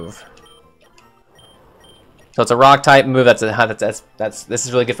type move. So it's a Rock type move. This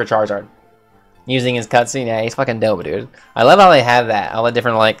is really good for Charizard. Using his cutscene, yeah, he's fucking dope, dude. I love how they have that. All the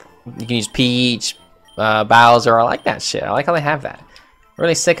different, like, you can use Peach, Bowser. I like that shit. I like how they have that.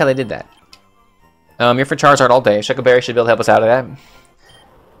 Really sick how they did that. You're for Charizard all day. Shuka Berry should be able to help us out of that.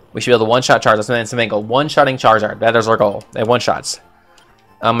 We should be able to one-shot Charizard. So then something go one-shotting Charizard. That is our goal. They have one-shots.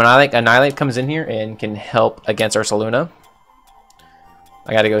 Annihilate comes in here and can help against Ursaluna.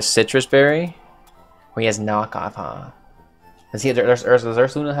 I gotta go Citrus Berry. Oh, he has knockoff, huh? Does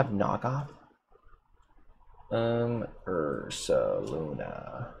Ursaluna have knockoff?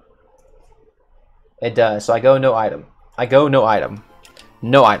 Ursaluna. It does. So I go no item.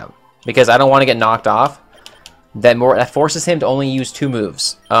 No item. Because I don't want to get knocked off. That forces him to only use 2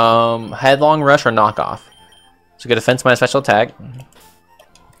 moves. Headlong Rush or Knockoff. So get defense minus special attack.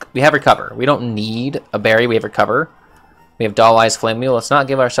 We have Recover. We don't need a berry. We have Recover. We have Doll Eyes Flame Wheel. Let's not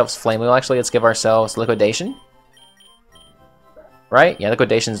give ourselves Flame Wheel. Actually, let's give ourselves Liquidation. Right? Yeah,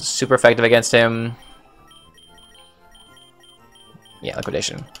 Liquidation is super effective against him. Yeah,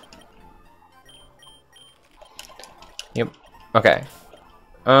 Liquidation. Yep. Okay.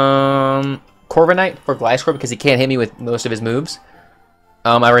 Corviknight for Gliscor because he can't hit me with most of his moves.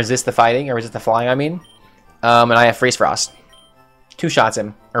 I resist the fighting. I resist the flying, I mean. And I have Freeze Frost. 2 shots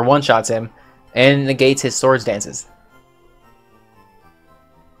him. Or 1 shots him. And negates his Swords Dances.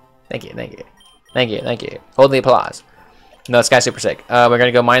 Thank you, thank you. Thank you, thank you. Hold the applause. No, this guy's super sick. We're going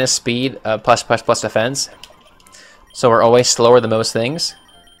to go minus speed, plus defense. So we're always slower than most things.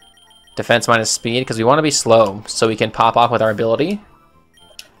 Defense minus speed, because we want to be slow, so we can pop off with our ability.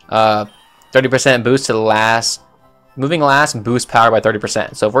 30% boost to the last. Moving last, boost power by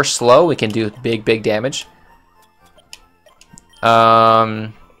 30%. So if we're slow, we can do big damage.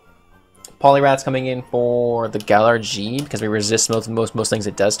 Poliwrath's coming in for the Galar G, because we resist most things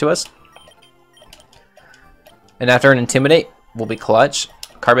it does to us. And after an Intimidate, we'll be Clutch.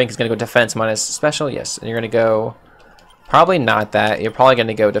 Carbink is going to go defense minus special, yes. And you're going to go... Probably not that. You're probably going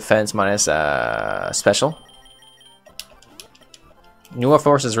to go defense minus special. Newer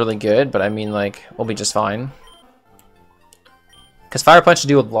Force is really good, but I mean, like, we'll be just fine. Because Fire Punch will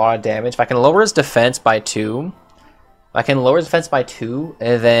do a lot of damage. If I can lower his defense by 2,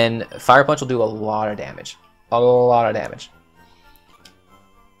 and then Fire Punch will do a lot of damage. A lot of damage.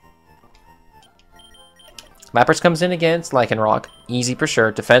 Lapras comes in against Lycanroc. Easy for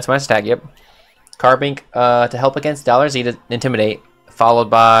sure. Defense minus attack, yep. Carbink to help against Dollar Z to Intimidate, followed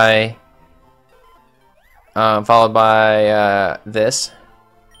by this.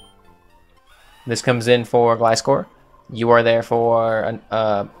 This comes in for Gliscor. You are there for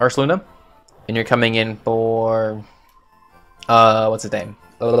Ursaluna, and you're coming in for what's his name?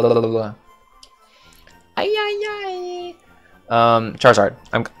 Charizard.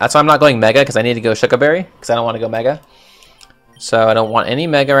 That's why I'm not going Mega, because I need to go Shuka Berry, because I don't want to go Mega. So I don't want any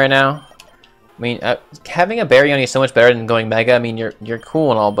Mega right now. I mean, having a berry on you is so much better than going Mega. I mean, you're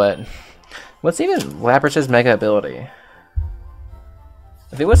cool and all, but what's even Lapras's Mega ability?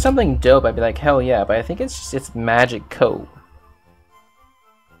 If it was something dope, I'd be like, hell yeah, but I think it's Magic Coat.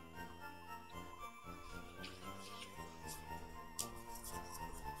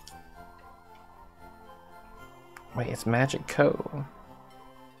 Wait, it's Magic Coat.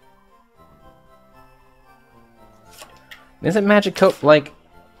 Isn't Magic Coat like...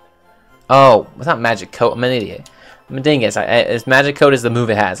 Oh, it's not Magic Coat. I'm an idiot. I'm a dingus. It's Magic Coat is the move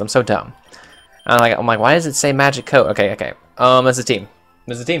it has. I'm so dumb. I'm like, why does it say Magic Coat? Okay. That's the team.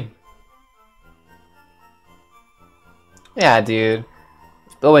 This is the team. Yeah, dude.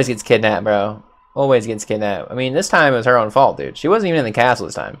 Always gets kidnapped, bro. Always gets kidnapped. I mean, this time it was her own fault, dude. She wasn't even in the castle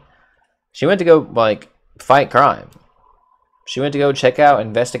this time. She went to go, like, fight crime. She went to go check out,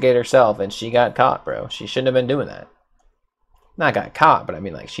 investigate herself, and she got caught, bro. She shouldn't have been doing that. Not got caught, but I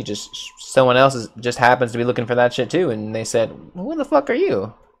mean, like, someone else just happens to be looking for that shit too, and they said, "Who the fuck are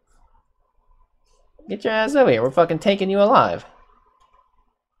you? Get your ass over here. We're fucking taking you alive."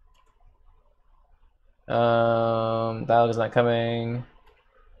 Dialogue is not coming.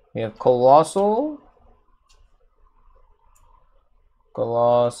 We have Colossal.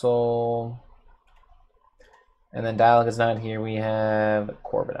 And then Dialogue is not here. We have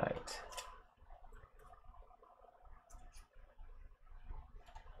Corbinite.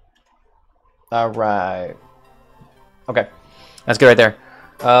 Alright. Okay. That's good right there.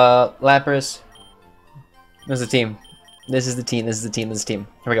 Lapras. This is the team. This is the team. This is the team. This is the team.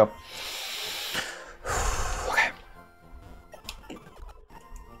 Here we go. Okay.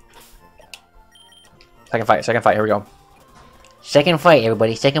 Second fight. Second fight. Here we go. Second fight,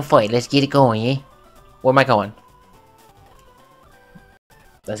 everybody. Second fight. Let's get it going, eh? Where am I going?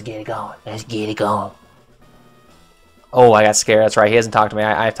 Let's get it going. Let's get it going. Oh, I got scared. That's right. He hasn't talked to me.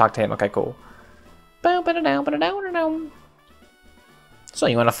 I've talked to him. Okay, cool. So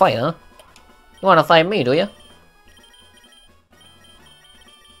you want to fight, huh? You want to fight me, do you?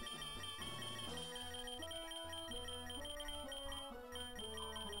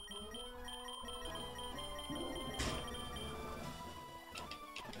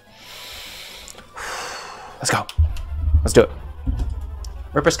 Let's go. Let's do it.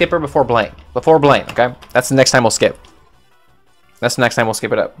 Ripper skipper before blank. Before blank, okay? That's the next time we'll skip. That's the next time we'll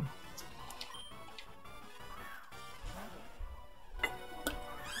skip it up.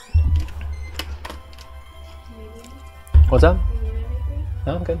 What's up?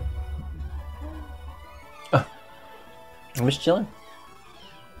 No, I'm good. I'm just chilling.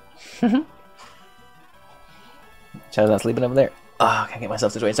 Chad's not sleeping over there. Oh, I can't get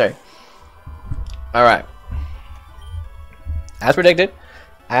myself situated. Sorry. Alright. As predicted.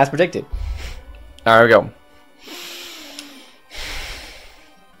 As predicted. Alright, here we go.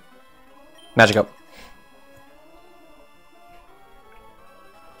 Magic up.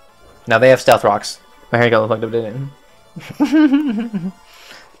 Now they have stealth rocks. Oh, here you go. Look, didn't.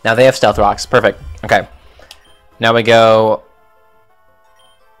 Now they have stealth rocks. Perfect. Okay. Now we go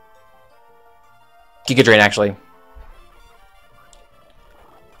Giga Drain, actually.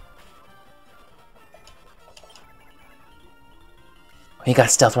 He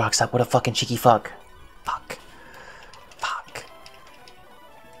got stealth rocks up. What a fucking cheeky fuck. Fuck. Fuck.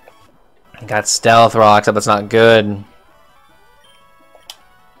 He got stealth rocks up. That's not good.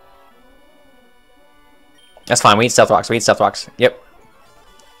 That's fine. We eat stealth rocks. We eat stealth rocks. Yep.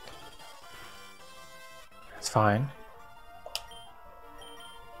 That's fine.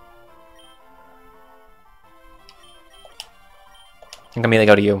 I can immediately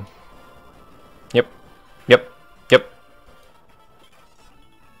go to you. Yep. Yep. Yep.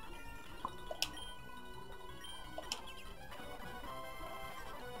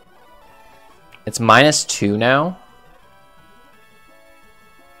 It's -2 now.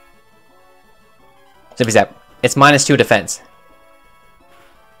 Zippy zap. It's -2 defense.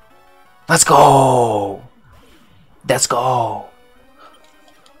 Let's go. Let's go.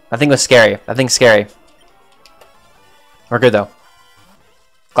 That thing was scary. That thing's scary. We're good though.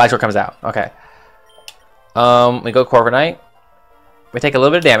 Glycor comes out. Okay. We go Corviknight. We take a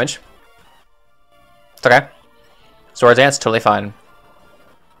little bit of damage. It's okay. Swords Dance, totally fine.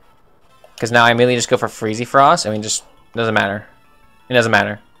 Because now I immediately just go for Freezy Frost. I mean, just doesn't matter. It doesn't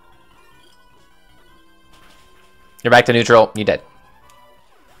matter. You're back to neutral. You dead.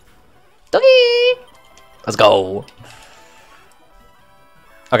 Dookie! Let's go.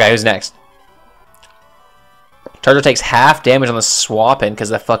 Okay, who's next? Charger takes half damage on the swap in because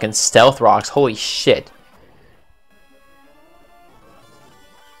of the fucking stealth rocks. Holy shit.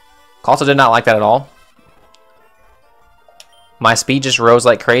 Also did not like that at all. My speed just rose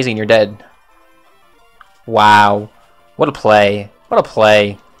like crazy and you're dead. Wow. What a play. What a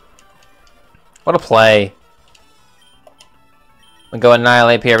play. What a play. We go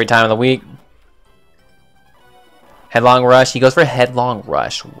Annihilate P every time of the week. Headlong Rush. He goes for Headlong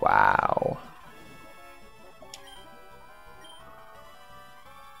Rush. Wow.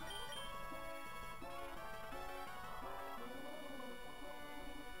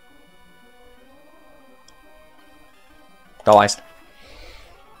 Doll Eyes.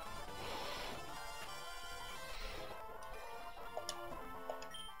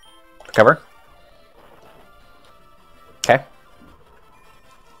 Cover. Okay.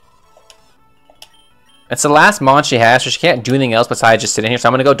 It's the last mon she has, so she can't do anything else besides just sitting here. So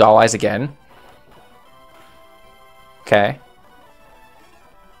I'm going to go Doll Eyes again. Okay.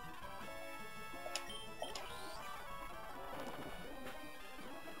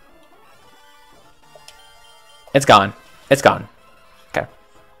 It's gone. It's gone. Okay.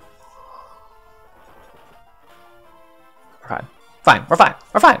 We're fine. Fine. We're fine.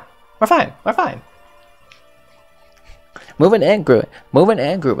 We're fine. We're fine. We're fine. Moving and grooving. Moving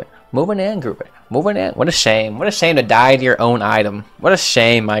and grooving. Moving and grooving. Moving and... What a shame. What a shame to die to your own item. What a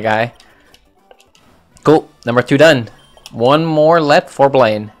shame, my guy. Cool. Number 2 done. 1 more left for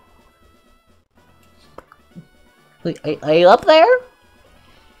Blaine. Are you up there?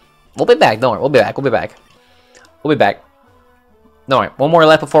 We'll be back. Don't worry. We'll be back. We'll be back. We'll be back. Don't worry. 1 more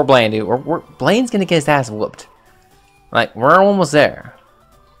left before Blaine, dude. Blaine's gonna get his ass whooped. Like, we're almost there.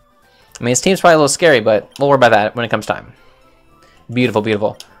 I mean, his team's probably a little scary, but we'll worry about that when it comes time. Beautiful,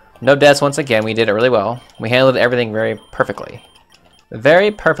 beautiful. No deaths once again. We did it really well. We handled everything very perfectly.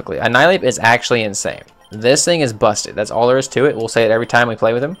 Very perfectly. Annihilate is actually insane. This thing is busted. That's all there is to it. We'll say it every time we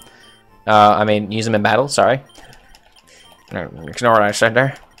play with him. I mean, use him in battle. Sorry. Ignore what I said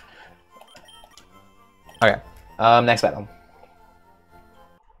there. Okay. Next battle.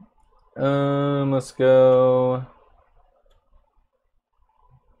 Let's go.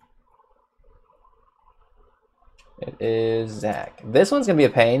 It is Zach. This one's gonna be a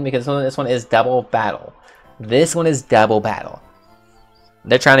pain because this one is double battle. This one is double battle.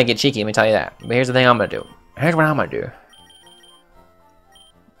 They're trying to get cheeky, let me tell you that. But here's the thing I'm gonna do. Here's what I'm gonna do.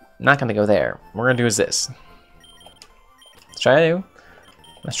 I'm not gonna go there. What we're gonna do is this. Let's try you.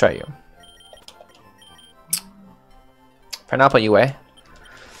 Let's try you. For now, I'll put you away.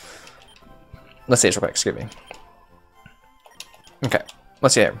 Let's see this real quick. Excuse me. Okay.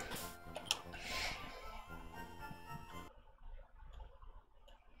 Let's see here.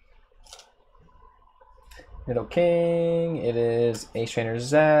 Middle King. It is Ace Trainer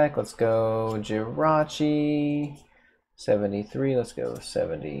Zach. Let's go Jirachi. 73. Let's go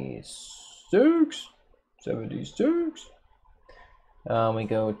 76. 76. We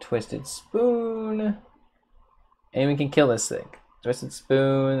go Twisted Spoon. And we can kill this thing. Twisted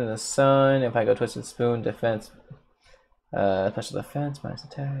Spoon in the sun. If I go Twisted Spoon, defense. Special defense, minus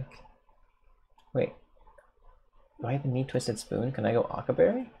attack. Wait. Do I even need Twisted Spoon? Can I go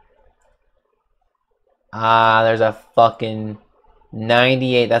Akaberry? Ah, there's a fucking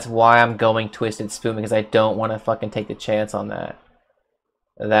 98. That's why I'm going Twisted Spoon, because I don't want to fucking take the chance on that.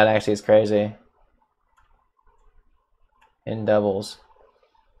 That actually is crazy. In doubles.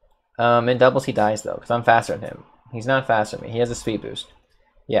 In doubles he dies though, because I'm faster than him. He's not faster than me. He has a speed boost.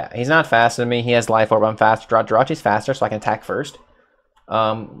 Yeah, he's not faster than me. He has life orb. I'm faster. Jirachi's faster, so I can attack first.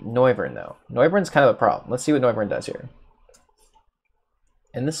 Noivern though. Noivern's kind of a problem. Let's see what Noivern does here.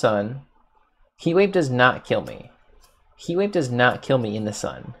 In the sun. Heat Wave does not kill me. Heat Wave does not kill me in the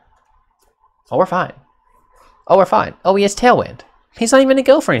sun. Oh, we're fine. Oh, we're fine. Oh, he has Tailwind. He's not even going to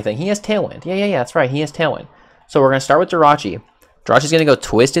go for anything. He has Tailwind. Yeah, that's right. He has Tailwind. So we're going to start with Jirachi. Jirachi's going to go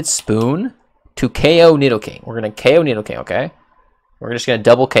Twisted Spoon to KO Nidoking. We're going to KO Nidoking, okay? We're just going to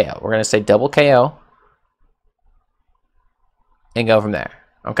double KO. We're going to say double KO. And go from there,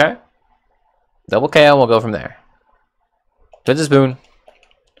 okay? Double KO and we'll go from there. Twisted Spoon.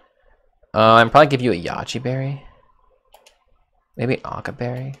 I'd probably give you a Yachi Berry. Maybe an Aka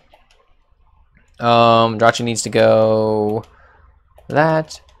Berry. Jirachi needs to go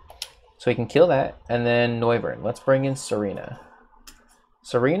that. So we can kill that. And then Noivern. Let's bring in Serena.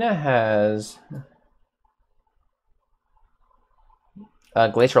 Serena has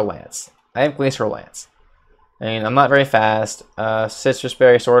Glacial Lance. I have Glacial Lance. I mean, I'm not very fast. Citrus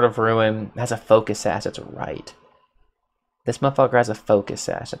Berry, Sword of Ruin has a Focus Sash. That's right. This motherfucker has a Focus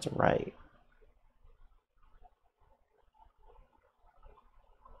Sash. That's right.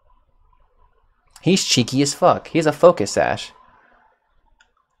 He's cheeky as fuck. He has a Focus Sash.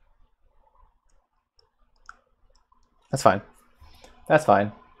 That's fine. That's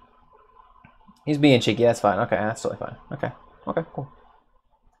fine. He's being cheeky. That's fine. Okay, that's totally fine. Okay. Okay, cool.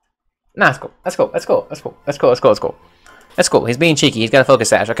 Nah, that's cool. That's cool. That's cool. That's cool. That's cool. That's cool. That's cool. That's cool. He's being cheeky. He's got a Focus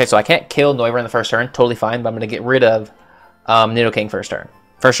Sash. Okay, so I can't kill Noivern in the first turn. Totally fine, but I'm going to get rid of Nidoking first turn.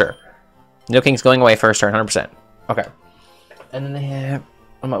 For sure. Nidoking's going away first turn, 100%. Okay. And then they have...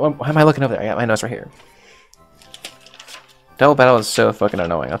 Why am I looking over there? I got my notes right here. Double battle is so fucking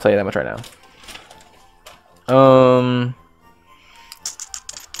annoying. I'll tell you that much right now.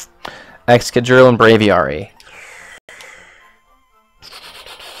 Excadrill and Braviary.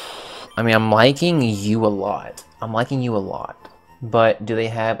 I mean, I'm liking you a lot. I'm liking you a lot. But do they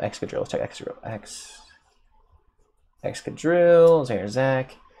have Excadrill? Let's check Excadrill. Excadrill. Here's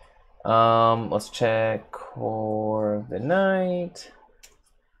Zach. Let's check Corviknight.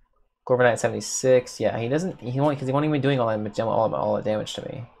 Corviknight 76. Yeah, he doesn't. He won't, because he won't even be doing all that damage to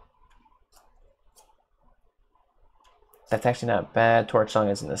me. That's actually not bad. Torch Song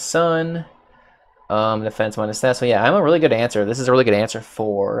is in the sun. Defense minus that. So yeah, I'm a really good answer. This is a really good answer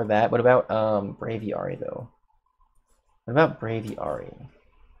for that. What about Braviary though? What about Braviary?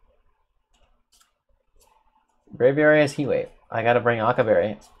 Braviary has Heat Wave. I gotta bring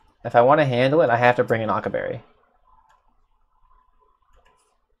Akaberry. If I want to handle it, I have to bring an Akaberry.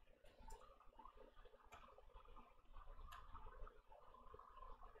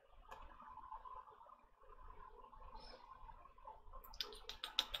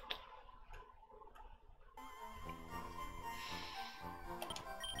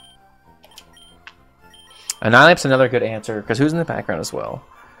 Annihilate's another good answer, because who's in the background as well?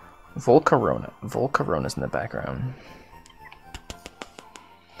 Volcarona. Volcarona's in the background.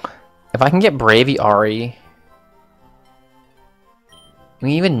 If I can get Braviary... I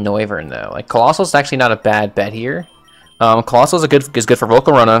mean, even Noivern, though. Like, Colossal's actually not a bad bet here. Colossal's is good for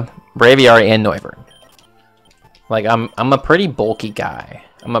Volcarona, Braviary, and Noivern. Like, I'm a pretty bulky guy.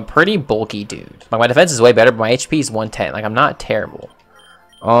 I'm a pretty bulky dude. Like, my defense is way better, but my HP is 110. Like, I'm not terrible.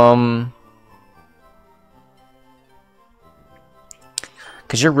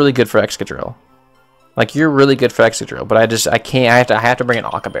 Because you're really good for Excadrill. Like, you're really good for Excadrill, but I can't, I have to bring an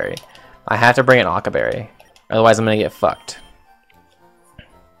Akaberry. I have to bring an Akaberry. Otherwise, I'm going to get fucked.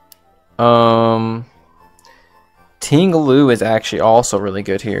 Tingaloo is actually also really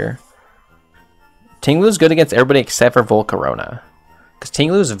good here. Tingaloo's good against everybody except for Volcarona. Because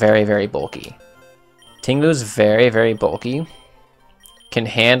Tingaloo's very, very bulky. Tingaloo's very, very bulky. Can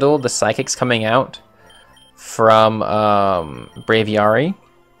handle the Psychics coming out from Braviary.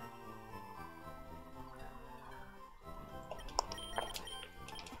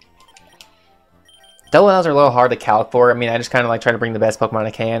 Double L's are a little hard to calc for. I mean, I just kind of like try to bring the best Pokemon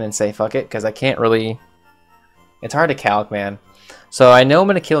I can and say fuck it, because I can't really... It's hard to calc, man. So I know I'm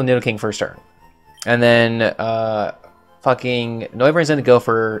going to kill Nidoking first turn. And then fucking Noivern's going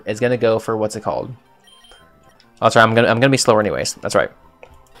to go for what's it called? Oh, that's right. I'm gonna be slower anyways. That's right.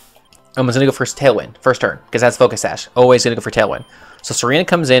 I'm just going to go for Tailwind first turn, because that's Focus Sash. Always going to go for Tailwind. So Serena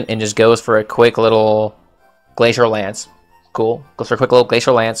comes in and just goes for a quick little Glacial Lance. Cool. Goes for a quick little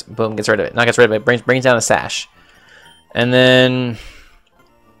Glacial Lance. Boom. Gets rid of it. Not gets rid of it. Brings down a Sash. And then...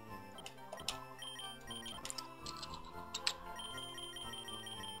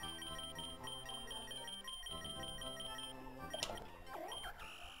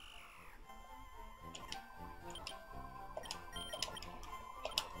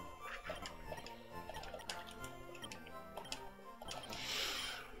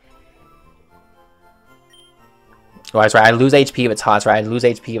 Oh, that's right. I lose HP if it's hot. That's right. I lose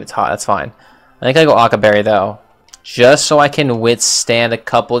HP if it's hot. That's fine. I think I go Akaberry though, just so I can withstand a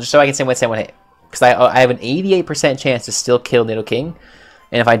couple. Just so I can withstand one hit, because I have an 88% chance to still kill Nidoking,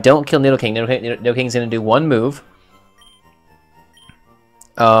 and if I don't kill Nidoking, Nidoking's gonna do one move.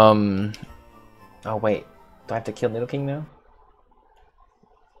 Oh wait, do I have to kill Nidoking now?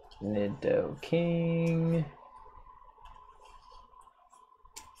 Nidoking.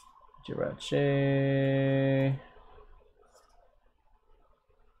 Jirachi.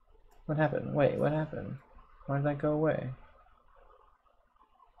 What happened? Wait, what happened? Why did that go away?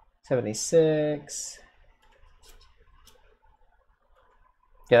 76.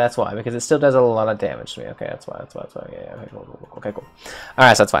 Yeah, that's why, because it still does a lot of damage to me. Okay, that's why. Yeah, okay, cool. Okay, cool.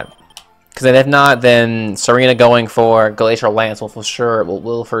 Alright, so that's fine. Because if not, then Serena going for Glacial Lance will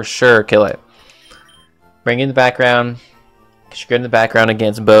for sure kill it. Bring in the background, because you're good in the background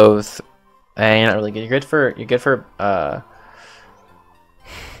against both. And you're not really good. You're good for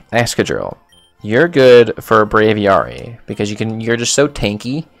Excadrill. You're good for Braviary because you're just so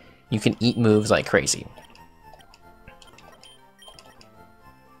tanky. You can eat moves like crazy.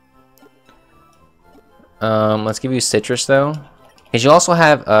 Let's give you Citrus though, because you also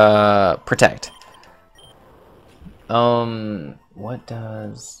have Protect. What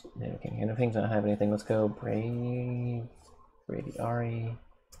does Nidoking's not have anything? Let's go Braviary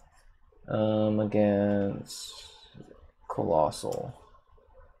against Colossal.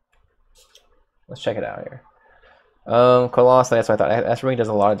 Let's check it out here. Colossal, that's what I thought. That really does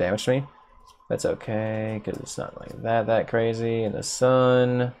a lot of damage to me. That's okay, because it's not like that crazy. And the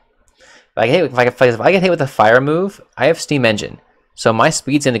sun. If I get hit with a fire move, I have Steam Engine. So my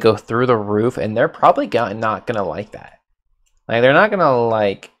speed's going to go through the roof, and they're probably not going to like that. Like, they're not going to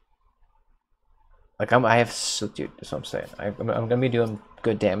like... Dude, that's what I'm saying. I'm going to be doing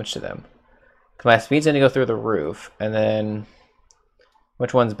good damage to them. Because my speed's going to go through the roof, and then...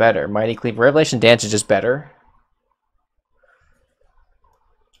 Which one's better? Mighty Cleave. Revelation Dance is just better.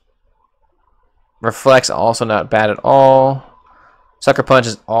 Reflects also not bad at all. Sucker Punch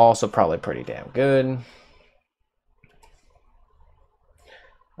is also probably pretty damn good.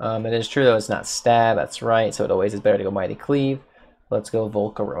 It is true though, it's not stab, that's right, so it always is better to go Mighty Cleave. Let's go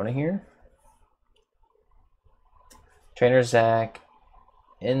Volcarona here. Trainer Zac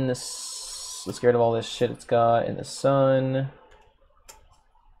in the... Let's get rid of all this shit it's got in the sun.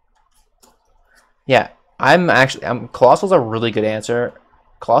 Yeah, Colossal's a really good answer.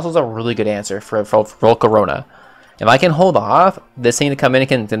 Colossal's a really good answer for Volcarona. If I can hold off this thing to come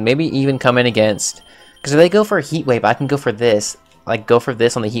in, then maybe even come in against... Because if they go for a Heat Wave, I can go for this. Like, go for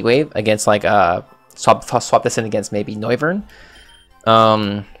this on the Heat Wave against, like, swap this in against maybe Noivern.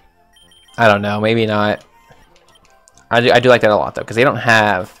 I don't know, maybe not. I do like that a lot, though, because they don't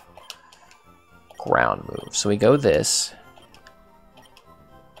have ground moves. So we go this.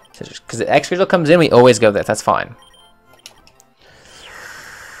 Because the X-Crystal comes in, we always go this. That's fine.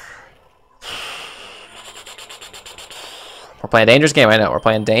 We're playing a dangerous game, I know. We're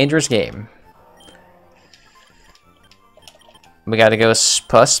playing a dangerous game. We gotta go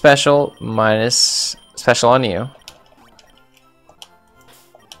plus special minus special on you.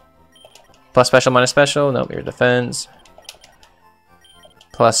 Plus special minus special. Nope, your defense.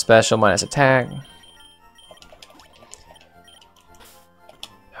 Plus special minus attack.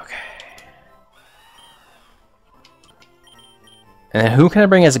 Okay. And who can I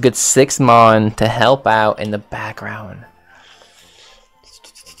bring as a good 6 mon to help out in the background?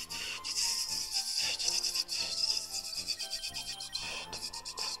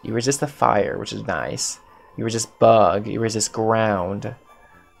 You resist the fire, which is nice. You resist bug. You resist ground.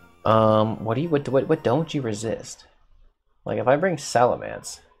 What don't you resist? Like if I bring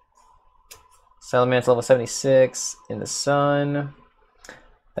Salamence. Salamence level 76 in the sun.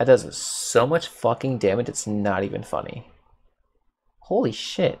 That does so much fucking damage, it's not even funny. Holy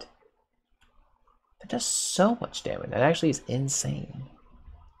shit. That does so much damage. That actually is insane.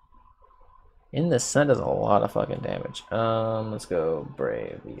 In the sun does a lot of fucking damage. Let's go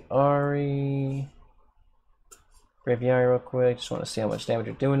Braviary. Braviary real quick. Just want to see how much damage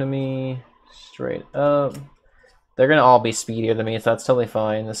you're doing to me. Straight up. They're gonna all be speedier than me, so that's totally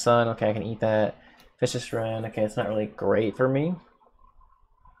fine. The sun, okay, I can eat that. Vicious Rend, okay, it's not really great for me.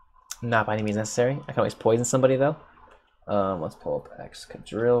 Not by any means necessary. I can always poison somebody though. Let's pull up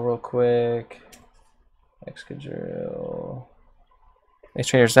Excadrill real quick. Excadrill. It's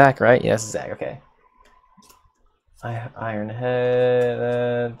Trainer Zac, right? Yes, Zac, okay. Iron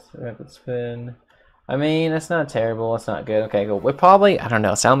Head, Rapid Spin. I mean, that's not terrible, that's not good. Okay, go. We're probably, I don't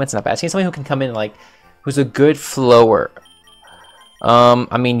know, Salamance's not bad. I see somebody who can come in, like, who's a good flower.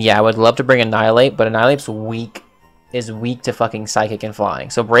 I mean, yeah, I would love to bring Annihilate, but Annihilate's weak, is weak to fucking Psychic and Flying.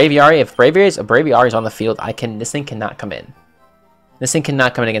 So Braviary, if Braviary is on the field, this thing cannot come in. This thing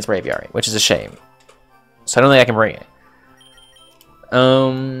cannot come in against Braviary, which is a shame. So I don't think I can bring it.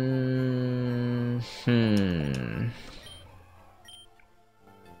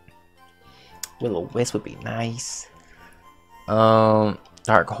 Will-O-Wisp would be nice.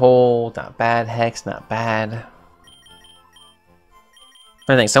 Dark Hole, not bad. Hex, not bad.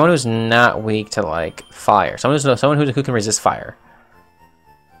 I think someone who's not weak to like fire. Someone who can resist fire.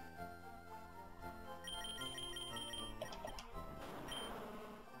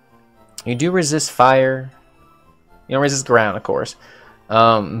 You do resist fire. You don't resist ground, of course.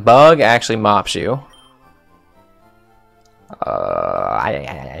 Bug actually mops you.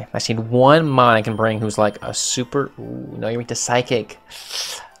 I see one mon I can bring who's like a super... Ooh, no, you're weak to Psychic.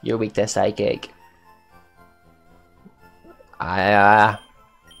 You're weak to Psychic.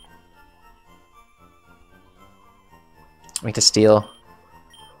 Weak to Steel.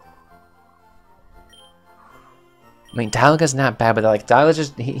 I mean, Dialga's not bad, but like Dialga's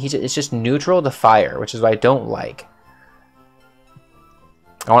just it's just neutral to fire, which is what I don't like.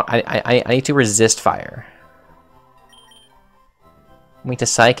 I need to resist fire. Weak to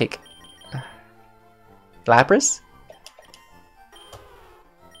Psychic. Lapras?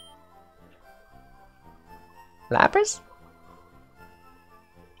 Lapras?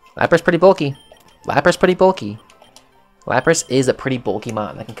 Lapras pretty bulky. Lapras pretty bulky. Lapras is a pretty bulky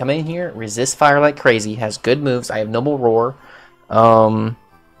mon. I can come in here, resist fire like crazy, has good moves. I have Noble Roar.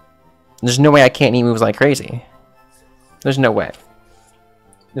 There's no way I can't eat moves like crazy. There's no way.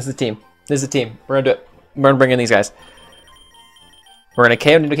 This is the team. This is the team. We're gonna do it. We're gonna bring in these guys. We're gonna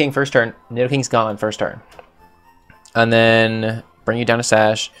KO Nidoking first turn. Nidoking's gone first turn. And then bring you down to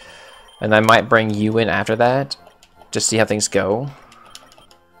Sash. And I might bring you in after that. Just see how things go.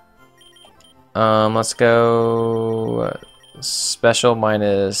 Let's go special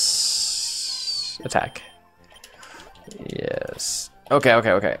minus attack. Yes.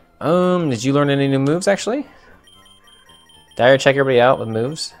 Okay. Did you learn any new moves actually? Did I check everybody out with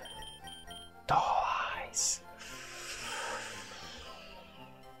moves? Oh, nice.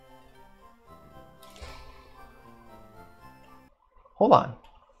 Hold on.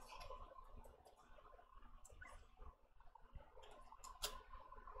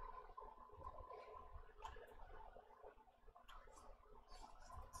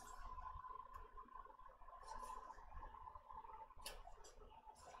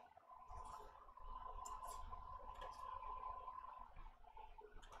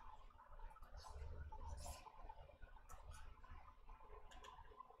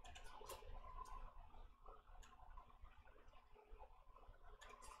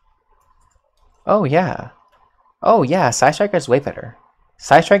 Oh yeah. Oh yeah, Side Strike does way better.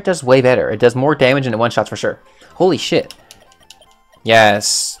 Side Strike does way better. It does more damage and it one-shots for sure. Holy shit.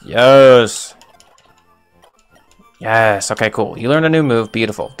 Yes. Yes. Yes. Okay, cool. You learned a new move.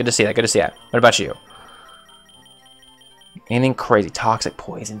 Beautiful. Good to see that. Good to see that. What about you? Anything crazy? Toxic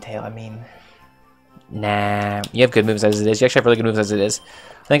Poison Tail. I mean, nah. You have good moves as it is. You actually have really good moves as it is.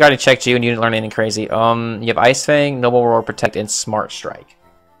 I think I already checked you and you didn't learn anything crazy. You have Ice Fang, Noble Roar, Protect, and Smart Strike.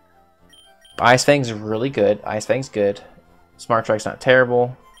 Ice Fang's really good. Ice Fang's good. Smart Strike's not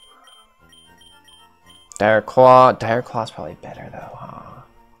terrible. Dire Claw. Dire Claw's probably better though, huh?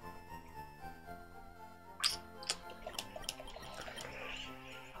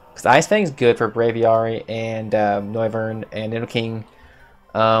 Because Ice Fang's good for Braviary and Noivern and Nidoking,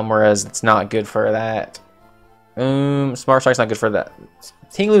 whereas it's not good for that. Smart Strike's not good for that.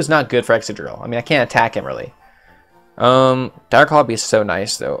 Tinglu's not good for Excadrill. I mean, I can't attack him really. Dire Claw would be so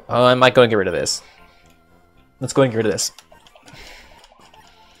nice though. I might go and get rid of this. Let's go and get rid of this.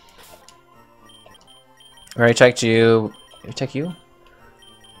 Already checked you. Did we check you?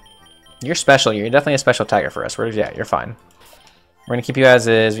 You're special. You're definitely a special tagger for us. Where did you at? You're fine. We're gonna keep you as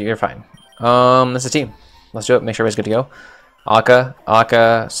is. You're fine. This is a team. Let's do it. Make sure everybody's good to go. Akka,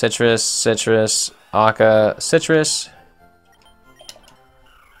 Akka, Citrus, Citrus, Akka, Citrus.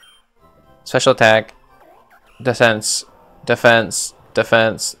 Special attack. Defense, defense,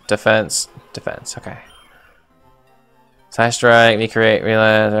 defense, defense, defense. Okay. Side Strike, Recreate,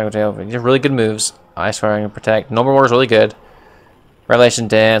 Realize, these are really good moves. Ice Fire, Protect. Noble Roar is really good. Revelation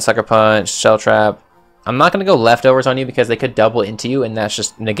Dance, Sucker Punch, Shell Trap. I'm not going to go Leftovers on you because they could double into you and that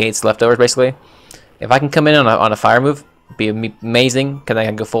just negates Leftovers basically. If I can come in on a fire move, it'd be amazing because I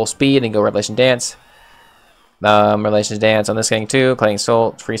can go full speed and go Revelation Dance. Revelation Dance on this thing too. Clanging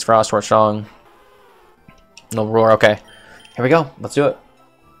Soul, Freeze Frost, Sword Strong. Noble Roar, okay. Here we go. Let's do it.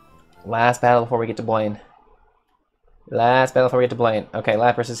 Last battle before we get to Blaine. Last battle before we get to Blaine. Okay,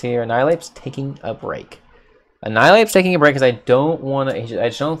 Lapras is here. Annihilape's taking a break. Annihilape's taking a break because I don't want to. I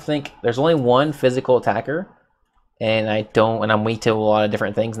just don't think there's only one physical attacker, and I'm weak to a lot of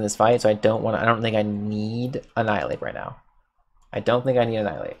different things in this fight, so I don't want. I don't think I need Annihilape right now. I don't think I need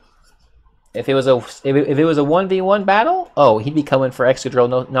Annihilape. If it was a 1v1 battle, oh, he'd be coming for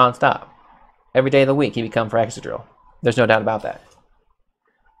Excadrill non-stop. Every day of the week, he'd be coming for Excadrill. There's no doubt about that.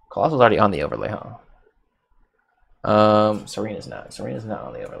 Colossal's already on the overlay, huh? Serena's not. Serena's not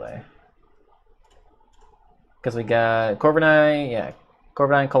on the overlay. Because we got Corviknight, yeah.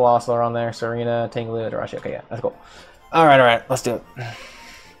 Corviknight and Colossal are on there. Serena, Tinglu, Darashi. Okay, yeah, that's cool. Alright, let's do it.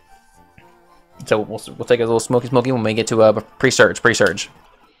 So we'll take a little smoky when we get to pre-surge.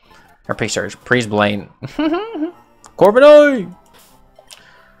 Or pre-surge. Pre-Blaine. Corviknight!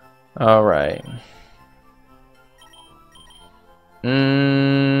 Alright.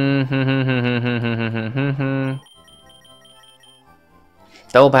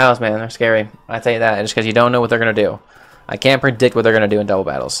 Double battles, man, they're scary. I tell you that, just because you don't know what they're going to do. I can't predict what they're going to do in double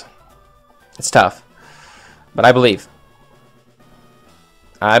battles. It's tough. But I believe.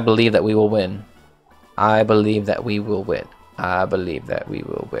 I believe that we will win. I believe that we will win. I believe that we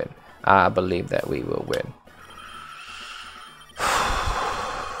will win. I believe that we will win.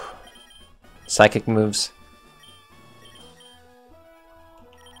 Psychic moves.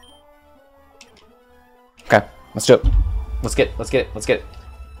 Okay, let's do it. Let's get it.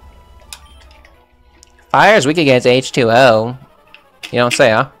 Fire's weak against H2O. You don't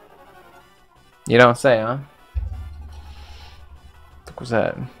say, huh? You don't say, huh? What was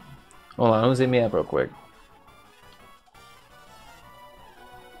that? Hold on, let me zoom me up real quick.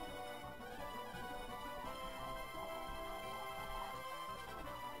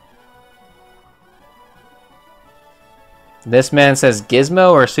 This man says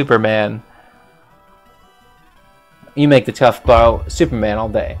Gizmo or Superman? You make the tough call. Superman all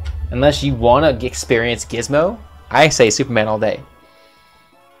day. Unless you want to experience Gizmo, I say Superman all day.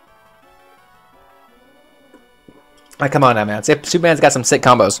 Like, come on now, man. Superman's got some sick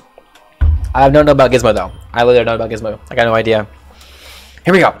combos. I don't know about Gizmo, though. I literally don't know about Gizmo. I got no idea.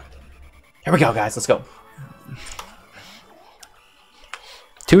 Here we go. Here we go, guys. Let's go.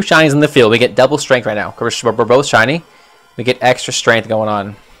 2 shinies in the field. We get double strength right now. We're both shiny. We get extra strength going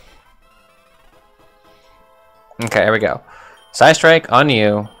on. Okay, here we go. Side Strike on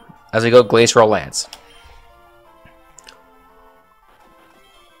you as we go Glacial Lance.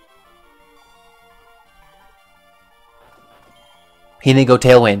 He didn't go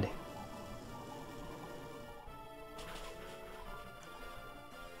Tailwind.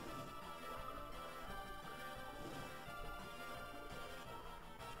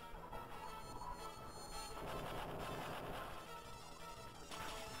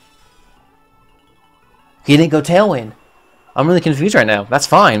 He didn't go Tailwind. I'm really confused right now. That's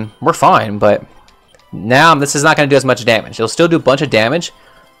fine. We're fine, but now this is not going to do as much damage. It'll still do a bunch of damage,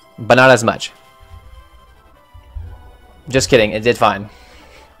 but not as much. Just kidding. It did fine.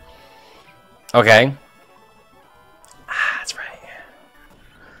 Okay. Ah, that's right.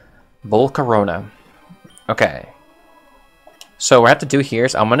 Volcarona. Okay. So what I have to do here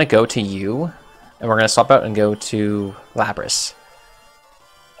is I'm going to go to you, and we're going to swap out and go to Lapras.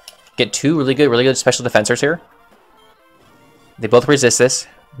 Get two really good special defensors here. They both resist this.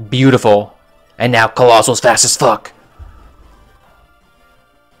 Beautiful. And now Colossal's fast as fuck.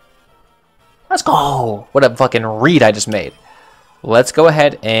 Let's go. What a fucking read I just made. Let's go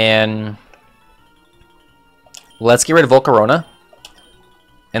ahead and let's get rid of Volcarona.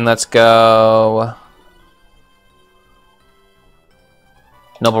 And let's go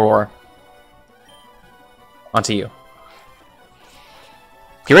Noble Roar onto you.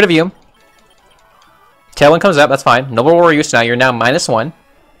 Get rid of you. Tailwind comes up, that's fine. Noble Warrior use now. You're now -1.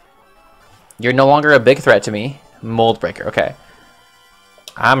 You're no longer a big threat to me. Mold Breaker, okay.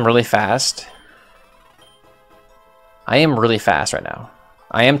 I'm really fast. I am really fast right now.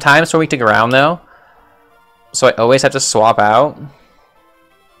 I am time so weak to ground though. So I always have to swap out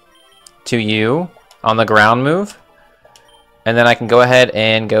to you on the ground move. And then I can go ahead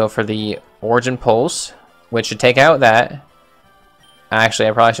and go for the Origin Pulse, which should take out that. Actually,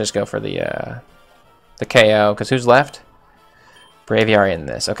 I probably should just go for the KO, because who's left? Braviary in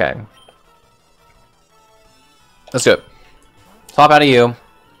this. Okay. Let's do it. Swap out of you.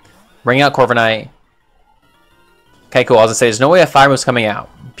 Bring out Corviknight. Okay, cool. I was going to say, there's no way a Fire move's coming out.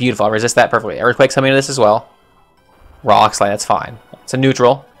 Beautiful. I'll resist that perfectly. Earthquake's coming into this as well. Rock Slide, that's fine. It's a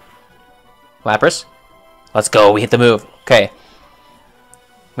neutral. Lapras. Let's go. We hit the move. Okay.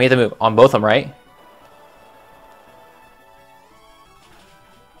 We hit the move on both of them, right?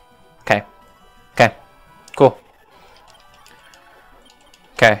 Okay. Okay. Cool.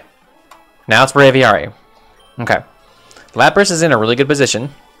 Okay. Now it's Braviary. Okay. Lapras is in a really good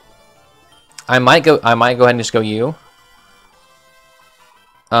position. I might go ahead and just go you.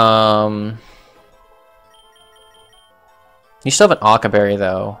 You still have an Occaberry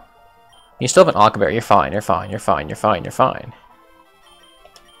though. You still have an Occaberry. You're fine. You're fine. You're fine. You're fine. You're fine.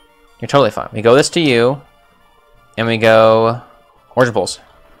 You're totally fine. We go this to you, and we go Origin Pulse.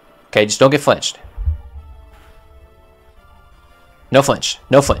 Okay, just don't get flinched. No flinch.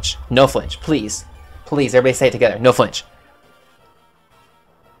 No flinch. No flinch. Please. Please, everybody say it together. No flinch.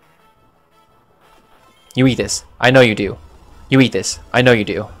 You eat this. I know you do. You eat this. I know you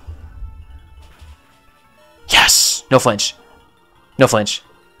do. Yes! No flinch. No flinch.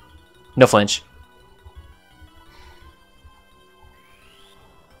 No flinch.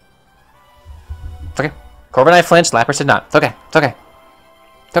 It's okay. Corviknight flinched. Lapras did not. It's okay. It's okay.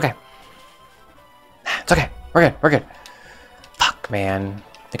 It's okay. It's okay. We're good. We're good. Fuck, man.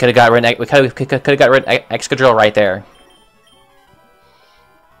 We could have got rid. We could have got rid of Excadrill right there.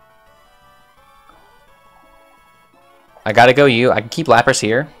 I gotta go you. I can keep Lapras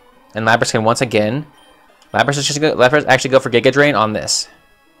here, and Lapras can once again. Lapras is just go. Lapras actually go for Giga Drain on this.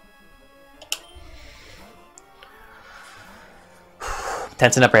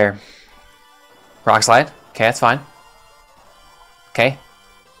 Tensing up air. Rock Slide. Okay, that's fine. Okay.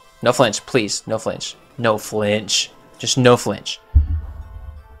 No flinch, please. No flinch. No flinch. Just no flinch.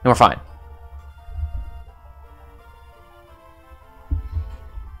 And we're fine.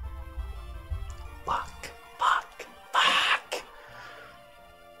 Fuck.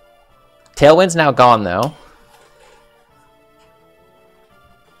 Tailwind's now gone, though.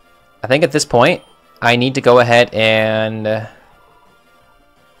 I think at this point, I need to go ahead and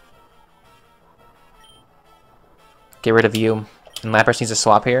get rid of you. And Lapras needs to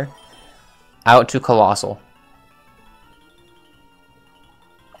swap here. Out to Colossal.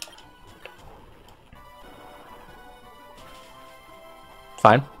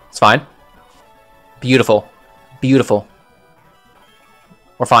 Fine. It's fine. Beautiful. Beautiful.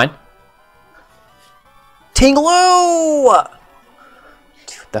 We're fine. Tinglu!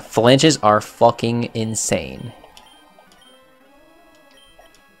 Dude, the flinches are fucking insane.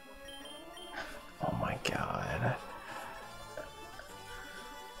 Oh my god.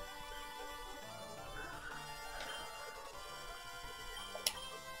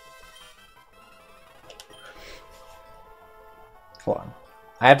 Hold on.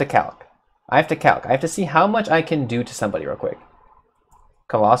 I have to calc. I have to see how much I can do to somebody real quick.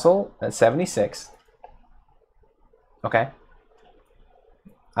 Colossal at 76. Okay.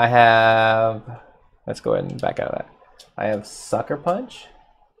 I have... Let's go ahead and back out of that. I have Sucker Punch.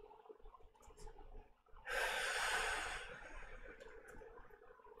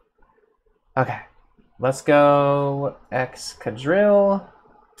 Okay. Let's go Excadrill.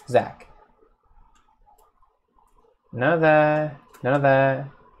 Zach. None of that. None of that.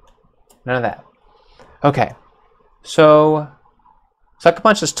 None of that. Okay. So... Sucker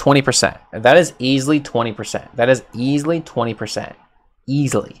Punch is 20%. That is easily 20%. That is easily 20%.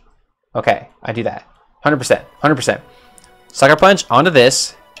 Easily. Okay, I do that. 100%. 100%. Sucker Punch onto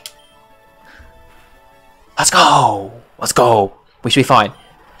this. Let's go. Let's go. We should be fine.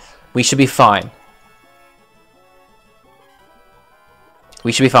 We should be fine.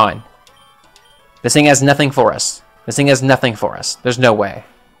 We should be fine. This thing has nothing for us. This thing has nothing for us. There's no way.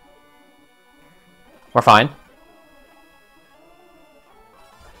 We're fine.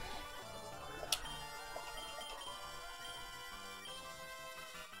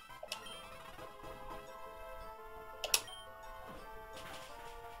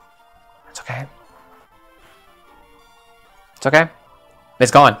 Okay. It's okay.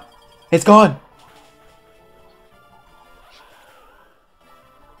 It's gone. It's gone.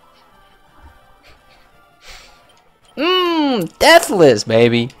 Deathless,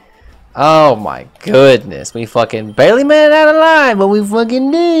 baby. Oh my goodness. We fucking barely made it out alive, but we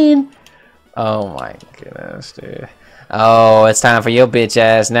fucking did. Oh my goodness, dude. Oh, it's time for your bitch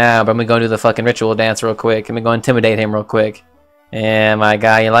ass now. But I'm gonna do the fucking ritual dance real quick. I'm gonna go intimidate him real quick. Yeah, my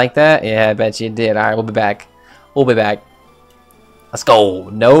guy, you like that? Yeah, I bet you did. Alright, we'll be back. We'll be back. Let's go.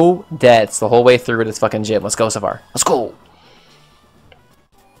 No deaths the whole way through this fucking gym. Let's go, Safar. Let's go.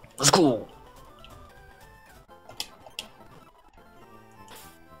 Let's go.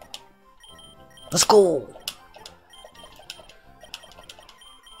 Let's go.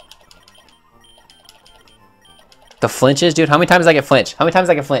 The flinches, dude. How many times did I get flinch? How many times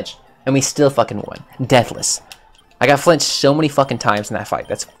did I get flinch? And we still fucking won. Deathless. I got flinched so many fucking times in that fight.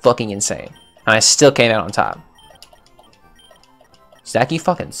 That's fucking insane. And I still came out on top. Zach, you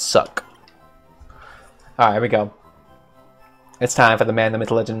fucking suck. Alright, here we go. It's time for the man, the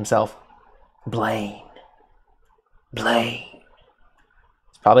myth, legend himself. Blaine. Blaine.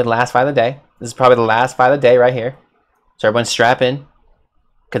 It's probably the last fight of the day. This is probably the last fight of the day right here. So everyone strap in.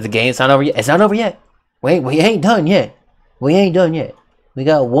 Because the game's not over yet. It's not over yet. Wait, we ain't done yet. We ain't done yet. We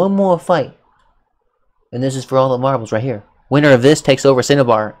got one more fight. And this is for all the marbles right here. Winner of this takes over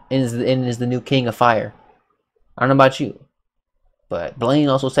CINNABAR and is the new king of fire. I don't know about you, but Blaine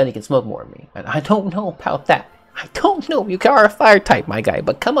also said he can smoke more than me. And I don't know about that. I don't know. You are a fire type, my guy.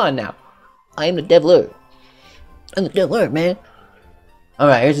 But come on now. I am the Deviler. I'm the Deviler, man.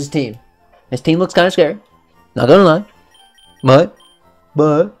 Alright, here's his team. His team looks kind of scary. Not gonna lie.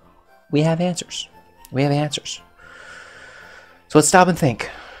 But, we have answers. We have answers. So let's stop and think.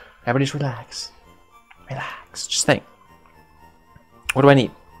 Everybody just relax. Relax. Just think. What do I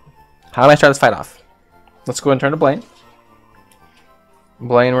need? How do I start this fight off? Let's go and turn to Blaine.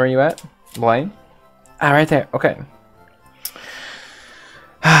 Blaine, where are you at? Blaine? Ah, right there. Okay.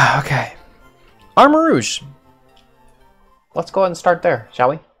 Okay. Armor Rouge. Let's go ahead and start there, shall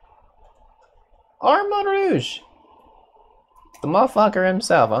we? Armor Rouge. The motherfucker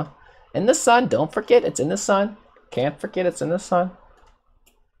himself, huh? In the sun. Don't forget it's in the sun. Can't forget it's in the sun.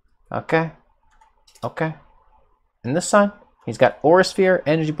 Okay. Okay. In the sun. He's got Aura Sphere,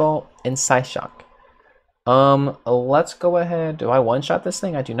 Energy Ball, and Psyshock. Let's go ahead. Do I one-shot this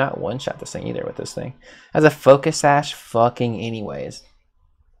thing? I do not one-shot this thing either with this thing. As a Focus Sash, fucking anyways.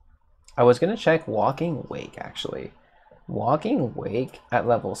 I was gonna check Walking Wake, actually. Walking Wake at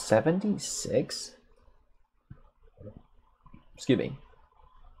level 76? Excuse me.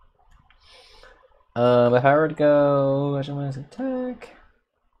 If I were to go attack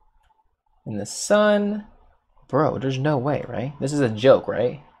in the sun, bro, there's no way, right? This is a joke,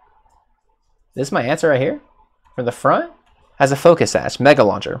 right? This is my answer right here from the front. Has a Focus Sash, Mega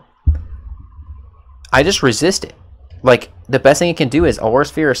Launcher. I just resist it. Like, the best thing it can do is Aura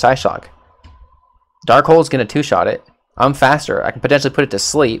Sphere or Psyshock. Dark Hole's gonna two-shot it. I'm faster. I can potentially put it to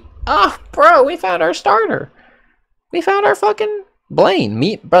sleep. Oh, bro, we found our starter. We found our fucking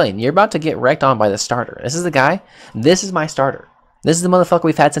Blaine. Blaine, you're about to get wrecked on by the starter. This is the guy. This is my starter. This is the motherfucker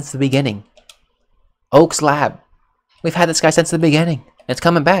we've had since the beginning. Oak's Lab. We've had this guy since the beginning. It's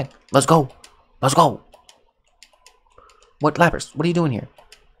coming back. Let's go. Let's go. What, Lappers? What are you doing here?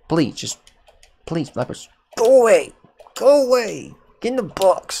 Please, just... Please, Lappers. Go away. Go away. Get in the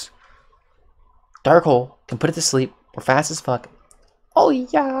box. Dark Hole can put it to sleep. We're fast as fuck. Oh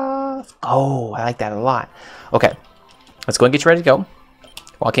yeah. Oh, I like that a lot. Okay, let's go and get you ready to go.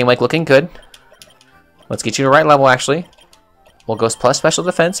 Walking like looking good. Let's get you to the right level actually. We'll go plus special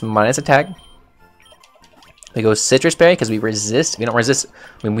defense minus attack. We go citrus berry because we resist. We don't resist.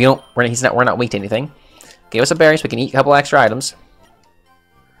 I mean, we're not weak to anything. Give us a berry so we can eat a couple extra items.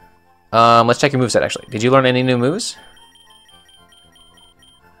 Let's check your moveset actually. Did you learn any new moves?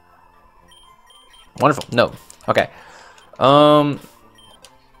 Wonderful. No. Okay. For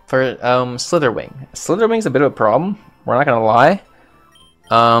Slitherwing. Slitherwing's a bit of a problem. We're not gonna lie.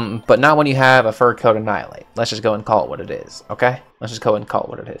 But not when you have a fur coat annihilate. Let's just go and call it what it is. Okay? Let's just go and call it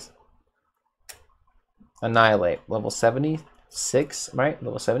what it is. Annihilate. Level 76, right?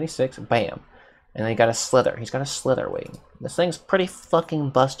 Level 76. Bam. And then he got a Slither. He's got a Slitherwing. This thing's pretty fucking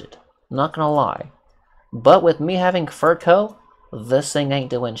busted. Not gonna lie. But with me having fur coat, this thing ain't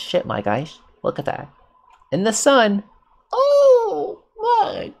doing shit, my guys. Look at that. In the sun. Oh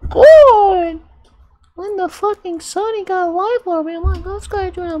my god! When the fucking sun, he got life orb, man. Like, this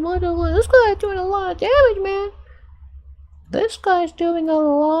guy's doing a lot of damage, man. This guy's doing a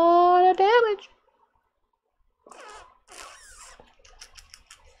lot of damage.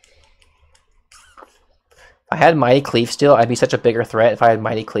 If I had Mighty Cleave still, I'd be such a bigger threat if I had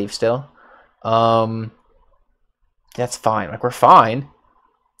Mighty Cleave still. That's fine. Like, we're fine.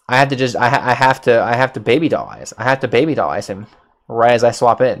 I have to baby doll eyes. I have to baby doll eyes him right as I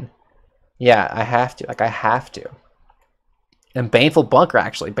swap in. Yeah, I have to. Like, I have to. And Baneful Bunker,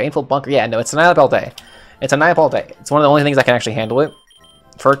 actually. Baneful Bunker. Yeah, no, it's Annihilate all day. It's Annihilate all day. It's one of the only things I can actually handle it.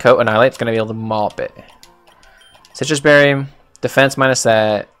 Fur Coat, Annihilate, it's going to be able to mop it. Citrus Berry, Defense minus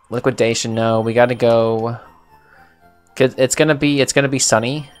that. Liquidation, no. We got to go... Cause it's gonna be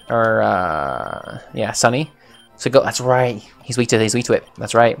Sunny. Or, yeah, Sunny. So go, that's right. He's weak to it.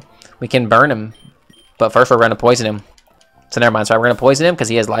 That's right. We can burn him. But first we're going to poison him. So never mind. So we're going to poison him because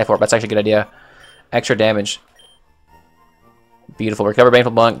he has Life Orb. That's actually a good idea. Extra damage. Beautiful. Recover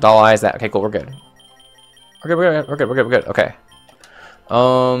Baneful Bunk. Doll Eyes. That. Okay, cool. We're good. We're good. Okay.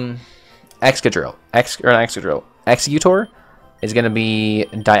 Excadrill. Executor is going to be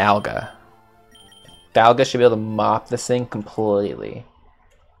Dialga. Dialga should be able to mop this thing completely.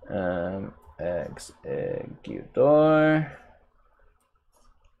 Executor.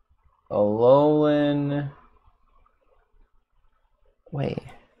 Alolan. Wait.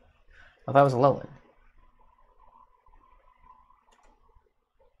 I thought it was Alolan.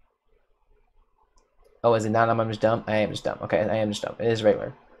 Oh, is it not? I'm just dumb? I am just dumb. Okay, I am just dumb. It is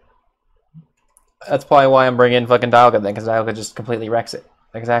regular. That's probably why I'm bringing fucking Dialga then, because Dialga just completely wrecks it.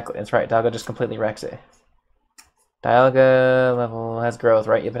 Exactly, that's right. Dialga just completely wrecks it. Dialga level has growth,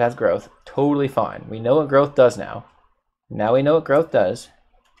 right? If it has growth, totally fine. We know what growth does now. Now we know what growth does.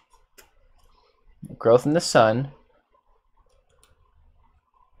 Growth in the sun.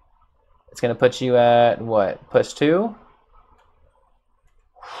 It's going to put you at, what, +2?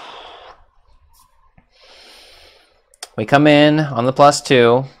 We come in on the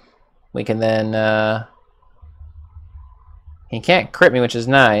 +2. We can then, he can't crit me, which is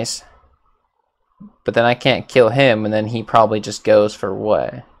nice. But then I can't kill him, and then he probably just goes for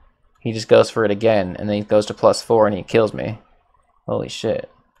what? He just goes for it again, and then he goes to +4 and he kills me. Holy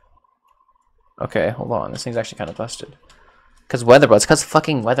shit. Okay, hold on. This thing's actually kind of busted. Because Weather Ball. It's because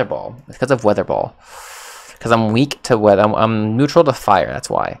fucking Weather Ball. It's because of Weather Ball. Because I'm weak to weather. I'm neutral to fire. That's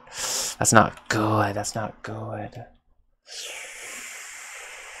why. That's not good. That's not good.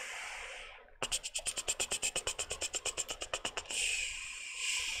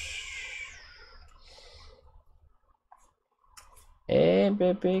 Hey,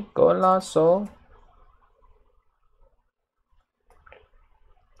 baby. Golazo.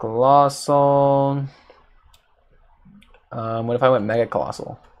 Colossal. What if I went Mega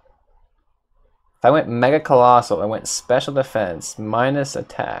Colossal? If I went Mega Colossal, I went Special Defense minus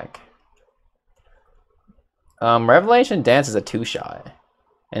Attack. Revelation Dance is a 2-shot.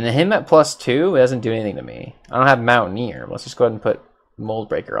 And him at +2, it doesn't do anything to me. I don't have Mountaineer. Let's just go ahead and put Mold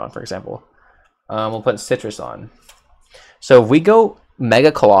Breaker on, for example. We'll put Citrus on. So if we go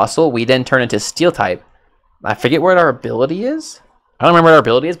Mega Colossal, we then turn into Steel type. I forget what our ability is. I don't remember what our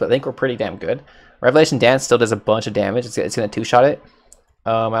ability is, but I think we're pretty damn good. Revelation Dance still does a bunch of damage. It's going to 2-shot it.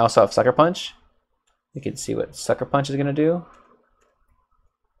 I also have Sucker Punch. You can see what Sucker Punch is going to do.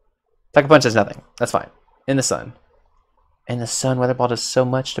 Sucker Punch does nothing. That's fine. In the sun. In the sun, Weather Ball does so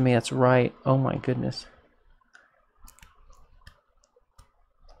much to me. That's right. Oh my goodness.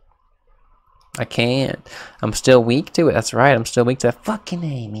 I can't. I'm still weak to it. That's right. I'm still weak to that. Fucking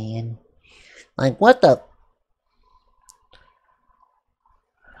A, man. Like, what the...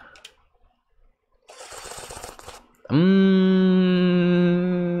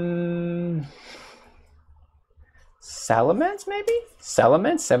 Salamence, maybe?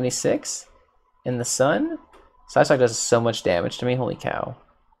 Salamence, 76? In the sun? Psyshock does so much damage to me, holy cow.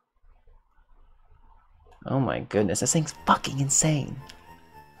 Oh my goodness, this thing's fucking insane.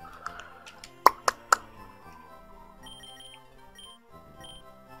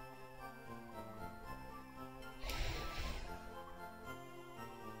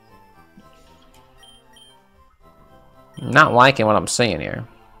 Not liking what I'm seeing here.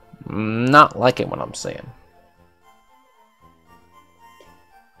 Not liking what I'm seeing.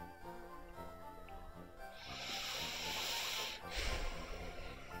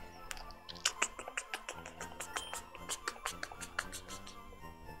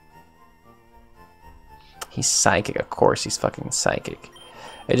 He's psychic, of course he's fucking psychic.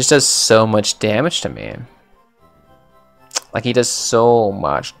 It just does so much damage to me. Like, he does so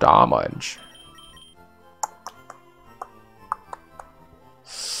much damage.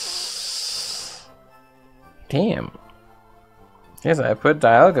 Damn. Yes, I put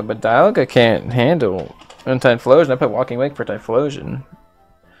Dialga, but Dialga can't handle Typhlosion. I put Walking Wake for Typhlosion.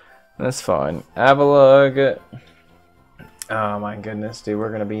 That's fine. Avalugg. Oh my goodness, dude,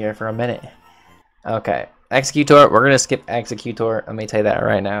 we're gonna be here for a minute. Okay. Executor, we're gonna skip Executor. Let me tell you that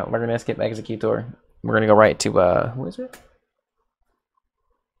right now. We're gonna skip Executor. We're gonna go right to who is it?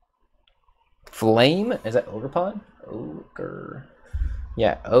 Flame? Is that Ogerpon? Ogre.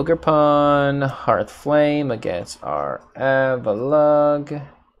 Yeah, Ogerpon, Hearth Flame against our Avalugg.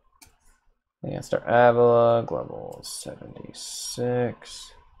 Against our Avalugg, level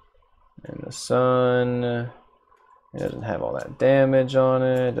 76. In the sun. It doesn't have all that damage on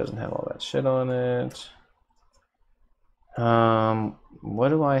it. It doesn't have all that shit on it. What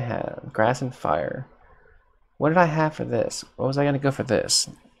do I have? Grass and Fire. What did I have for this? What was I gonna go for this?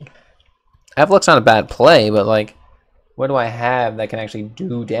 Avalugg's not a bad play, but like, what do I have that can actually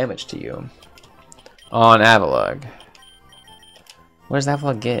do damage to you on Avalugg? What does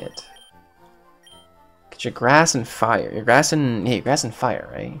Avalugg get? Get your Grass and Fire. Your Grass and Grass and Fire,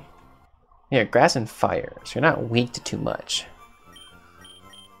 right? Yeah, Grass and Fire. So you're not weak to too much.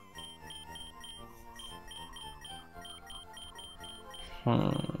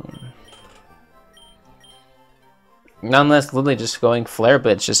 Unless literally just going Flare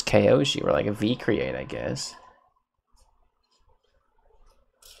Blitz just KOs you, or like a V-Create, I guess.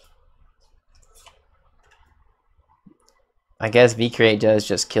 I guess V-Create does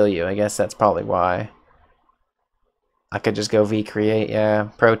just kill you. I guess that's probably why. I could just go V-Create, yeah.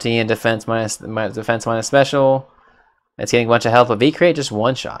 Protein, defense minus special. It's getting a bunch of health, but V-Create just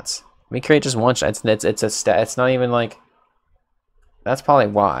one-shots. V-Create just one-shots. It's not even like... That's probably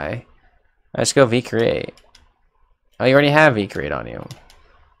why. I just go V-Create. Oh, you already have V-Create on you.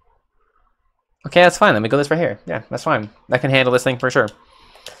 Okay, that's fine. Let me go this right here. Yeah, that's fine. I can handle this thing for sure.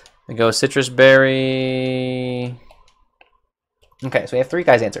 We go Citrus Berry. Okay, so we have 3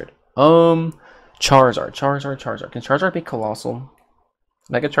 guys answered. Charizard. Can Charizard be Colossal?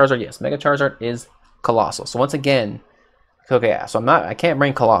 Mega Charizard, yes. Mega Charizard is Colossal. So once again, okay, yeah. So I can't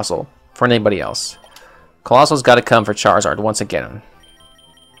bring Colossal for anybody else. Colossal's got to come for Charizard once again.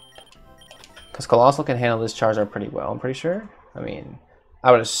 Because Colossal can handle this Charizard pretty well, I'm pretty sure. I mean,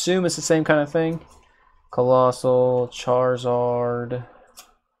 I would assume it's the same kind of thing. Colossal, Charizard.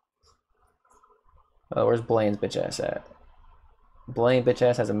 Oh, where's Blaine's bitch ass at? Blaine bitch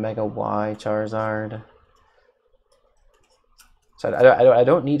ass has a Mega Y Charizard. So I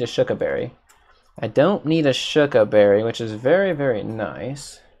don't need a Shuka Berry. I don't need a Shuka Berry, which is very, very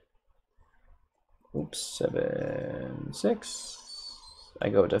nice. Oops, 7, 6. I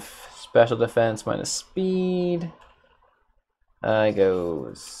go to special defense minus speed. I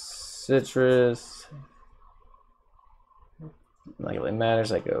go citrus. Not really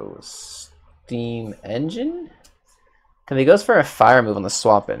matters. I go steam engine. Because he goes for a fire move on the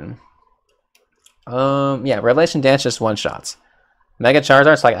swap in. Yeah, Revelation Dance just one shots. Mega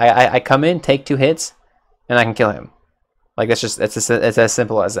Charizard, so like I come in, take 2 hits, and I can kill him. Like it's as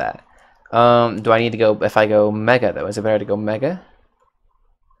simple as that. Do I need to go, if I go Mega though, is it better to go Mega?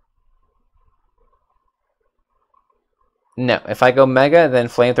 No, if I go Mega, then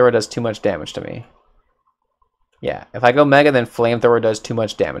Flamethrower does too much damage to me. Yeah, if I go Mega, then Flamethrower does too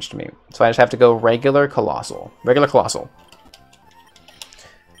much damage to me. So I just have to go regular Colossal. Regular Colossal.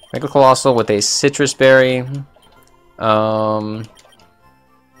 Regular Colossal with a Citrus Berry.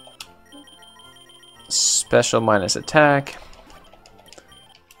 Special minus attack.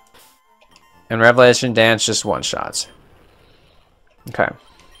 And Revelation Dance just one-shots. Okay.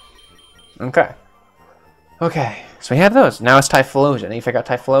 Okay. Okay. So we have those. Now it's Typhlosion. You figure out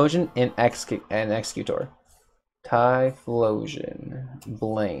Typhlosion and Executor. Typhlosion.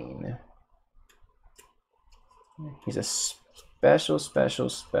 Blaine. He's a special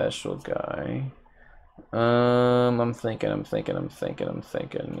guy. I'm thinking. In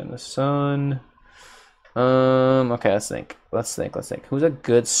the sun. Okay, let's think. Who's a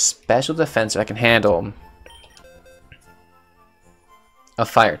good special defense that can handle a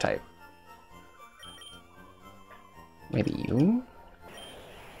fire type? Maybe you?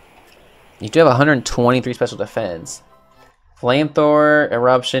 You do have 123 special defense. Flamethrower,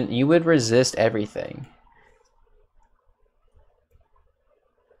 eruption, you would resist everything.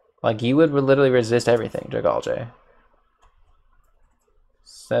 Like, you would literally resist everything, Dragalge.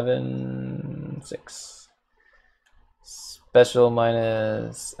 7, 6. Special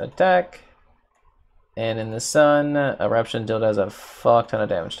minus attack. And in the sun, eruption still does a fuck ton of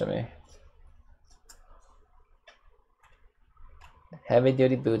damage to me. Heavy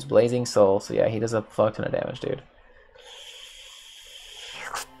duty boots, blazing soul. So yeah, he does a fuck ton of damage, dude.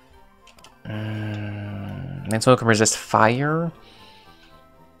 And so it can resist fire.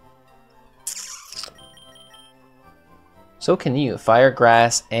 So can you. Fire,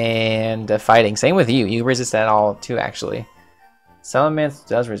 grass, and fighting. Same with you. You resist that all too, actually. Salamence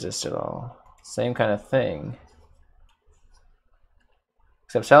does resist it all. Same kind of thing.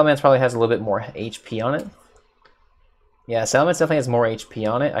 Except Salamence probably has a little bit more HP on it. Yeah, Salamence definitely has more HP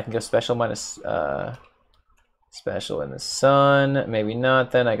on it. I can go special minus special in the sun. Maybe not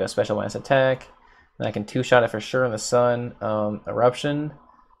then. I go special minus attack. And I can two-shot it for sure in the sun. Eruption.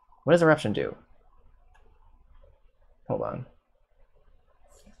 What does eruption do? Hold on.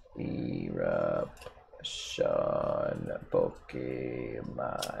 Eruption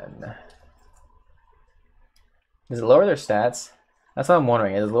Pokemon. Does it lower their stats? That's what I'm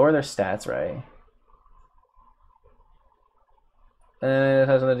wondering. Does it lower their stats, right? It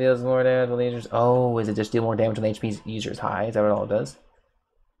has one that deals more damage when the user's. Oh, is it just deal more damage when the HP user is high? Is that what all it does?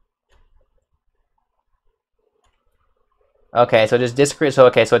 Okay, so it just decreases. So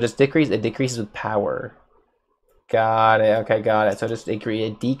okay, so it just decreases with power. Got it. Okay, got it. So it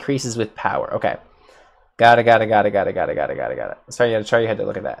decreases with power. Okay. Got it. Sorry, you had to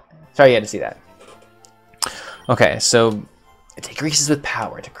look at that. Sorry, you had to see that. Okay, so it decreases with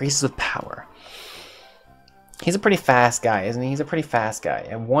power. He's a pretty fast guy, isn't he? He's a pretty fast guy.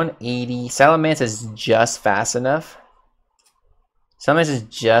 At 180, Salamence is just fast enough. Salamence is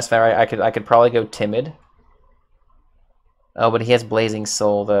just fast. I could probably go timid. Oh, but he has blazing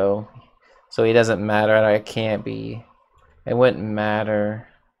soul though. So he doesn't matter. I can't be. It wouldn't matter.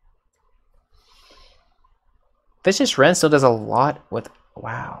 Vicious Ren still does a lot with.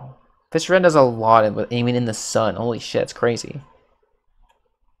 Wow. Vicious Ren does a lot with aiming in the sun. Holy shit, it's crazy.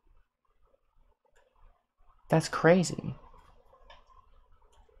 That's crazy.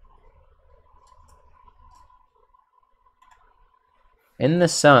 In the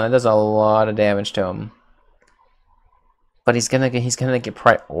sun, that does a lot of damage to him. But he's gonna get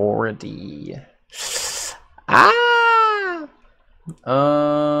priority. Ah!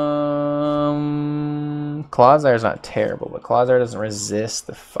 Clodsire is not terrible, but Clodsire doesn't resist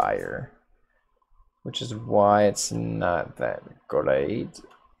the fire. Which is why it's not that great.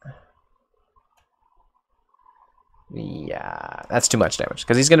 Yeah, that's too much damage.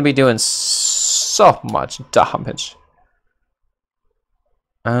 Because he's gonna be doing so much damage.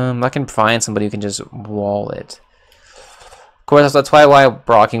 I can find somebody who can just wall it. Of course, that's why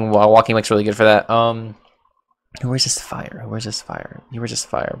walking makes really good for that. Who resists fire? You resist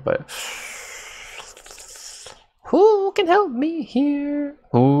fire, but who can help me here?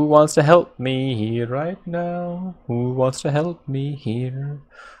 Who wants to help me here right now? Who wants to help me here?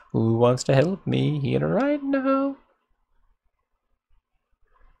 Who wants to help me here right now?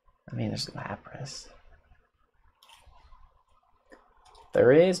 I mean, there's Lapras.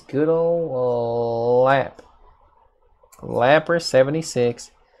 There is good old Lapras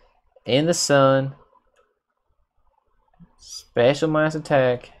 76 in the sun. Special minus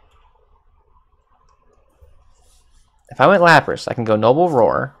attack. If I went Lapras, I can go Noble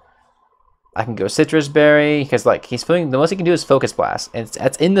Roar. I can go Citrus Berry because like he's feeling the most he can do is Focus Blast, and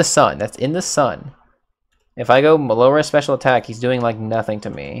that's in the sun. That's in the sun. If I go lower special attack, he's doing like nothing to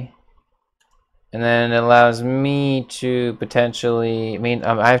me. And then it allows me to potentially. I mean,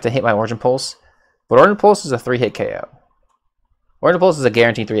 I have to hit my Origin Pulse, but Origin Pulse is a 3-hit KO. Origin Pulse is a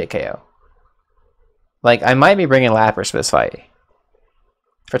guaranteed 3-hit KO. Like I might be bringing Lapras for this fight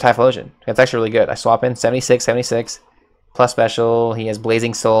for Typhlosion. That's actually really good. I swap in 76. Plus special, he has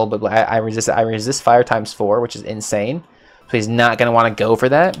Blazing Soul, but I resist fire ×4, which is insane. So he's not going to want to go for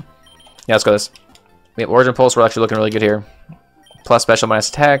that. Yeah, let's go this. We have Origin Pulse, we're actually looking really good here. Plus special minus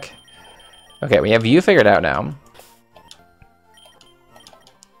attack. Okay, we have you figured out now.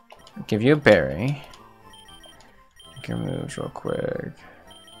 Give you a berry. Pick your moves real quick.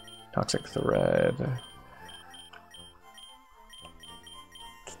 Toxic Thread.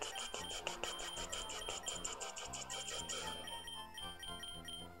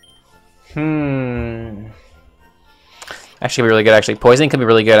 Actually, be really good. Actually, poisoning could be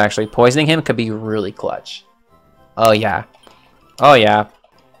really good. Actually, poisoning him could be really clutch. Oh yeah. Oh yeah.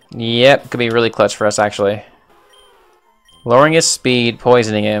 Yep, could be really clutch for us actually. Lowering his speed,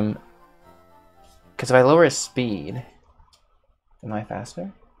 poisoning him. Because if I lower his speed, am I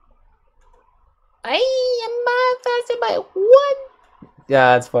faster? I am not faster by 1.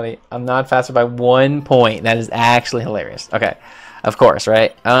 Yeah, that's funny. I'm not faster by 1 point. That is actually hilarious. Okay, of course,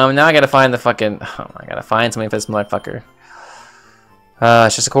 right? Now I gotta find the fucking. Oh, I gotta find something for this motherfucker.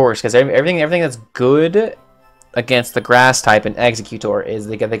 It's just a course because everything that's good against the grass type and Executor is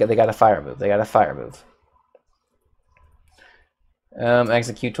they got a fire move. They got a fire move.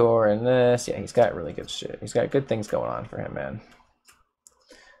 Executor and this, yeah, he's got really good shit. He's got good things going on for him, man.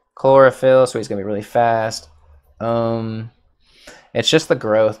 Chlorophyll, so he's gonna be really fast. It's just the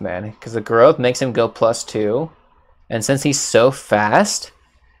growth, man, because the growth makes him go +2, and since he's so fast,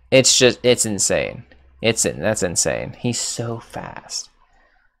 it's insane. That's insane. He's so fast,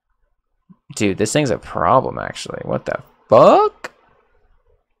 dude. This thing's a problem, actually. What the fuck?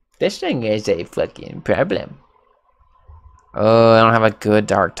 This thing is a fucking problem. Oh, I don't have a good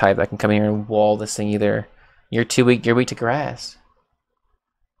dark type that can come in here and wall this thing either. You're too weak. You're weak to grass.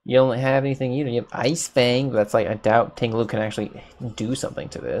 You don't have anything either. You have Ice Fang, but that's like, I doubt Tingaloo can actually do something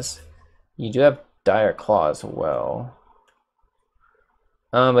to this. You do have Dire Claw as well.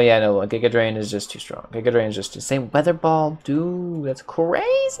 But yeah, no, look, Giga Drain is just too strong. Giga Drain is just the same. Weather Ball, dude, that's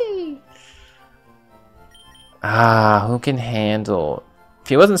crazy. Ah, who can handle? If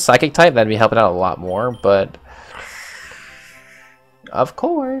he wasn't Psychic type, that'd be helping out a lot more, but of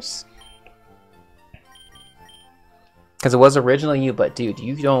course. Because it was originally you, but dude,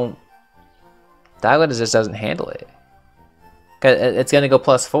 you don't. Dialect just doesn't handle it. Cause it's gonna go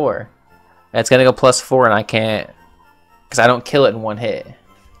 +4. It's gonna go +4, and I can't, because I don't kill it in 1 hit.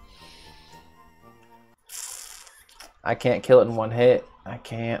 I can't kill it in 1 hit. I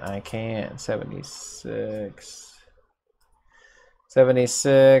can't. 76.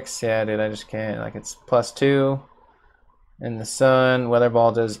 76. Yeah, dude, I just can't. Like, it's +2. And the sun, Weather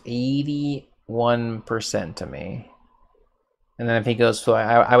Ball does 81% to me. And then if he goes, so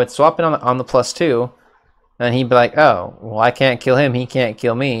I would swap it on the +2, and he'd be like, oh, well, I can't kill him, he can't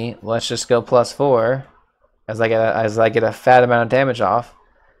kill me. Let's just go +4, as I get a fat amount of damage off,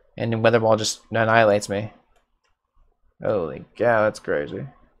 and then Weather Ball just annihilates me. Holy cow, that's crazy.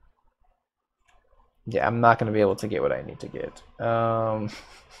 Yeah, I'm not gonna be able to get what I need to get.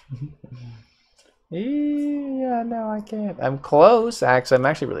 Yeah, no, I can't. I'm close. Actually, I'm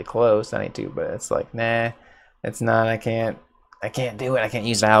actually really close. I need to, but it's like, nah, it's not. I can't do it. I can't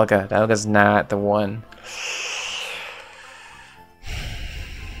use Dialga. Dialga's not the one.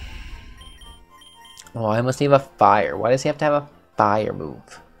 Why must he have a fire? Why does he have to have a fire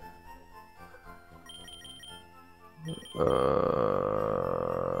move?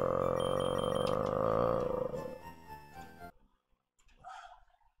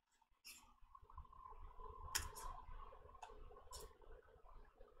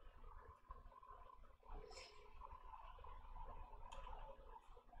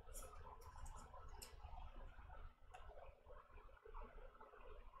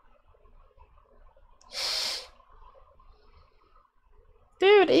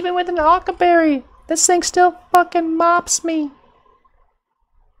 Dude, even with an Alka Berry, this thing still fucking mops me.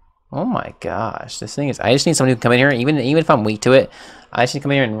 Oh my gosh, this thing is. I just need somebody who can come in here, even if I'm weak to it. I just need to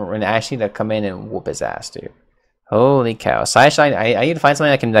come in here and actually to come in and whoop his ass, dude. Holy cow, Psyshock! I need to find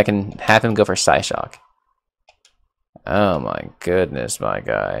something that can have him go for Psyshock. Oh my goodness, my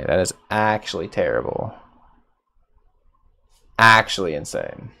guy, that is actually terrible. Actually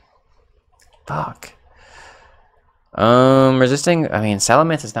insane. Fuck. Resisting. I mean,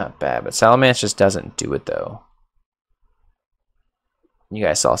 Salamence is not bad, but Salamence just doesn't do it though. You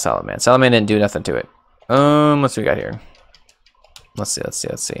guys saw Salamence. Salamence didn't do nothing to it. What's we got here? Let's see.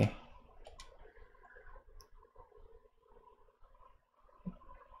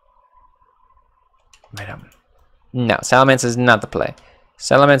 Right on. No, Salamence is not the play.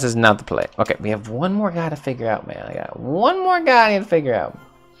 Salamence is not the play. Okay, we have one more guy to figure out, man. I got one more guy I need to figure out.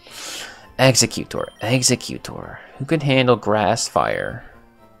 Executor. Who can handle grass fire?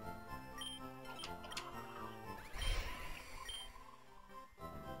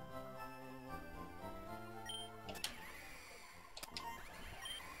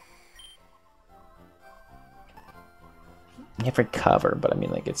 You have recover, but I mean,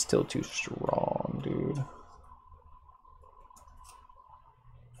 like, it's still too strong, dude.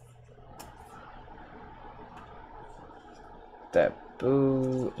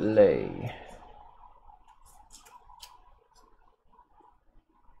 Boule.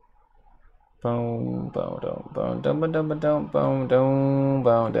 Boom, boom, boom, boom, boom, boom, boom, boom, boom, boom,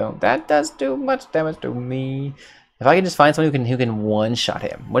 boom, boom. That does too much damage to me. If I can just find someone who can one-shot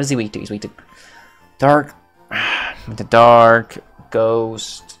him. What is he weak to? He's weak to dark. To dark,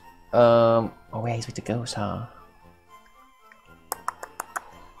 ghost. Oh wait, he's weak to ghost, huh?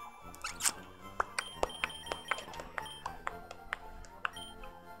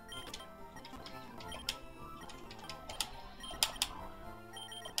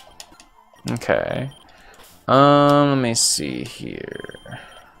 Okay. Let me see here.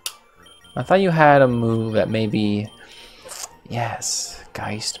 I thought you had a move that maybe... Yes,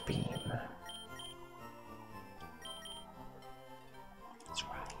 Geist Beam. That's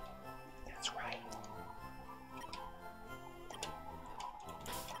right. That's right.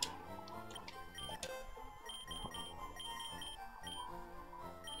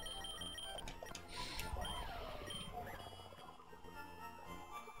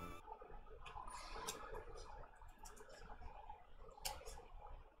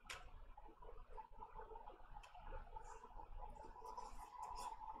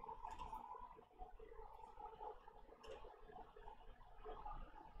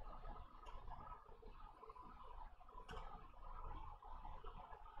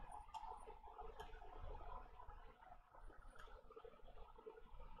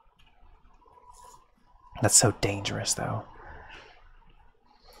 That's so dangerous, though.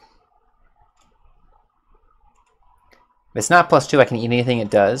 If it's not +2, I can eat anything it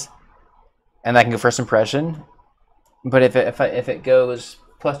does, and I can go first impression. But if it goes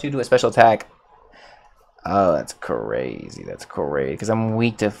 +2 to a special attack, oh, that's crazy. That's crazy. Because I'm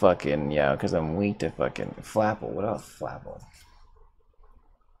weak to fucking Because I'm weak to fucking Flapple. What else? Flapple.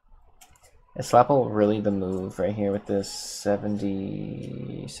 Is Flapple really the move right here with this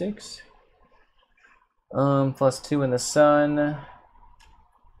 76? +2 in the sun.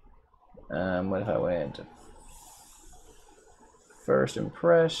 What if I went into first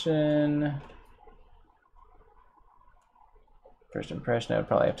impression? First impression, I would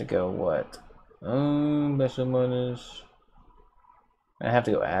probably have to go what? Special bonus. I have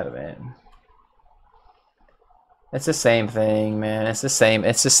to go adamant. It's the same thing, man. It's the same.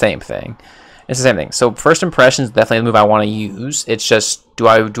 It's the same thing. It's the same thing. So first impression is definitely the move I want to use. It's just do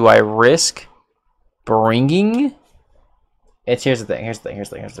I risk bringing? Here's the thing. Here's the thing.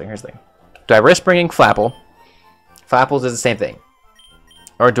 Do I risk bringing Flapple? Flapples is the same thing.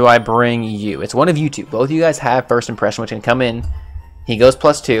 Or do I bring you? It's one of you two. Both of you guys have first impression, which can come in. He goes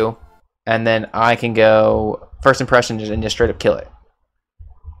 +2, and then I can go first impression and just straight up kill it.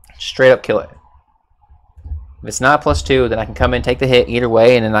 Straight up kill it. If it's not +2, then I can come in, take the hit either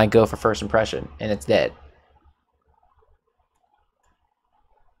way, and then I go for first impression, and it's dead.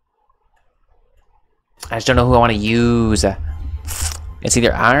 I just don't know who I want to use. It's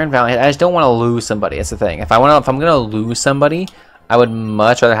either Iron Valley. I just don't want to lose somebody. That's the thing. If I'm gonna lose somebody, I would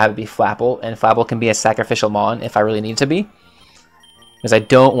much rather have it be Flapple, and Flapple can be a sacrificial mon if I really need to be, because I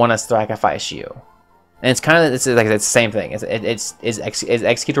don't want to sacrifice you. And it's kind of it's the same thing. Is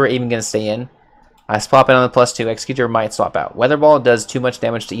Executor even gonna stay in? I swap in on the +2. Executor might swap out. Weather Ball does too much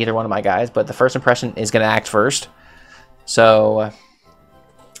damage to either one of my guys, but the first impression is gonna act first, so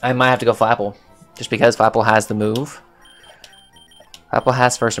I might have to go Flapple, just because Flapple has the move. Flapple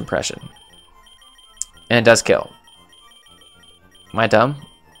has first impression, and it does kill. Am I dumb?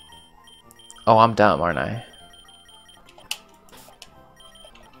 Oh, I'm dumb, aren't I?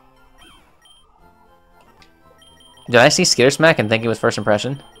 Did I see Skitter Smack and think it was first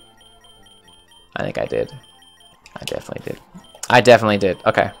impression? I think I did. I definitely did. I definitely did.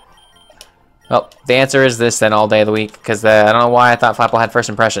 Okay. Well, the answer is this then all day of the week, because I don't know why I thought Flapple had first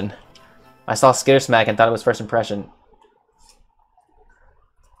impression. I saw Skitter Smack and thought it was first impression.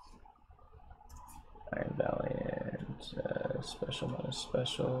 Iron Valley and special minus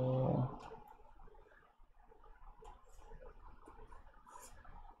special.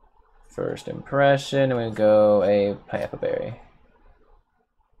 First impression, and we go a Pineapple Berry.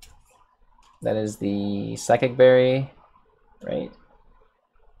 That is the Psychic Berry, right?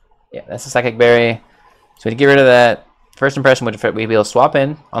 Yeah, that's the Psychic Berry. So to get rid of that, first impression would we'd be able to swap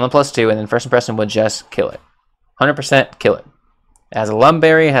in on the +2, and then first impression would just kill it. 100% kill it. It has a Lum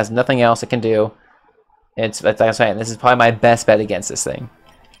Berry, it has nothing else it can do. It's like I'm saying, this is probably my best bet against this thing,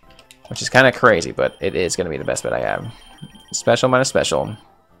 which is kind of crazy, but it is going to be the best bet I have. Special minus special.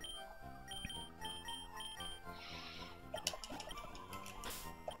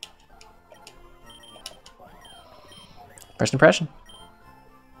 First impression.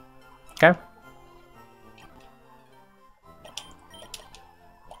 Okay.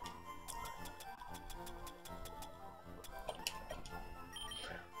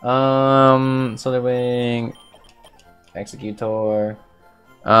 Slitherwing, Executor,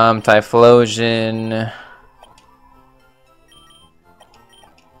 Typhlosion.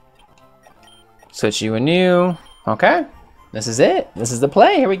 Switch you and you. Okay. This is it. This is the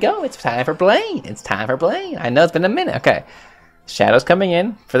play. Here we go. It's time for Blaine. It's time for Blaine. I know it's been a minute. Okay. Shadow's coming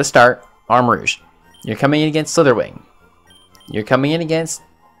in for the start. Arm Rouge. You're coming in against Slitherwing. You're coming in against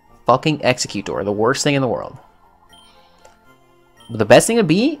fucking Executor. The worst thing in the world. The best thing would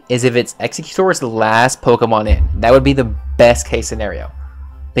be is if it's Executor is the last Pokemon in. That would be the best case scenario.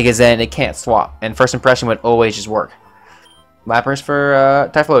 Because then it can't swap. And first impression would always just work. Lapras for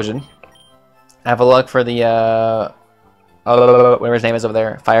Typhlosion. Avalugg for the whatever his name is over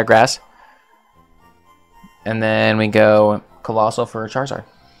there, Firegrass. And then we go Colossal for Charizard.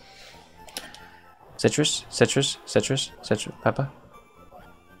 Citrus, Peppa.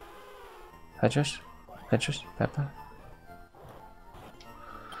 Citrus, Peppa.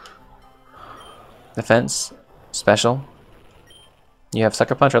 Defense, Special. You have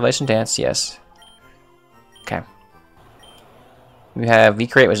Sucker Punch, Relation Dance, yes. Okay. You have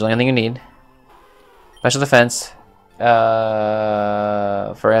V-Crate, which is the only thing you need. Special Defense.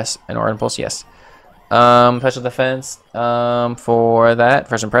 For S and Aura Impulse, yes. Special Defense for that.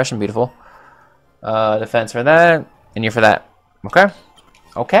 First Impression, beautiful. Defense for that, and you're for that. Okay.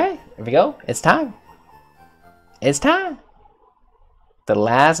 Okay, here we go. It's time. It's time. The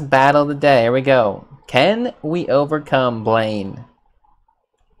last battle of the day. Here we go. Can we overcome Blaine?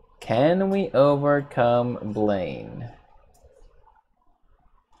 Can we overcome Blaine?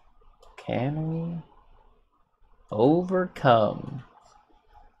 Can we overcome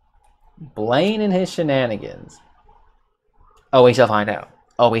Blaine and his shenanigans? Oh, we shall find out.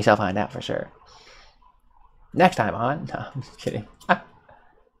 Oh, we shall find out for sure. Next time on. No, I'm just kidding.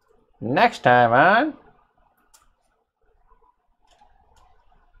 Next time on.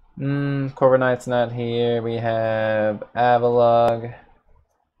 Corviknight's not here. We have Avalugg.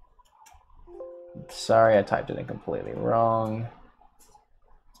 Sorry, I typed it in completely wrong.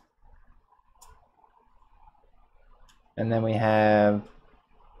 And then we have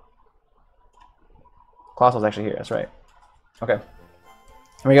Colossal's actually here. That's right. Okay.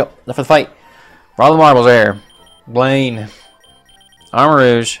 Here we go. Left for the fight. For all the marbles there. Blaine. Arm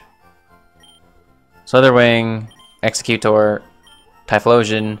Rouge. Slitherwing. Executor.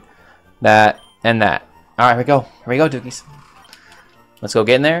 Typhlosion. That and that. All right, here we go. Here we go, Dookies. Let's go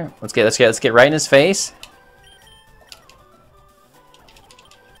get in there. Let's get right in his face.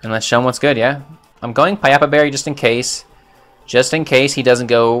 And let's show him what's good. Yeah. I'm going Payapa Berry just in case. Just in case he doesn't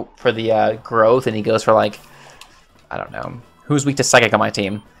go for the growth and he goes for like, I don't know. Who's weak to Psychic on my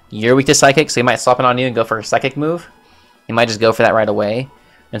team? You're weak to Psychic, so he might swap it on you and go for a Psychic move. He might just go for that right away.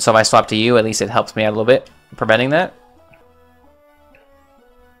 And so if I swap to you, at least it helps me out a little bit, preventing that.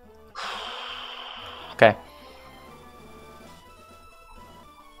 Okay.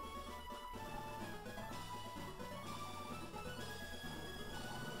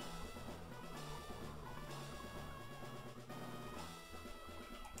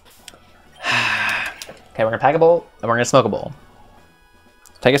 Okay, we're gonna pack a bowl and we're gonna smoke a bowl.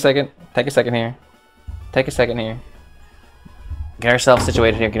 Take a second here. Take a second here. Get ourselves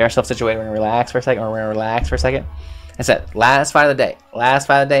situated here. Get ourselves situated. We're gonna relax for a second. We're gonna relax for a second. I said, last fight of the day. Last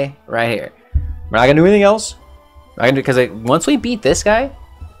fight of the day, right here. We're not gonna do anything else. I can do because once we beat this guy,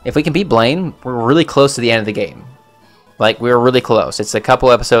 if we can beat Blaine, we're really close to the end of the game. Like we're really close. It's a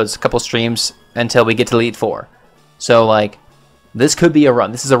couple episodes, a couple streams until we get to Elite Four. So like, this could be a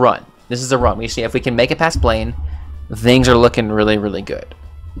run. This is a run. This is a run. We see if we can make it past Blaine, things are looking really, really good.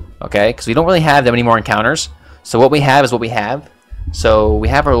 Okay, because we don't really have that many more encounters. So what we have is what we have. So we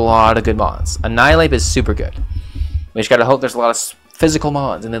have a lot of good mods. Annihilate is super good. We just gotta hope there's a lot of physical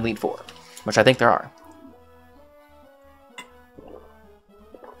mods in the Elite Four, which I think there are.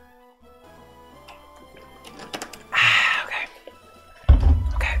 Okay.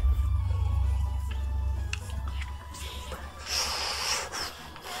 Okay.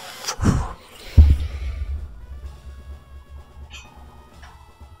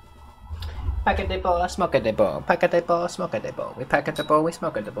 Pack a depot, smoke a depot. Pack a depot, smoke a depot. We pack a depot, we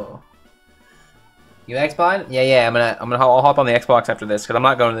smoke a depot. You Xbox? Yeah. I'll hop on the Xbox after this because I'm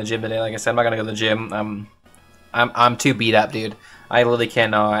not going to the gym today. Like I said, I'm not gonna go to the gym. I'm too beat up, dude. I literally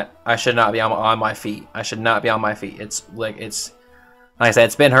cannot. I should not be on my feet. I should not be on my feet. It's like I said,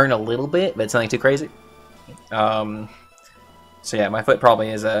 it's been hurting a little bit, but it's nothing too crazy. So yeah, my foot probably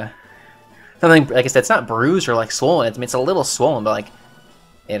is something like I said. It's not bruised or like swollen. It's a little swollen, but like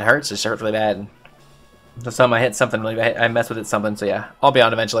it hurts. It hurts really bad. The time I hit something really bad, I messed with it something. So yeah, I'll be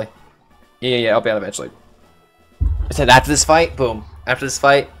on eventually. Yeah, I'll be on eventually. I said after this fight, boom. after this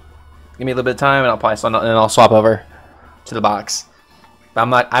fight, give me a little bit of time, and I'll probably I'll swap over to the box.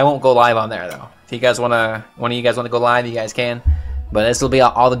 But I won't go live on there though. If you guys one of you guys wanna go live, you guys can. But this will be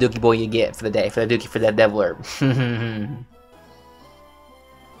all the Dookie boy you get for the day, for the Dookie for that Devil Herb.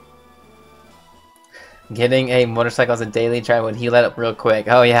 Getting a motorcycle as a daily try would heal that up real quick.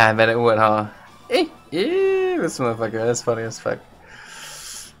 Oh yeah, I bet it would, huh? This motherfucker, that's funny as fuck.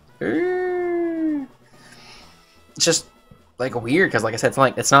 It's just like weird because, like I said,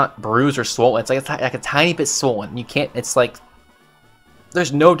 it's not bruised or swollen. It's like a tiny bit swollen. You can't. It's like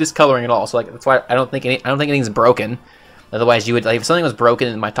there's no discoloring at all. So like that's why I don't think anything's broken. Otherwise, you would like if something was broken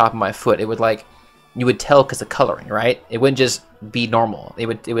in my top of my foot, it would like you would tell because of coloring, right? It wouldn't just be normal. It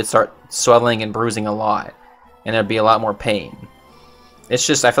would start swelling and bruising a lot, and there'd be a lot more pain. It's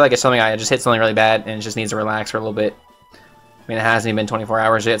just I feel like it's something I just hit something really bad and it just needs to relax for a little bit. I mean, it hasn't even been 24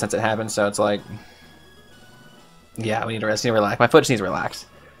 hours yet since it happened, so it's like, yeah, we need to rest, need to relax. My foot just needs to relax.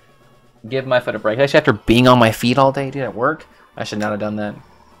 Give my foot a break. Actually, after being on my feet all day, dude, at work, I should not have done that.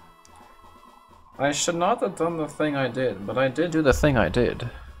 I should not have done the thing I did, but I did do the thing I did.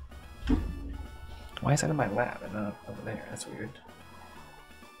 Why is that in my lap and not over there? That's weird.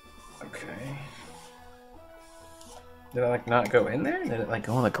 Okay. Did I like not go in there? Did it like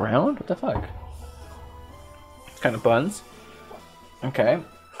go on the ground? What the fuck? It's kind of buns. Okay.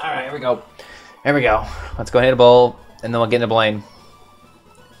 Alright, here we go. Here we go. Let's go hit a bowl, and then we'll get in the blade.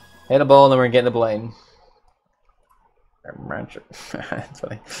 Hit a bowl, and then we're gonna get in the blade. That's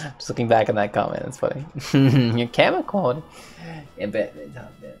funny. Just looking back on that comment, that's funny. Your camera quality. Yeah, bet.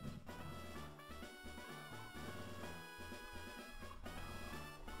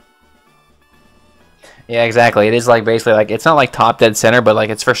 Yeah, exactly. It is like basically like it's not like top dead center, but like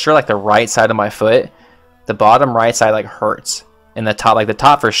it's for sure like the right side of my foot. The bottom right side like hurts, and the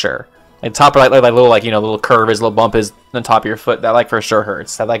top for sure. Like top like little like you know little curve is little bump is the top of your foot that like for sure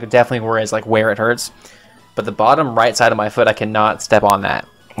hurts. That like definitely where it hurts. But the bottom right side of my foot, I cannot step on that.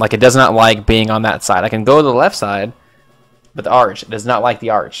 Like it does not like being on that side. I can go to the left side, but the arch, it does not like the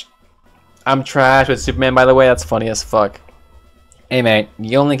arch. I'm trash with Superman, by the way. That's funny as fuck. Hey man,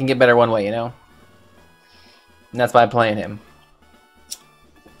 you only can get better one way, you know. And that's by playing him.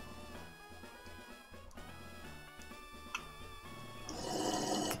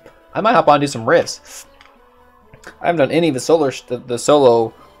 I might hop on and do some riffs. I haven't done any of the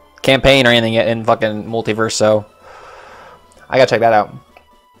solo campaign or anything yet in fucking Multiverse, so I gotta check that out.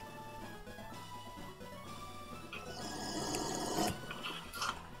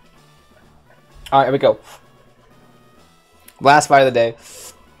 Alright, here we go. Last fight of the day.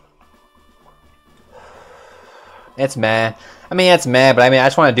 It's meh. I mean, it's meh, but I mean, I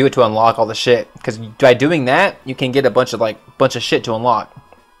just want to do it to unlock all the shit. Because by doing that, you can get a bunch of shit to unlock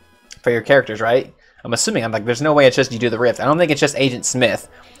for your characters, right? I'm assuming. I'm like, there's no way it's just you do the rift. I don't think it's just Agent Smith.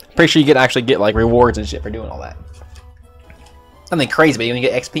 Pretty sure you could actually get like rewards and shit for doing all that. Something crazy, but you can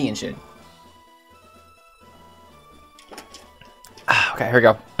get XP and shit. Okay, here we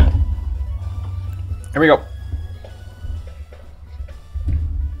go. Here we go.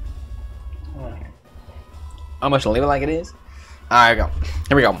 I'm just gonna leave it like it is. Alright, go.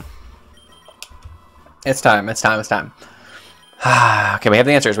 Here we go. It's time. It's time. It's time. Okay, we have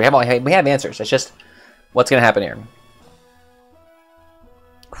the answers. We have answers. It's just what's gonna happen here.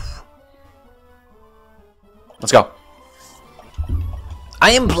 Let's go.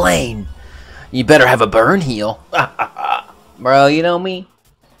 I am Blaine. You better have a burn heal. Bro, you know me.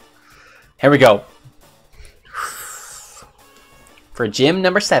 Here we go. For gym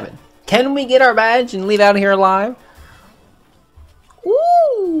number 7. Can we get our badge and leave out of here alive?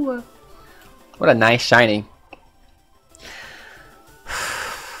 Woo! What a nice shiny.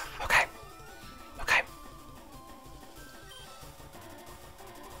 Okay. Okay.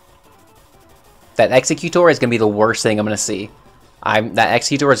 That Executor is going to be the worst thing I'm going to see. That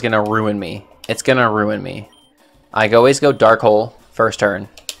Executor is going to ruin me. It's going to ruin me. I always go Dark Hole first turn.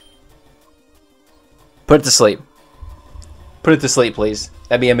 Put it to sleep. Put it to sleep, please.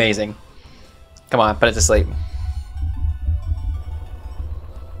 That'd be amazing. Come on, put it to sleep.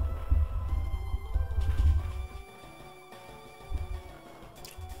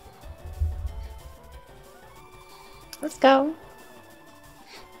 Let's go.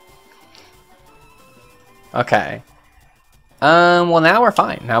 Okay. Well now we're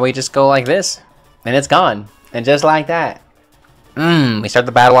fine. Now we just go like this. And it's gone. And just like that. We start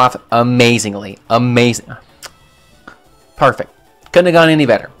the battle off amazingly. Amazing. Perfect. Couldn't have gone any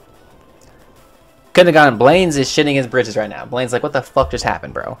better. Couldn't have gone. Blaine's is shitting his britches right now. Blaine's like, what the fuck just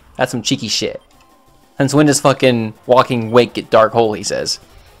happened, bro? That's some cheeky shit. Since when does fucking Walking Wake get Dark Hole, he says.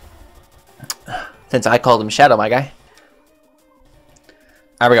 Since I called him Shadow, my guy.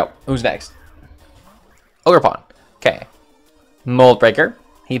 There we go. Who's next? Ogerpon. Okay. Mold Breaker.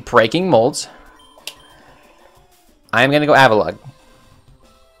 He's breaking molds. I'm going to go Avalugg.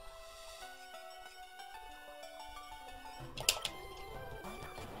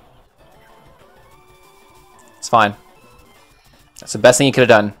 It's fine. That's the best thing he could have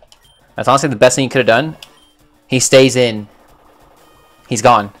done. That's honestly the best thing he could have done. He stays in. He's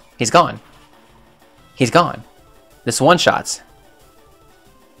gone. He's gone. He's gone. This one-shots.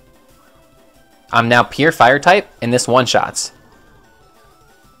 I'm now pure fire type, and this one-shots.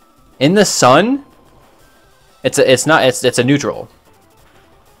 In the sun, it's a neutral.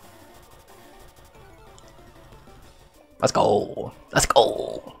 Let's go. Let's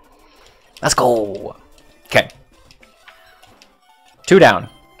go. Let's go. Okay. 2 down.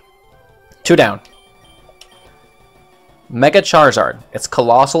 2 down. Mega Charizard. It's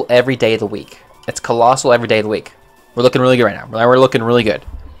colossal every day of the week. It's colossal every day of the week. We're looking really good right now. We're looking really good.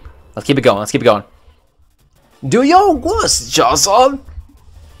 Let's keep it going. Let's keep it going. Do your worst, Charizard.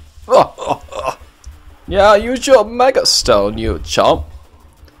 Yeah, use your Mega Stone, you chump.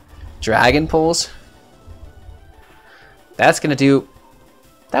 Dragon Pulse. That's gonna do...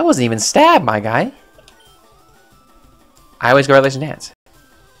 That wasn't even stab, my guy. I always go Revelation Dance.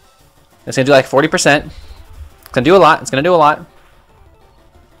 It's gonna do like 40%. It's gonna do a lot. It's gonna do a lot.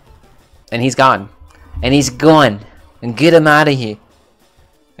 And he's gone. And he's gone. And get him out of here.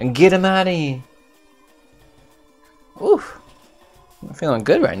 And get him out of here. Oof. I'm feeling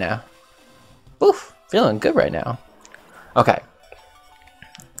good right now. Oof. Feeling good right now. Okay.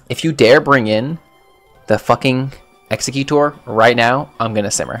 If you dare bring in the fucking Executor right now, I'm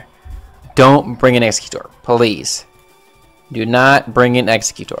gonna simmer. Don't bring in Executor. Please. Do not bring in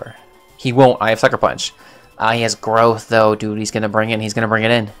Executor. He won't. I have Sucker Punch. He has growth though, dude. He's gonna bring it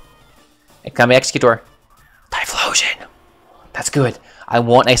in. It come Executor. Typhlosion. That's good. I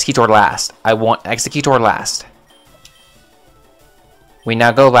want Executor last. I want Executor last. We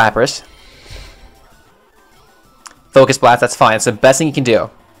now go Lapras. Focus Blast, that's fine. It's the best thing you can do.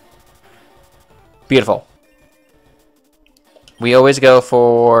 Beautiful. We always go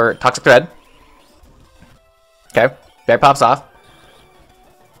for Toxic Thread. Okay. Bear pops off.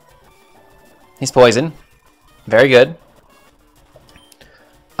 He's poison. Very good.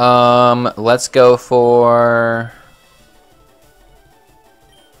 Let's go for...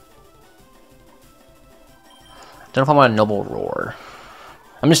 I don't know if I want a Noble Roar.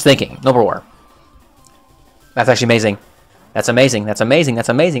 I'm just thinking. Noble Roar. That's actually amazing. That's amazing. That's amazing. That's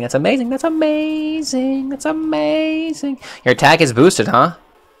amazing. That's amazing. That's amazing. That's amazing. Your attack is boosted, huh?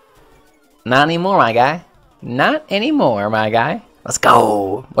 Not anymore, my guy. Not anymore, my guy. Let's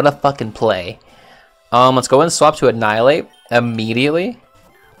go. What a fucking play. Let's go and swap to Annihilate immediately.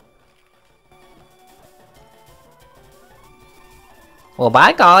 Well,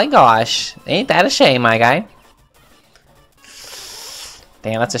 by golly gosh. Ain't that a shame, my guy?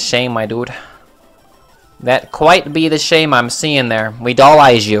 Damn, that's a shame, my dude. That quite be the shame I'm seeing there. We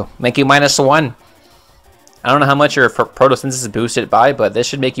doll-eyes you. Make you -1. I don't know how much your photosynthesis is boosted by, but this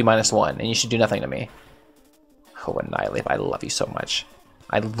should make you -1, and you should do nothing to me. Oh, Annihilate. I love you so much.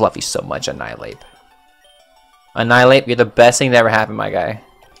 I love you so much, Annihilate. Annihilate, you're the best thing that ever happened, my guy.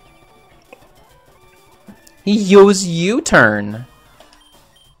 He used U-turn.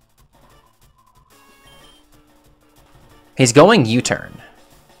 He's going U-turn.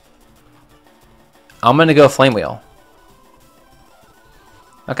 I'm gonna go Flame Wheel.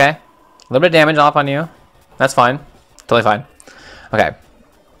 Okay. A little bit of damage off on you. That's fine. Totally fine. Okay.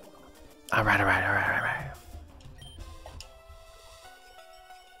 Alright.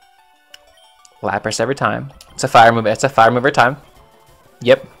 Lapras every time. It's a fire move. It's a fire move every time.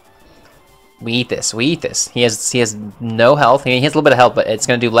 Yep. We eat this. We eat this. He has no health. He has a little bit of health, but it's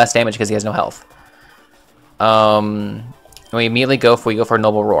gonna do less damage because he has no health. We immediately go for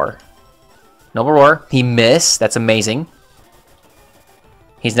Noble Roar. Noble Roar. He missed. That's amazing.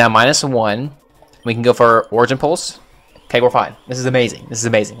 He's now -1. We can go for Origin Pulse. Okay, we're fine. This is amazing. This is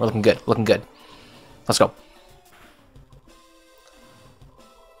amazing. We're looking good. Looking good. Let's go.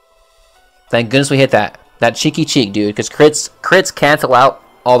 Thank goodness we hit that. That cheeky cheek, dude. Because crits cancel out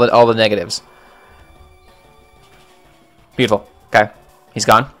all the negatives. Beautiful. Okay. He's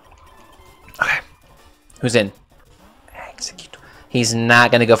gone. Okay. Who's in? Execute. He's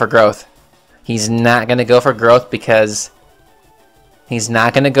not gonna go for growth. He's not gonna go for growth because he's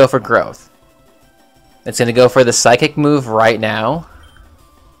not gonna go for growth. It's gonna go for the psychic move right now.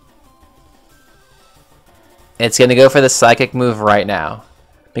 It's gonna go for the psychic move right now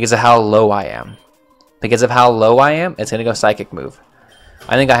because of how low I am. Because of how low I am, it's gonna go psychic move.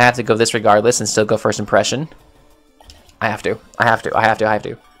 I think I have to go this regardless and still go first impression. I have to. I have to. I have to. I have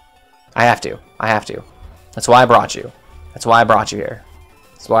to. I have to. I have to. That's why I brought you. That's why I brought you here.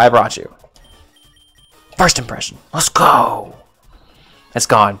 That's why I brought you. First impression. Let's go. It's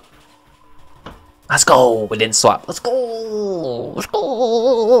gone. Let's go. We didn't swap. Let's go. Let's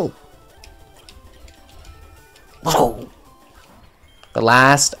go. Let's go. The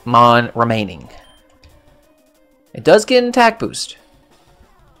last Mon remaining. It does get an attack boost.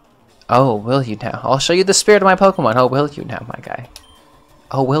 Oh, will you now? I'll show you the spirit of my Pokemon. Oh, will you now, my guy?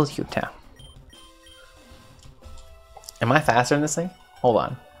 Oh, will you now? Am I faster than this thing? Hold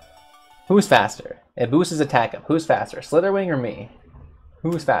on. Who's faster? It boosts his attack up. Who's faster? Slitherwing or me?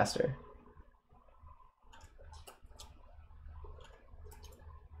 Who's faster?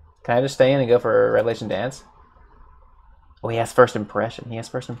 Can I just stay in and go for a Revelation Dance? Oh, he has first impression. He has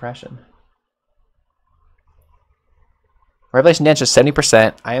first impression. Revelation Dance is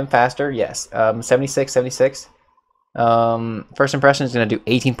 70%. I am faster, yes. 76, 76. First impression is going to do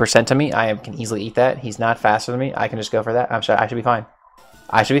 18% to me. I can easily eat that. He's not faster than me. I can just go for that. I should be fine.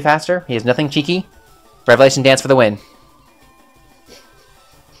 I should be faster. He has nothing cheeky. Revelation Dance for the win.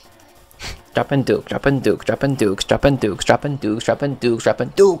 Dropping Dook, dropping Dook, dropping Dooks, dropping Dooks, dropping Dooks, dropping Dooks, dropping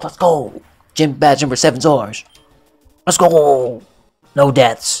Dook. Let's go. Gym badge number 7's ours. Let's go. No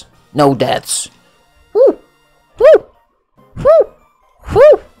deaths. No deaths. Woo. Woo. Woo.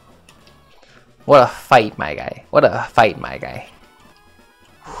 Woo. What a fight, my guy. What a fight, my guy.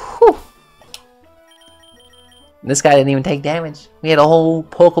 Whew. This guy didn't even take damage. We had a whole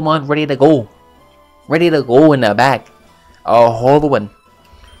Pokemon ready to go. Ready to go in the back. A whole one.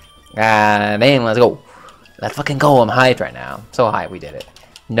 Ah, man, let's go. Let's fucking go. I'm hyped right now. I'm so hyped we did it.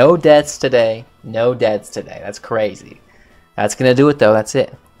 No deaths today. No deaths today. That's crazy. That's gonna do it, though. That's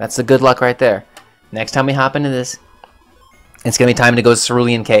it. That's the good luck right there. Next time we hop into this, it's gonna be time to go to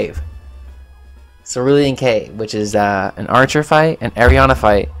Cerulean Cave. Cerulean Cave, which is an Archer fight, an Ariana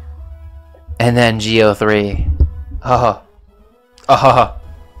fight, and then Geo3.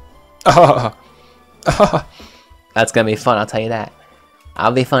 That's gonna be fun, I'll tell you that.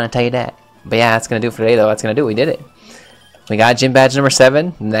 I'll be fun, I'll tell you that. But yeah, that's gonna do it for today, though. That's gonna do it. We did it. We got gym badge number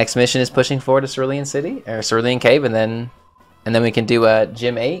 7. The next mission is pushing forward to Cerulean City or Cerulean Cave, and then we can do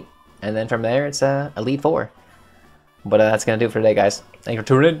gym 8, and then from there it's Elite 4. But that's gonna do it for today, guys. Thanks for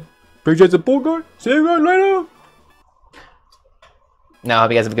tuning in. Appreciate the support, guys. See you guys later. Now, I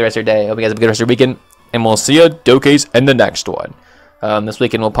hope you guys have a good rest of your day. I hope you guys have a good rest of your weekend. And we'll see you, Dookies, in the next one. This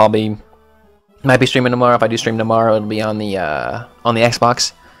weekend we'll probably... might be streaming tomorrow. If I do stream tomorrow, it'll be on the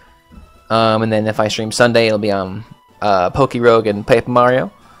Xbox. And then if I stream Sunday, it'll be on Pokerogue and Paper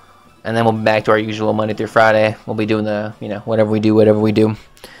Mario. And then we'll be back to our usual Monday through Friday. We'll be doing the, whatever we do.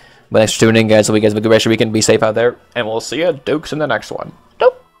 But thanks for tuning in, guys. Hope you guys have a good rest of your weekend. Be safe out there. And we'll see you, Dukes, in the next one.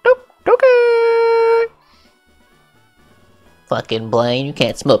 Fucking Blaine, you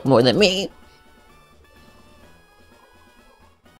can't smoke more than me.